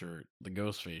Scream shirt, the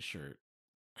Ghostface shirt.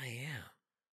 I am.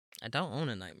 I don't own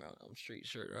a Nightmare on Elm Street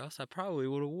shirt, or else I probably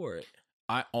would have wore it.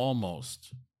 I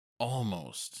almost,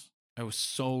 I was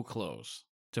so close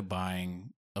to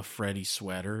buying a Freddy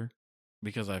sweater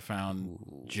because I found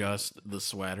Ooh. just the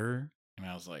sweater, and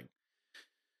I was like,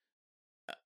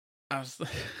 I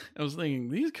was thinking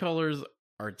these colors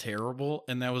are terrible,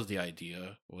 and that was the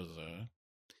idea. Was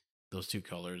those two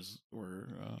colors were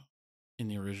in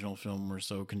the original film were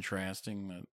so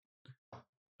contrasting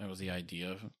that was the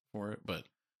idea for it, but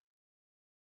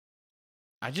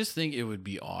I just think it would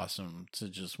be awesome to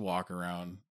just walk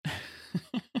around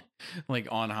like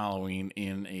on Halloween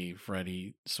in a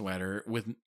Freddy sweater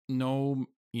with no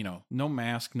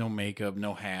mask, no makeup,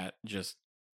 no hat, just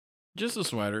a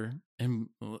sweater and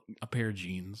a pair of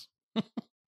jeans.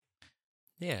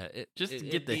 Yeah, Just to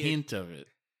get the hint of it.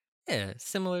 Yeah,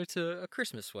 similar to a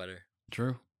Christmas sweater.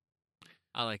 True.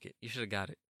 I like it. You should have got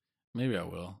it. Maybe I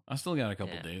will. I still got a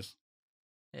couple days.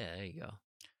 Yeah, there you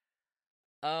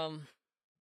go.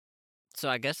 So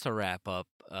I guess to wrap up,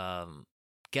 I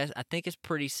think it's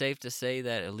pretty safe to say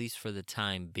that at least for the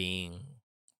time being,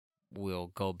 we'll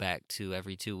go back to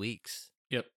every 2 weeks.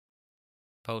 Yep.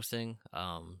 Posting.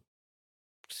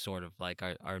 Sort of like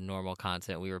our normal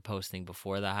content we were posting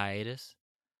before the hiatus.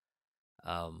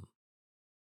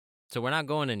 So we're not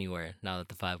going anywhere now that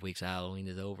the 5 weeks of Halloween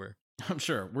is over. I'm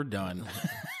sure we're done.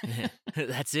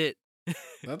 That's it.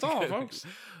 That's all, folks.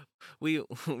 We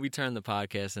turn the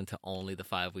podcast into only the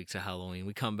 5 weeks of Halloween.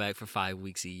 We come back for 5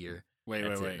 weeks a year. Wait.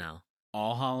 Now.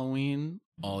 All Halloween,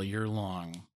 all year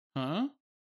long. Huh?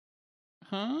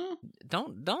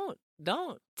 Don't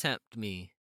tempt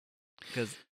me,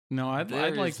 because no, I'd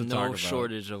like to talk about. No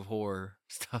shortage of horror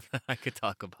stuff that I could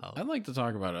talk about. I'd like to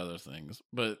talk about other things,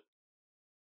 but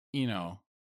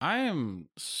I am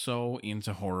so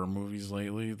into horror movies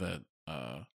lately that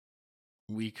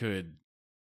we could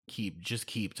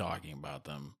keep talking about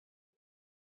them.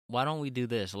 Why don't we do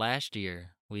this? Last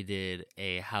year we did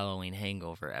a Halloween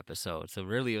Hangover episode, so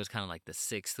really it was kind of like the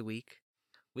 6th week.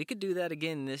 We could do that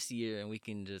again this year, and we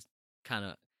can just kind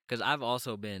of, because I've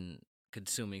also been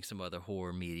consuming some other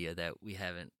horror media that we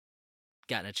haven't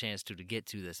gotten a chance to get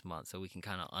to this month, so we can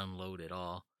kind of unload it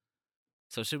all.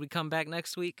 So should we come back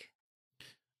next week?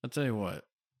 I'll tell you what.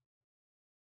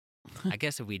 I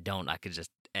guess if we don't, I could just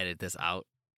edit this out.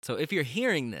 So if you're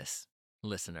hearing this,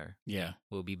 listener, yeah,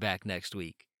 we'll be back next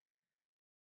week.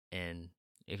 And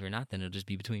if you're not, then it'll just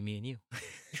be between me and you.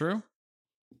 True.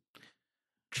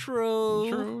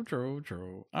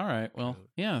 All right. Well,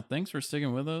 yeah, thanks for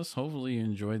sticking with us. Hopefully you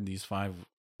enjoyed these 5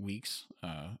 weeks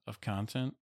of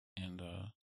content, and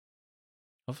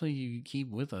hopefully you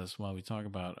keep with us while we talk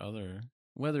about other,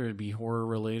 whether it be horror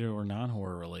related or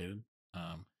non-horror related.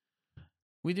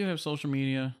 We do have social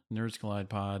media, Nerds Collide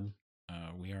Pod.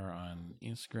 We are on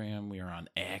Instagram. We are on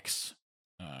X.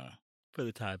 For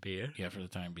the time being. Yeah, for the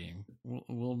time being.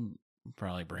 We'll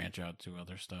probably branch out to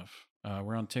other stuff.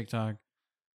 We're on TikTok.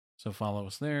 So follow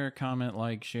us there, comment,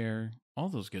 like, share, all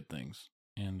those good things.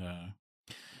 And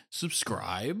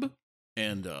subscribe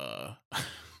and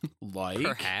like.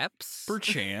 Perhaps.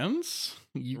 Perchance.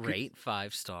 You rate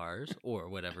 5 stars or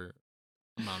whatever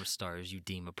amount of stars you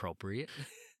deem appropriate.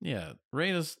 Yeah.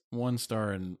 Rate us 1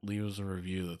 star and leave us a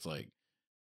review that's like,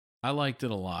 I liked it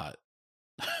a lot.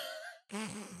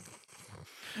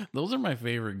 Those are my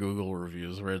favorite Google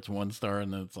reviews where it's 1 star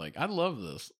and then it's like, I love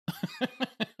this.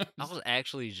 I was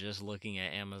actually just looking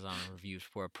at Amazon reviews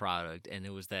for a product, and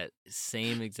it was that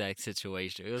same exact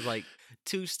situation. It was like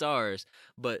 2 stars,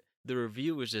 but the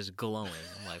review was just glowing.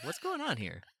 I'm like, what's going on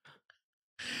here?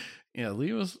 Yeah,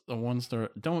 leave us a 1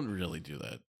 star. Don't really do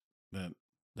that. That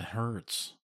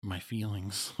hurts my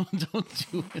feelings. Don't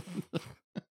do it.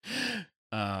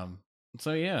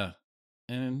 So yeah.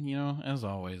 And as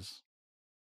always,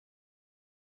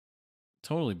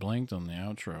 totally blanked on the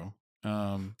outro.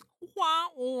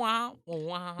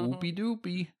 Oopie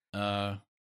doopie.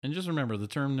 And just remember, the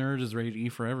term nerd is rated E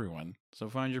for everyone. So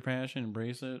find your passion,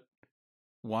 embrace it.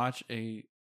 Watch a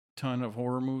ton of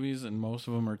horror movies, and most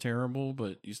of them are terrible,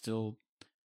 but you still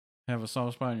have a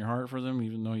soft spot in your heart for them,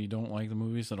 even though you don't like the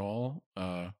movies at all.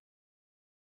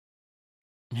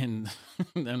 and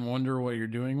then wonder what you're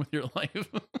doing with your life.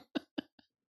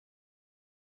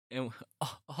 And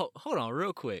hold on,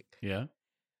 real quick. Yeah.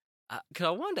 Cause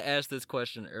I wanted to ask this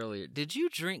question earlier. Did you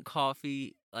drink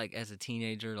coffee like as a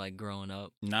teenager, like growing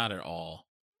up? Not at all.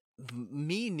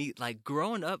 Like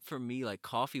growing up for me, like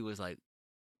coffee was like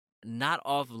not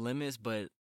off limits, but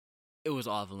it was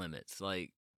off limits.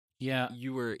 Like Yeah.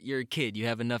 you're a kid, you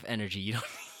have enough energy, you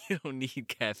don't need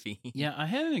caffeine. Yeah, I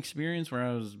had an experience where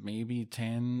I was maybe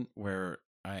 10 where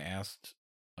I asked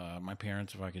my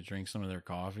parents if I could drink some of their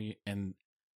coffee, and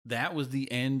that was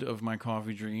the end of my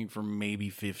coffee drinking for maybe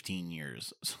 15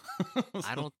 years.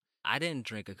 I didn't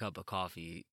drink a cup of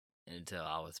coffee until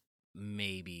I was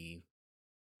maybe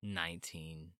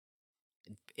 19,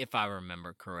 if I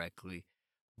remember correctly.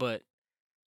 But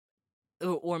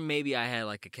or maybe I had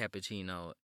like a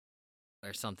cappuccino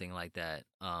or something like that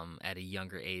at a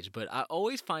younger age. But I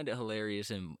always find it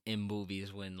hilarious in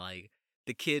movies when like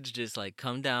the kids just like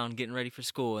come down getting ready for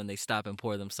school and they stop and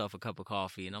pour themselves a cup of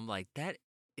coffee, and I'm like, that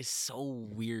is so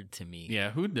weird to me. Yeah,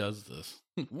 who does this?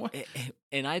 What?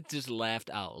 And I just laughed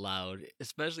out loud,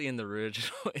 especially in the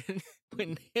original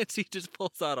when Nancy just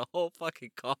pulls out a whole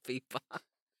fucking coffee pot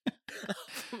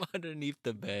from underneath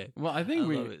the bed. Well, I think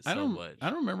love it so much. I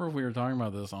don't remember if we were talking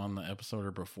about this on the episode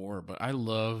or before, but I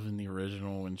love in the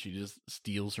original when she just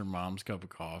steals her mom's cup of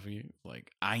coffee.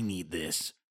 Like, I need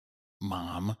this,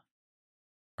 Mom.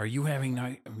 Are you having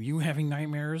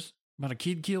nightmares about a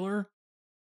kid killer?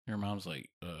 Her mom's like,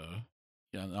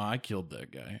 yeah, no, I killed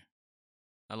that guy.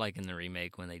 I like in the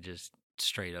remake when they just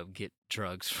straight up get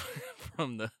drugs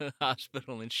from the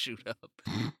hospital and shoot up.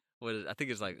 I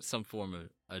think it's like some form of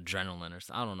adrenaline or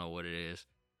something. I don't know what it is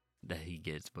that he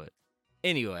gets, but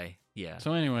anyway, yeah.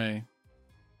 So anyway,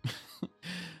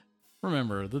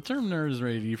 remember, the term nerd is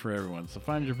rated E for everyone. So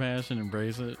find your passion,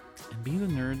 embrace it, and be the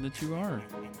nerd that you are.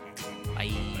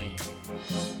 Bye.